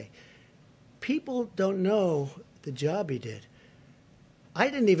next day. People don't know the job he did. I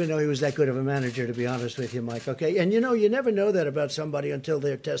didn't even know he was that good of a manager, to be honest with you, Mike, okay? And you never know that about somebody until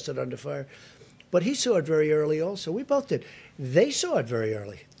they're tested under fire. But he saw it very early also. We both did. They saw it very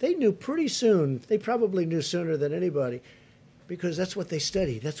early. They knew pretty soon. They probably knew sooner than anybody because that's what they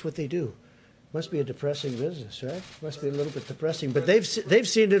study. That's what they do. Must be a depressing business, right? Must be a little bit depressing. But they've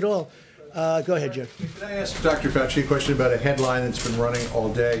seen it all. Go ahead, Jim. Can I ask Dr. Fauci a question about a headline that's been running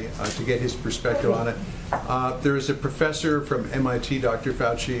all day to get his perspective on it? There is a professor from MIT, Dr.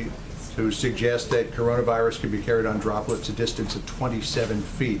 Fauci, who suggests that coronavirus can be carried on droplets a distance of 27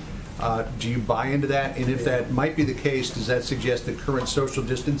 feet. Do you buy into that? And if that might be the case, does that suggest that current social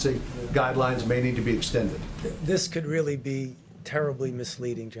distancing guidelines may need to be extended? This could really be terribly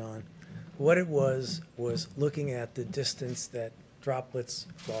misleading, John. What it was looking at the distance that droplets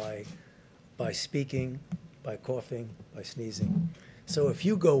fly by speaking, by coughing, by sneezing. So if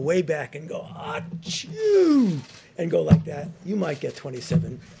you go way back and go, achoo, and go like that, you might get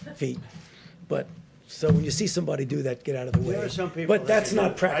 27 feet. But so when you see somebody do that, get out of the way. There are some people but that's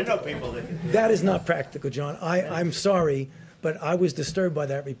not practical. I know people that can do that. That is not practical, John. I'm sorry, but I was disturbed by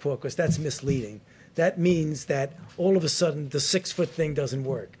that report because that's misleading. That means that all of a sudden the 6-foot thing doesn't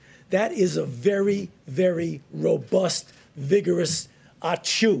work. That is a very, very robust, vigorous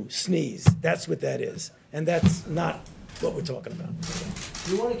achoo sneeze. That's what that is. And that's not what we're talking about.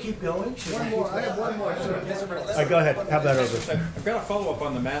 Do you want to keep going? One more. I have one more, sir. Go ahead. How about over? I've got a follow-up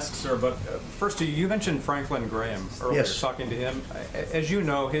on the mask, sir, but first, you mentioned Franklin Graham earlier, Yes. talking to him. As you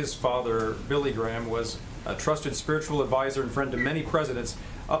know, his father, Billy Graham, was a trusted spiritual advisor and friend to many presidents.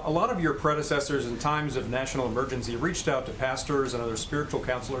 A lot of your predecessors in times of national emergency reached out to pastors and other spiritual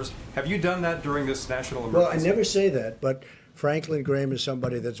counselors. Have you done that during this national emergency? Well, I never say that, but Franklin Graham is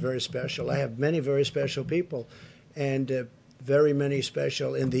somebody that's very special. I have many very special people, and very many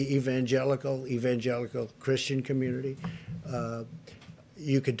special in the evangelical Christian community.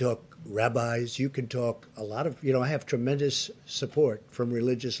 You can talk rabbis, you can talk a lot of, I have tremendous support from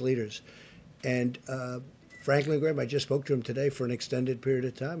religious leaders. And Franklin Graham, I just spoke to him today for an extended period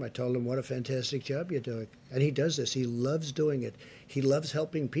of time. I told him what a fantastic job you're doing. And he does this. He loves doing it. He loves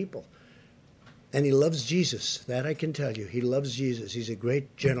helping people. And he loves Jesus. That I can tell you. He loves Jesus. He's a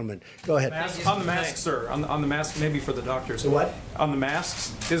great gentleman. Go ahead. On the masks, sir. On the mask, maybe for the doctors. What? On the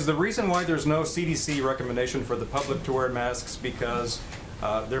masks, is the reason why there's no CDC recommendation for the public to wear masks because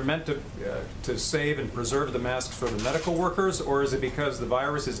they're meant to save and preserve the masks for the medical workers, or is it because the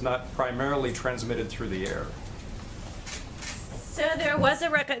virus is not primarily transmitted through the air? So there was the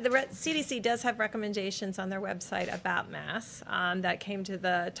CDC does have recommendations on their website about masks that came to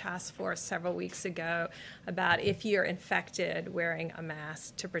the task force several weeks ago about if you're infected, wearing a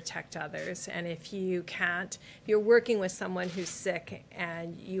mask to protect others, and if you're working with someone who's sick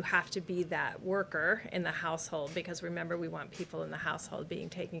and you have to be that worker in the household, because remember we want people in the household being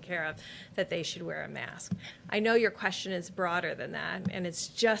taken care of, that they should wear a mask. I know your question is broader than that, and it's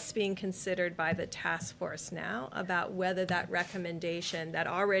just being considered by the task force now about whether that recommendation that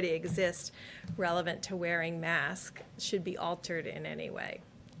already exists relevant to wearing masks should be altered in any way.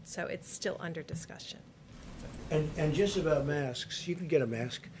 So it's still under discussion. And just about masks, you can get a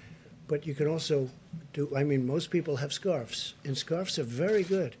mask, but you can also most people have scarves, and scarves are very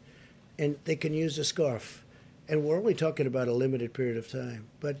good, and they can use a scarf. And we're only talking about a limited period of time.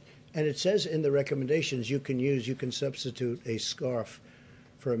 And it says in the recommendations you can substitute a scarf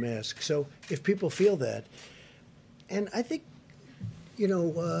for a mask. So if people feel that, and I think,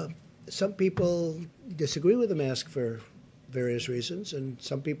 some people disagree with the mask for various reasons, and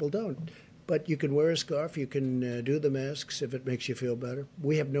some people don't. But you can wear a scarf, you can do the masks if it makes you feel better.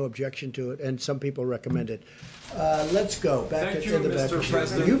 We have no objection to it, and some people recommend it. Let's go back Thank to you, the back. Mr.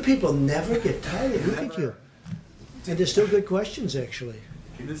 President. You people never get tired. Look at you. And there's still good questions, actually.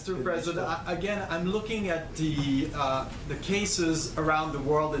 Mr. President, again, I'm looking at the cases around the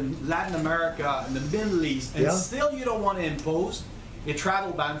world in Latin America and the Middle East, and still you don't want to impose a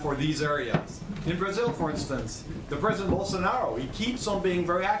travel ban for these areas. In Brazil, for instance, the President Bolsonaro, he keeps on being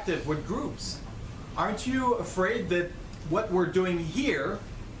very active with groups. Aren't you afraid that what we're doing here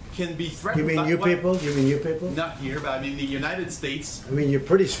can be threatened? You mean you people? You mean you people? Not here, but I mean the United States. I mean, you're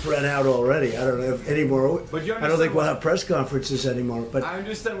pretty spread out already. I don't know if anymore. But you I don't think we'll understand have press conferences anymore. But I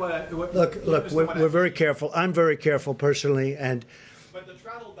understand what look, we're very careful. I'm very careful personally, and But the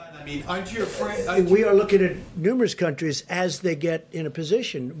travel ban, I mean, aren't you afraid? we are looking at numerous countries as they get in a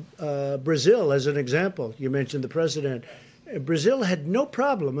position. Brazil, as an example, you mentioned the president. Brazil had no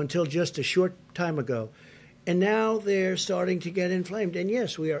problem until just a short time ago. And now they're starting to get inflamed. And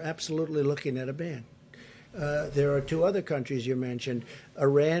yes, we are absolutely looking at a ban. There are two other countries you mentioned.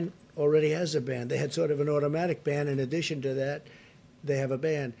 Iran already has a ban. They had sort of an automatic ban. In addition to that, they have a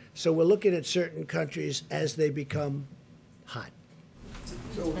ban. So we're looking at certain countries as they become hot.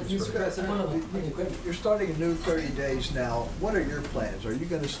 So, Mr. President, you're starting a new 30 days now. What are your plans? Are you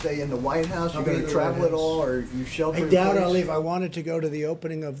going to stay in the White House? Are you going to travel at all, or you shelter I in doubt place? I'll leave. I wanted to go to the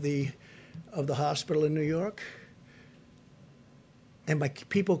opening of the hospital in New York, and my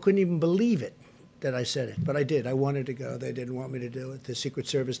people couldn't even believe it that I said it, but I did. I wanted to go. They didn't want me to do it. The Secret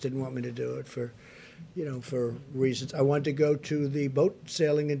Service didn't want me to do it for reasons. I wanted to go to the boat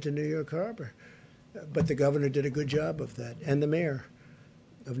sailing into New York Harbor, but the governor did a good job of that, and the mayor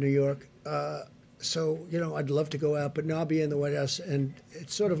of New York. So, I'd love to go out, but now I'll be in the White House, and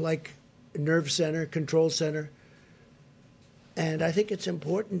it's sort of like a nerve center, control center. And I think it's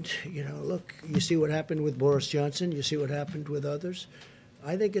important, look, you see what happened with Boris Johnson, you see what happened with others.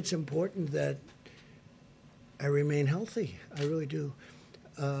 I think it's important that I remain healthy. I really do.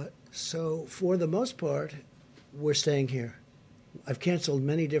 So for the most part, we're staying here. I've canceled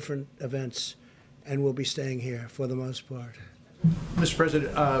many different events, and we'll be staying here for the most part. Mr.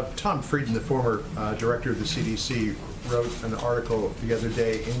 President, Tom Frieden, the former director of the CDC, wrote an article the other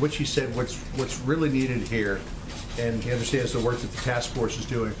day in which he said what's really needed here, and he understands the work that the task force is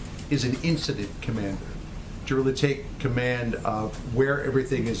doing, is an incident commander to really take command of where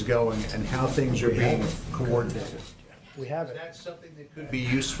everything is going and how things are being coordinated. We have it. Is that something that could be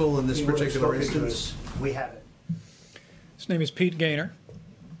useful in this particular instance? We have it. His name is Pete Gaynor.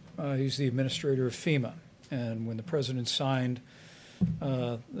 He's the administrator of FEMA. And when the president signed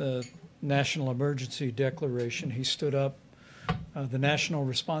the National Emergency Declaration, he stood up the National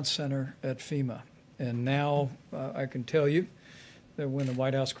Response Center at FEMA. And now I can tell you that when the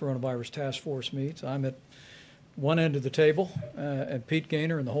White House Coronavirus Task Force meets, I'm at one end of the table, and Pete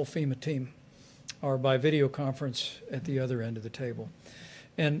Gaynor and the whole FEMA team are by video conference at the other end of the table.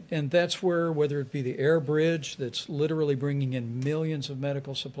 And that's where, whether it be the air bridge that's literally bringing in millions of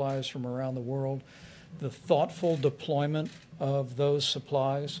medical supplies from around the world, the thoughtful deployment of those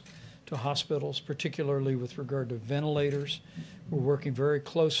supplies to hospitals, particularly with regard to ventilators. We're working very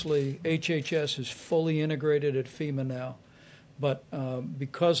closely. HHS is fully integrated at FEMA now, but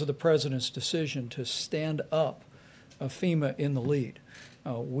because of the president's decision to stand up FEMA in the lead,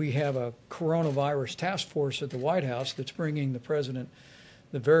 we have a coronavirus task force at the White House that's bringing the president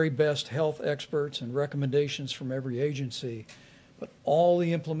the very best health experts and recommendations from every agency. But all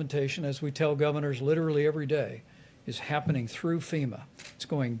the implementation, as we tell governors literally every day, is happening through FEMA. It's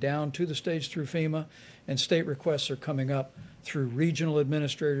going down to the states through FEMA, and state requests are coming up through regional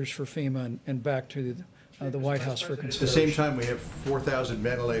administrators for FEMA and back to the White House for consideration. At the same time, we have 4,000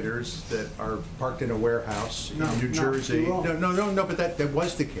 ventilators that are parked in a warehouse in New Jersey. No, but that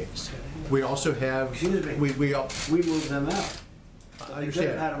was the case. We also have... Excuse me. We moved them out. I They could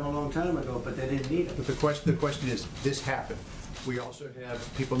have understand. had them a long time ago, but they didn't need them. But the question is, this happened. We also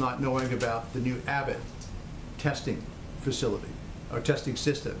have people not knowing about the new Abbott testing facility, or testing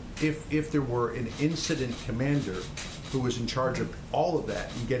system. If there were an incident commander who was in charge of all of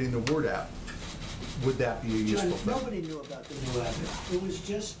that and getting the word out, would that be a useful John, thing? nobody knew about the new Abbott. It was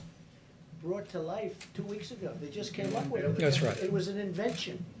just brought to life 2 weeks ago. They just came up with it. That's right. It was an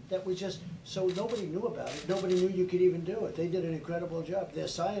invention that was just, so nobody knew about it. Nobody knew you could even do it. They did an incredible job. Their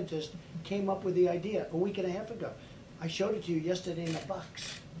scientist came up with the idea a week and a half ago. I showed it to you yesterday in a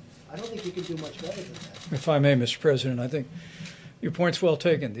box. I don't think you can do much better than that. If I may, Mr. President, I think your point's well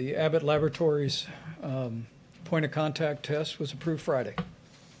taken. The Abbott Laboratories point of contact test was approved Friday. The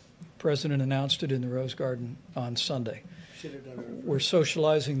President announced it in the Rose Garden on Sunday. Should have done it. We're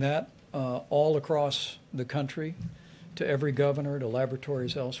socializing that all across the country to every governor, to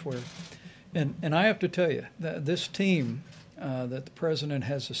laboratories elsewhere. And I have to tell you, that this team that the President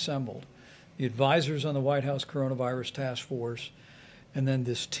has assembled, the advisors on the White House Coronavirus Task Force, and then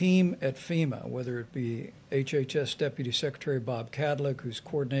this team at FEMA, whether it be HHS Deputy Secretary Bob Kadlec, who's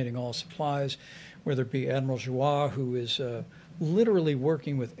coordinating all supplies, whether it be Admiral Joie, who is literally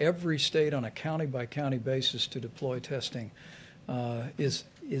working with every state on a county-by-county basis to deploy testing, is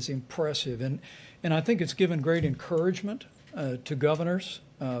impressive. And I think it's given great encouragement to governors.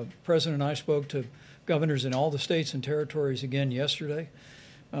 President and I spoke to governors in all the states and territories again yesterday,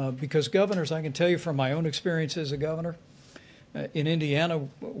 because governors, I can tell you from my own experience as a governor, in Indiana,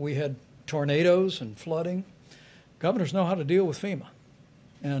 we had tornadoes and flooding. Governors know how to deal with FEMA.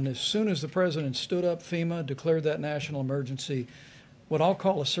 And as soon as the President stood up FEMA, declared that national emergency, what I'll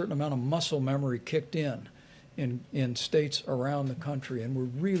call a certain amount of muscle memory kicked in states around the country. And we're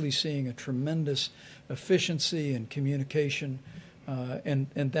really seeing a tremendous efficiency and communication, and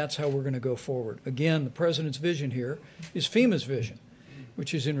that's how we're going to go forward. Again, the President's vision here is FEMA's vision,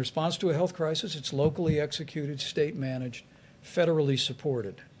 which is in response to a health crisis. It's locally executed, state managed, federally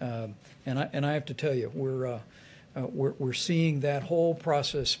supported, and I have to tell you, we're seeing that whole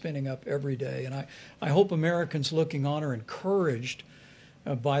process spinning up every day, and I hope Americans looking on are encouraged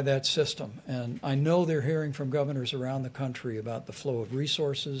by that system. And I know they're hearing from governors around the country about the flow of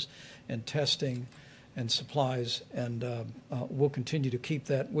resources and testing and supplies, and we'll continue to keep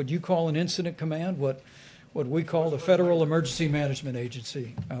that, what you call an incident command, what we call the Federal Emergency Management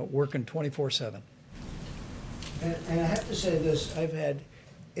Agency, working 24/7. And I have to say this, I've had,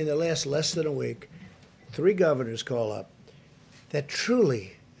 in the last less than a week, 3 governors call up that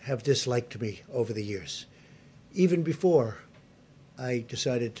truly have disliked me over the years, even before I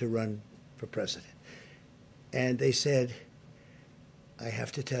decided to run for president. And they said, I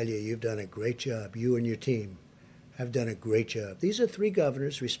have to tell you, you've done a great job. You and your team have done a great job. These are 3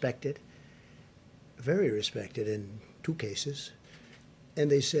 governors, respected, very respected in 2 cases.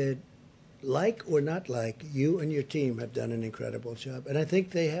 And they said, like or not like, you and your team have done an incredible job. And I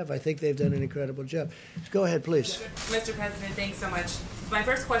think they have. I think they've done an incredible job. Go ahead, please. Mr. President, thanks so much. My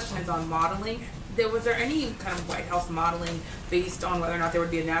first question is on modeling. Was there any kind of White House modeling based on whether or not there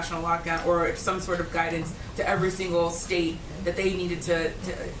would be a national lockdown or some sort of guidance to every single state that they needed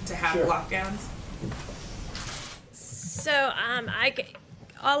to have lockdowns? So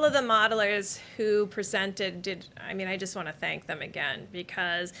all of the modelers who presented I just want to thank them again,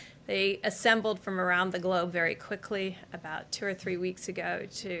 because they assembled from around the globe very quickly about 2 or 3 weeks ago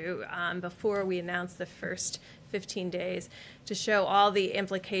to before we announced the first 15 days to show all the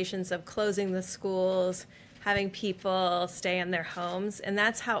implications of closing the schools, having people stay in their homes, and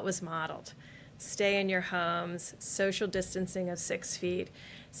that's how it was modeled. Stay in your homes, social distancing of 6 feet.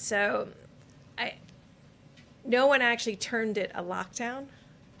 So no one actually termed it a lockdown,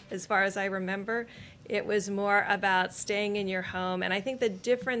 as far as I remember. It was more about staying in your home. And I think the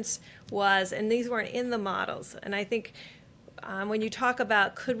difference was, and these weren't in the models, and I think when you talk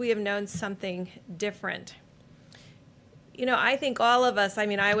about could we have known something different, I think all of us,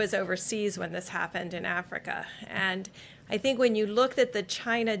 I was overseas when this happened in Africa, and I think when you looked at the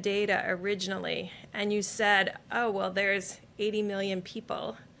China data originally and you said, oh, well, there's 80 million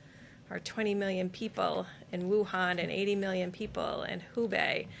people or 20 million people in Wuhan and 80 million people in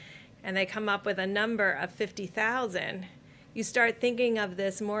Hubei, and they come up with a number of 50,000, you start thinking of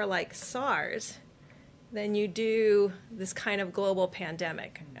this more like SARS than you do this kind of global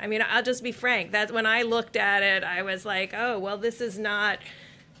pandemic. I'll just be frank. That's when I looked at it, I was like, oh, well, this is not,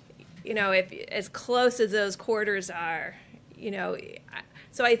 if as close as those quarters are,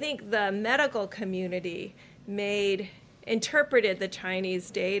 So I think the medical community interpreted the Chinese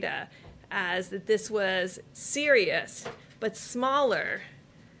data as that this was serious, but smaller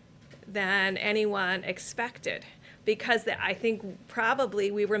than anyone expected, because I think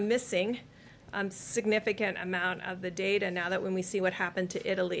probably we were missing significant amount of the data now that when we see what happened to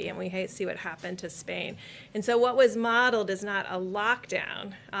Italy and we see what happened to Spain. And so what was modeled is not a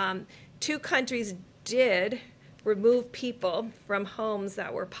lockdown. 2 countries did remove people from homes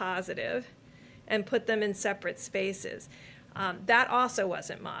that were positive and put them in separate spaces. That also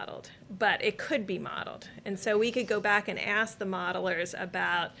wasn't modeled, but it could be modeled. And so we could go back and ask the modelers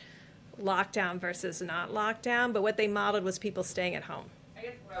about lockdown versus not lockdown, but what they modeled was people staying at home. I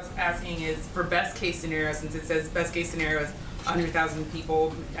guess what I was asking is for best case scenario, since it says best case scenario is 100,000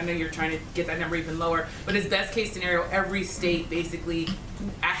 people. I know you're trying to get that number even lower, but is best case scenario every state basically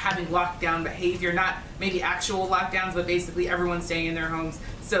having lockdown behavior, not maybe actual lockdowns, but basically everyone staying in their homes.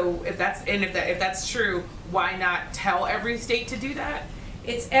 So if that's true, why not tell every state to do that?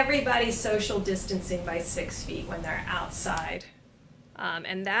 It's everybody social distancing by 6 feet when they're outside.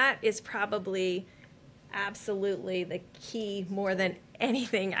 And that is probably absolutely the key more than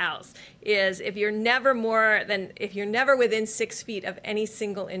anything else, is if you're never within 6 feet of any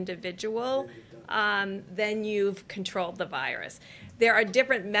single individual, then you've controlled the virus. There are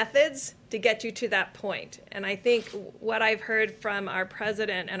different methods to get you to that point. And I think what I've heard from our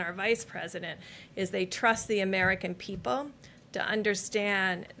president and our vice president is they trust the American people to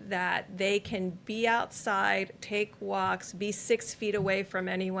understand that they can be outside, take walks, be 6 feet away from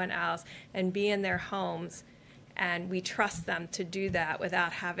anyone else, and be in their homes. And we trust them to do that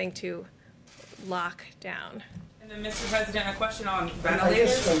without having to lock down. And then, Mr. President, a question on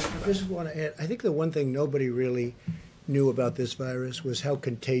ventilators. I just want to add, I think the one thing nobody really knew about this virus was how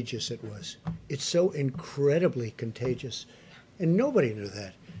contagious it was. It's so incredibly contagious, and nobody knew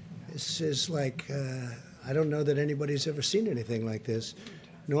that. This is like, I don't know that anybody's ever seen anything like this.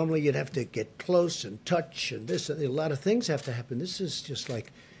 Normally you'd have to get close and touch and this, a lot of things have to happen. This is just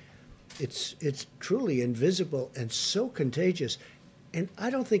like, it's truly invisible and so contagious. And I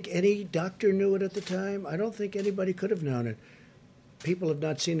don't think any doctor knew it at the time. I don't think anybody could have known it. People have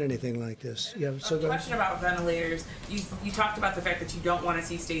not seen anything like this. Yeah, so a question about ventilators. You talked about the fact that you don't want to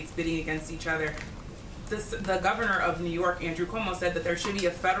see states bidding against each other. The governor of New York, Andrew Cuomo, said that there should be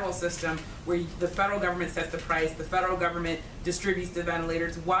a federal system where the federal government sets the price, the federal government distributes the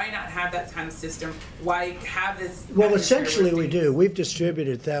ventilators. Why not have that kind of system? Why have this? Well, essentially we do. We've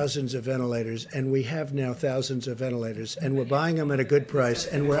distributed thousands of ventilators, and we have now thousands of ventilators, and we're buying them at a good price,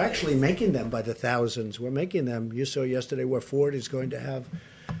 and we're actually making them by the thousands. We're making them. You saw yesterday where Ford is going to have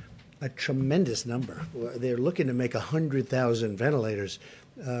a tremendous number. They're looking to make 100,000 ventilators.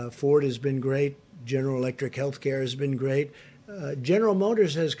 Ford has been great. General Electric Healthcare has been great. General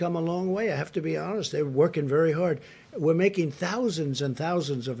Motors has come a long way, I have to be honest. They're working very hard. We're making thousands and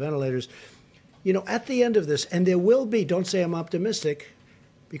thousands of ventilators. You know, at the end of this, and there will be, don't say I'm optimistic,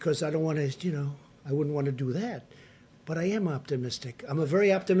 because I don't want to, I wouldn't want to do that. But I am optimistic. I'm a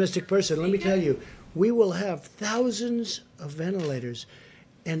very optimistic person. Let me tell you, we will have thousands of ventilators.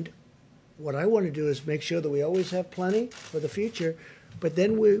 And what I want to do is make sure that we always have plenty for the future. But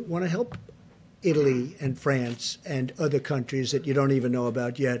then we want to help Italy and France and other countries that you don't even know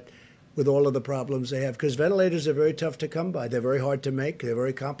about yet with all of the problems they have. Because ventilators are very tough to come by. They're very hard to make. They're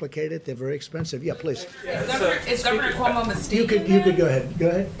very complicated. They're very expensive. Yeah, please. Is Governor Cuomo mistaken? You could go ahead. Go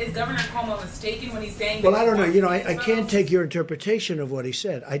ahead. Is Governor Cuomo mistaken when he's saying Well, I don't know. I can't take your interpretation of what he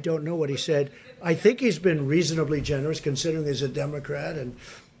said. I don't know what he said. I think he's been reasonably generous considering he's a Democrat, and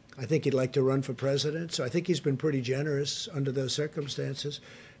I think he'd like to run for president. So I think he's been pretty generous under those circumstances.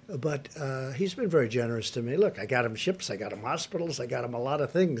 But he's been very generous to me. Look, I got him ships, I got him hospitals, I got him a lot of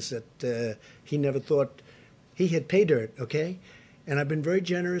things that he never thought he had pay dirt, okay? And I've been very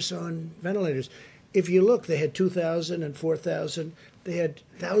generous on ventilators. If you look, they had 2,000 and 4,000. They had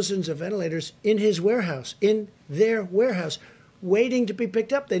thousands of ventilators in his warehouse, in their warehouse, waiting to be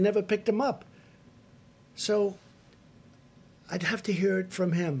picked up. They never picked them up. So I'd have to hear it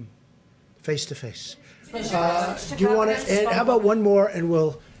from him, face to face. Do you want to, how about one more, and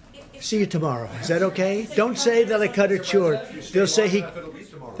we'll see you tomorrow. Is that okay? Don't say that I cut it short. They'll say he.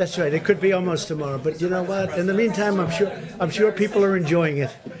 That's right. It could be almost tomorrow. But you know what? In the meantime, I'm sure people are enjoying it.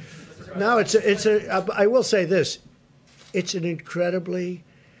 Now I will say this. It's an incredibly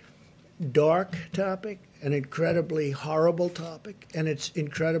dark topic, an incredibly horrible topic, and it's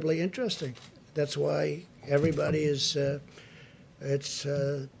incredibly interesting. That's why everybody is.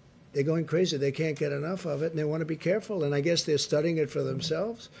 They're going crazy. They can't get enough of it, and they want to be careful. And I guess they're studying it for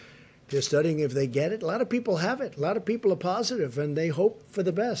themselves. They're studying if they get it. A lot of people have it. A lot of people are positive, and they hope for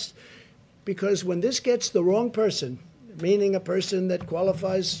the best. Because when this gets the wrong person, meaning a person that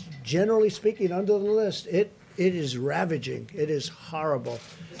qualifies, generally speaking, under the list, it is ravaging. It is horrible.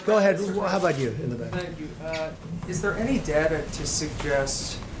 Go ahead. How about you in the back? Thank you. Is there any data to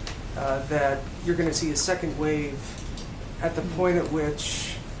suggest that you're going to see a second wave at the point at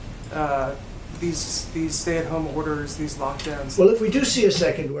which these stay-at-home orders, these lockdowns? Well, if we do see a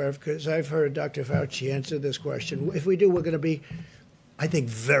second wave, because I've heard Dr. Fauci answer this question, if we do, we're going to be, I think,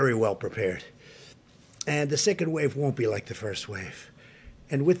 very well prepared. And the second wave won't be like the first wave.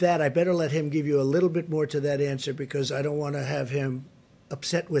 And with that, I better let him give you a little bit more to that answer, because I don't want to have him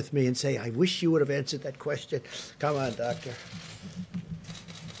upset with me and say, I wish you would have answered that question. Come on, doctor.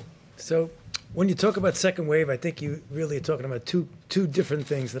 So when you talk about second wave, I think you really are talking about two different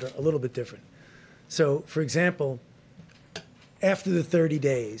things that are a little bit different. So, for example, after the 30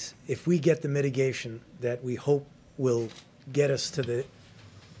 days, if we get the mitigation that we hope will get us to the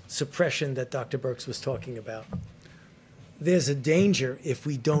suppression that Dr. Birx was talking about, there's a danger if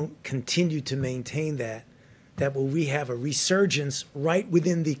we don't continue to maintain that we have a resurgence right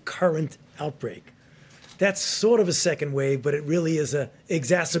within the current outbreak. That's sort of a second wave, but it really is an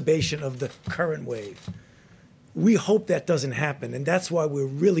exacerbation of the current wave. We hope that doesn't happen, and that's why we're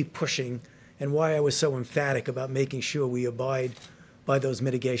really pushing and why I was so emphatic about making sure we abide by those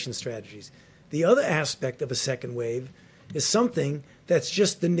mitigation strategies. The other aspect of a second wave is something that's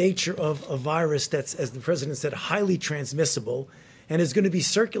just the nature of a virus that's, as the president said, highly transmissible and is going to be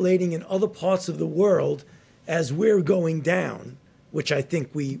circulating in other parts of the world as we're going down, which I think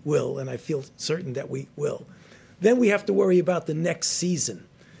we will, and I feel certain that we will. Then we have to worry about the next season.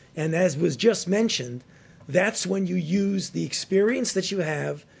 And as was just mentioned, that's when you use the experience that you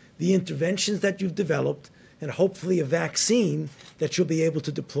have, the interventions that you've developed, and hopefully a vaccine that you'll be able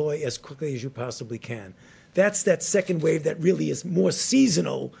to deploy as quickly as you possibly can. That's that second wave that really is more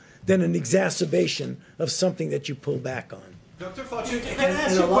seasonal than an exacerbation of something that you pull back on. Dr. Fauci, can I And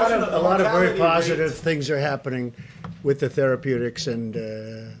ask a you a lot question of on the a lot of very mortality positive rate? things are happening with the therapeutics and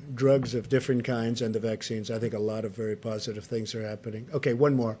drugs of different kinds and the vaccines. I think a lot of very positive things are happening. Okay,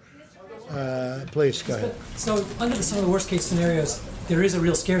 one more. Please, go ahead. So under some of the worst case scenarios, there is a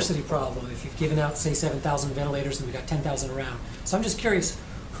real scarcity problem. If you've given out, say, 7,000 ventilators and we've got 10,000 around. So I'm just curious,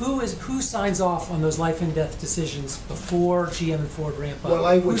 who signs off on those life and death decisions before GM and Ford ramp up? Well,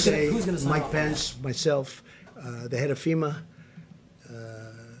 I would who's say gonna sign Mike off on that? Pence, myself, the head of FEMA,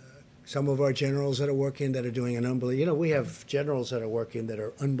 some of our generals that are working that are doing an unbelievable, we have generals that are working that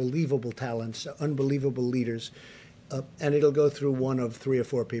are unbelievable talents, unbelievable leaders, and it'll go through one of 3 or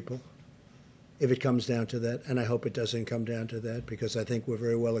 4 people if it comes down to that, and I hope it doesn't come down to that, because I think we're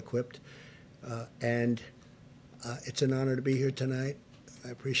very well equipped, and it's an honor to be here tonight. I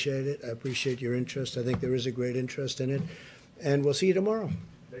appreciate it. I appreciate your interest. I think there is a great interest in it, and we'll see you tomorrow.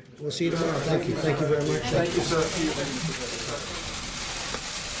 We'll see you tomorrow. Thank you. Thank you very much. Thank you, sir.